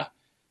of the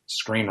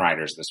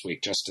screenwriters this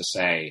week just to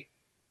say,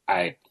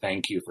 I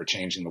thank you for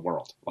changing the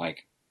world.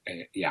 Like,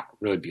 yeah,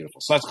 really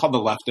beautiful. So that's called The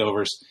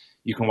Leftovers.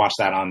 You can watch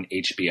that on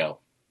HBO.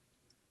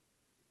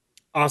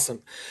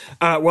 Awesome.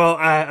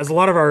 As a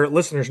lot of our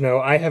listeners know,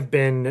 I have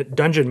been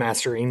dungeon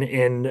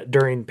mastering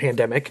during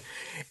pandemic.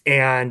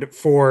 And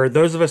for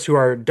those of us who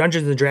are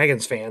Dungeons and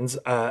Dragons fans,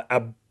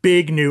 a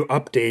big new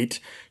update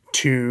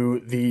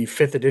to the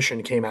 5th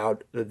edition came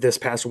out this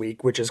past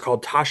week, which is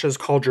called Tasha's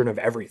Cauldron of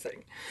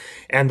Everything.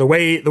 And the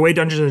way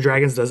Dungeons and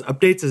Dragons does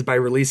updates is by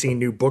releasing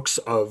new books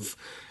of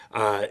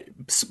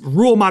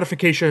rule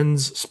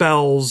modifications,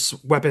 spells,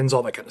 weapons,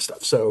 all that kind of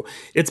stuff. So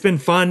it's been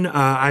fun.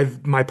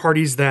 My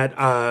parties that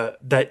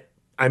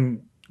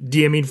I'm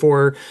DMing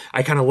for,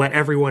 I kind of let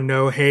everyone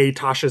know, hey,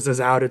 Tasha's is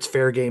out. It's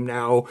fair game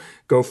now.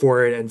 Go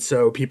for it. And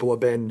so people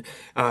have been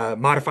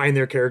modifying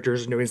their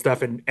characters and doing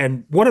stuff.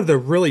 And one of the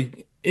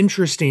really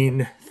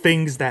interesting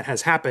things that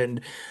has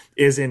happened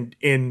is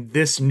in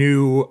this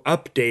new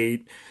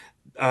update,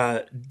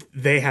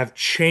 they have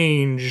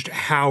changed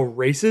how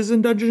races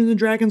in Dungeons and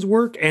Dragons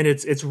work, and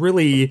it's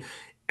really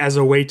as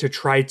a way to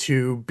try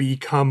to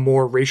become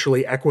more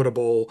racially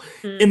equitable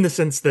in the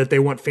sense that they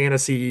want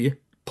fantasy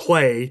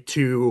play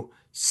to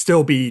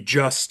still be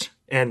just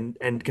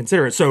and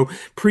considerate. So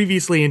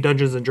previously in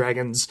Dungeons and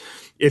Dragons,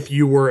 if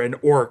you were an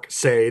orc,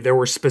 say, there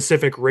were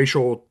specific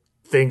racial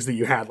things that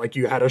you had, like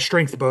you had a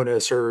strength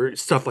bonus or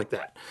stuff like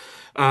that.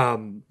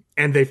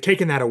 And they've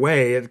taken that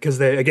away because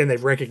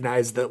they've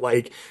recognized that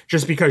like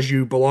just because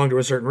you belong to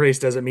a certain race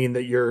doesn't mean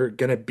that you're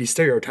going to be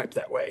stereotyped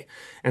that way.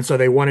 And so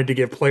they wanted to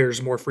give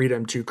players more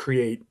freedom to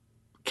create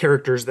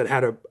characters that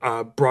had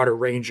a broader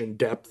range and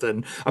depth.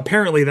 And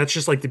apparently that's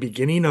just like the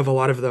beginning of a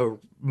lot of the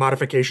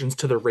modifications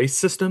to the race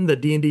system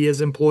that D&D has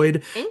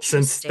employed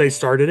since they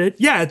started it.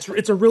 Yeah,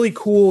 it's a really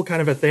cool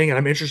kind of a thing, and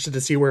I'm interested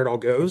to see where it all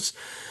goes.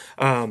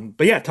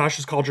 But yeah,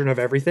 Tasha's Cauldron of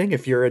Everything.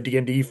 If you're a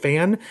D&D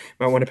fan, you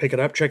might want to pick it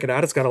up, check it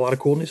out. It's got a lot of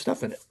cool new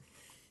stuff in it.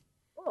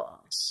 Cool.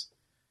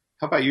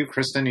 How about you,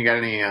 Kristin? You got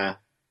anything?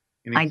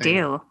 I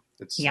do.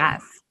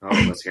 Yes.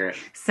 Let's hear it.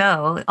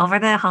 So over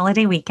the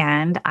holiday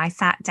weekend, I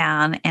sat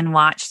down and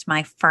watched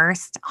my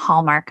first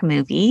Hallmark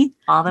movie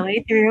all the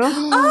way through.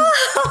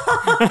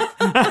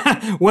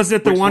 Was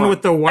it the one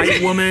with the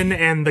white woman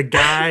and the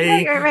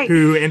guy right.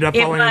 who ended up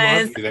falling in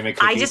love? Do they make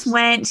cookies? I just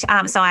went,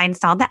 so I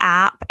installed the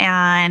app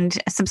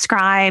and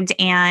subscribed,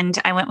 and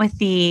I went with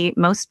the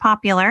most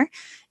popular,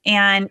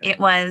 and it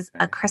was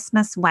A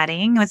Christmas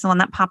Wedding. It was the one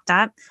that popped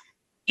up,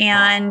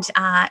 and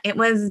it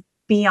was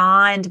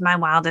beyond my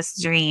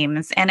wildest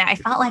dreams. And I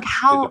felt like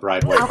how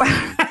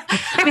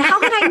I mean, how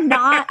had I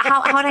not?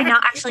 How had I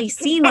not actually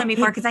seen one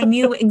before? Because I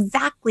knew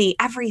exactly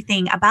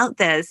everything about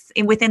this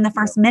within the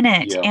first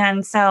minute,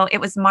 and so it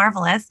was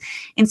marvelous.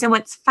 And so,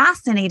 what's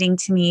fascinating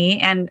to me,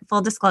 and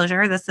full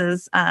disclosure, this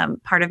is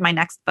part of my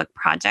next book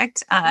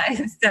project.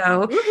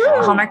 So,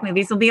 Hallmark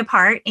movies will be a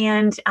part.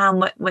 And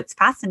what's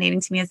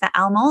fascinating to me is that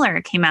Al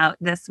Mohler came out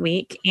this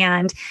week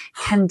and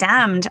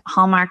condemned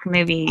Hallmark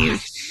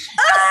movies.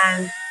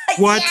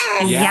 What?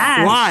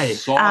 Yes. Why?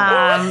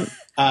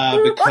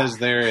 Because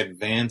they're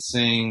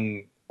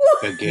advancing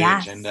the gay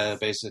agenda,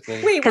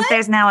 basically. Because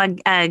there's now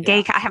a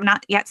gay. I have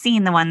not yet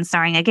seen the one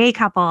starring a gay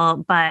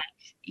couple, but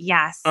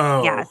yes.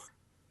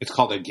 It's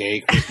called A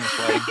Gay Christmas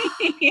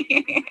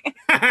Wedding.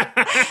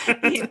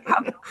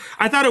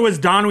 I thought it was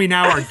Don We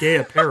Now Are Gay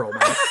Apparel.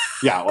 Man.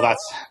 Yeah, well,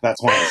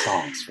 that's one of the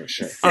songs for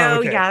sure.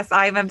 So yes,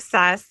 I'm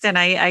obsessed, and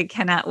I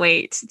cannot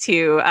wait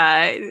to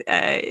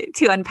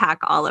unpack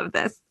all of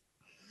this.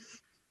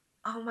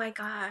 Oh my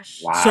gosh!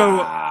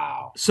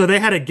 Wow. So they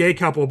had a gay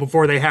couple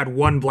before they had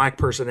one black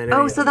person in it.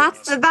 Oh, so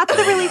that's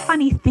the really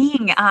funny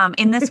thing.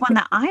 In this one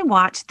that I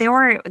watched, there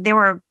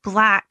were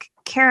black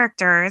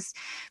characters,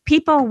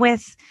 people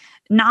with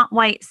not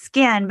white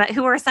skin, but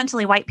who are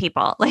essentially white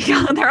people. Like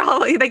they're all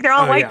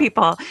white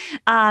people.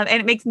 And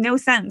it makes no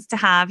sense to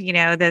have,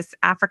 this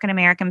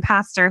African-American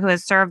pastor who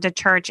has served a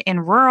church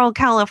in rural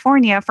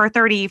California for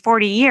 30,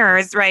 40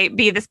 years, right?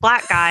 Be this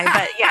black guy.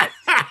 But yes.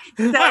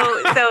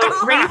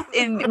 So race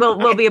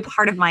will be a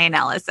part of my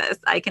analysis.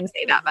 I can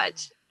say that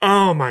much.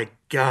 Oh my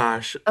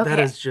gosh. Okay. That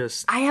is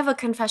just... I have a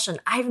confession.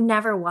 I've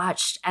never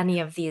watched any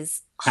of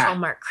these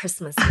Hallmark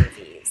Christmas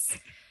movies.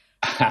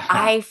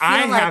 I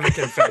have a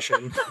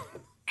confession.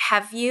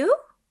 Have you?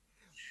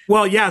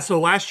 Well, yeah. So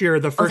last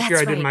year, the first year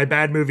I did my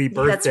bad movie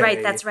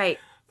birthday. That's right.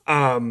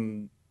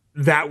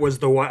 That was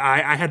the one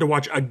I had to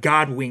watch A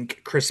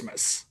Godwink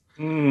Christmas,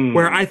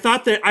 where I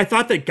thought that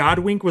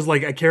Godwink was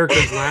like a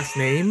character's last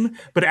name,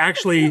 but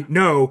actually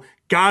no.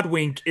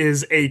 Godwink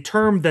is a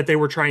term that they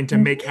were trying to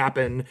make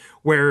happen,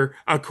 where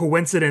a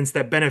coincidence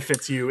that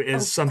benefits you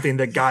is something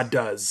that God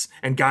does,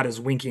 and God is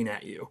winking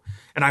at you.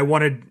 And I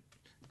wanted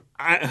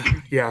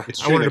to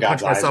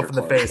punch myself in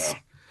the face. Though.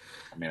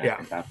 I mean, I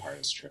think that part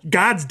is true.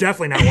 God's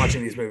definitely not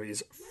watching these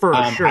movies, for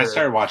sure. I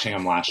started watching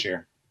them last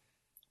year.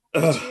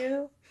 Did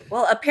you?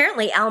 Well,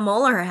 apparently Al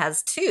Mohler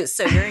has too,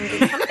 so you're in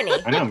good company.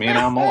 I know, me and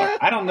Al Mohler.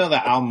 I don't know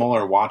that Al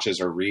Mohler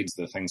watches or reads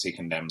the things he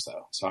condemns,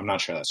 though, so I'm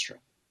not sure that's true.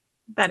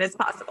 That is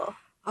possible.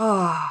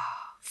 Oh,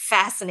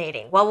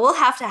 fascinating. Well, we'll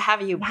have to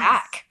have you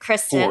back,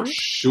 Kristin. For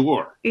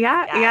sure.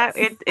 Yeah,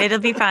 it'll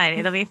be fun.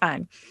 It'll be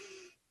fun.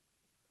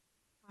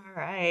 All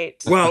right.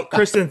 Well,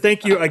 Kristin,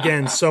 thank you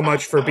again so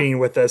much for being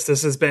with us.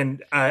 This has been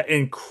an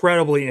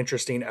incredibly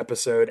interesting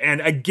episode. And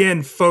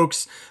again,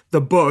 folks,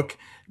 the book,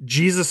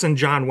 Jesus and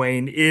John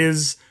Wayne,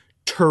 is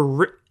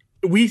terrific.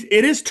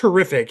 It is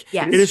terrific.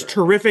 Yes. It is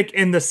terrific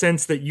in the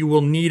sense that you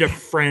will need a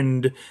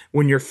friend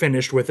when you're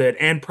finished with it,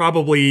 and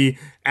probably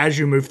as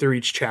you move through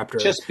each chapter.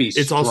 Just be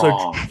it's strong.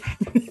 Also,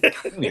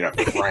 you need a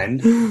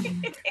friend.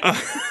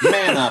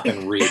 Man up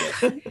and read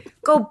it.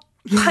 Go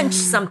punch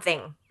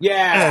something.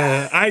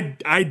 Yeah.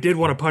 I did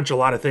want to punch a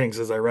lot of things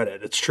as I read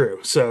it. It's true.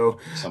 So,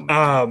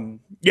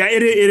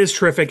 it is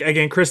terrific.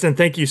 Again, Kristin,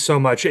 thank you so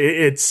much.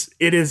 It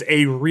is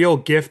a real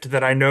gift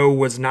that I know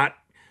was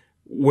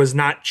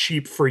not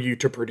cheap for you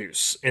to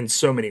produce in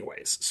so many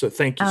ways. So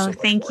thank you so much.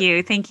 Thank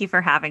you. Thank you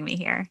for having me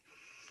here.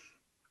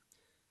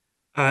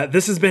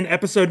 This has been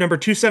episode number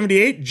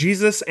 278,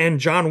 Jesus and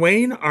John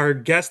Wayne. Our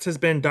guest has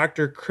been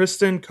Dr.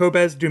 Kristin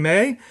Kobes du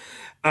Mez.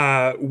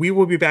 We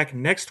will be back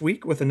next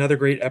week with another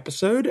great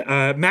episode.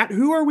 Matt,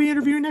 who are we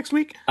interviewing next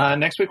week?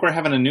 Next week, we're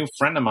having a new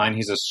friend of mine.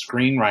 He's a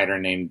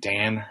screenwriter named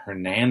Dan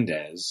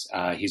Hernandez.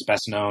 He's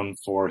best known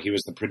for, he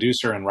was the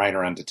producer and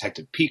writer on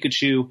Detective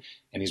Pikachu,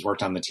 and he's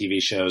worked on the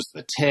TV shows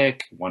The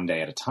Tick, One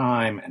Day at a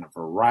Time, and a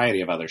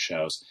variety of other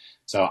shows.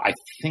 So I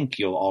think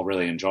you'll all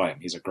really enjoy him.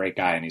 He's a great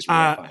guy, and he's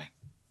really funny.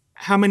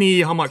 How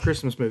many Hallmark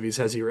Christmas movies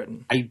has he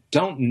written? I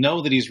don't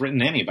know that he's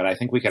written any, but I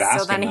think we could ask him.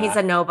 So then he's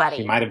that. a nobody.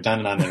 He might have done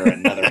it under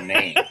another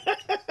name.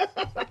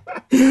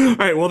 All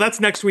right, well, that's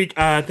next week.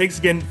 Thanks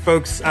again,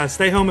 folks.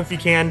 Stay home if you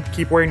can.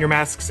 Keep wearing your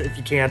masks if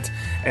you can't.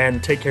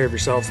 And take care of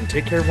yourselves and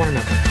take care of one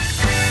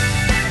another.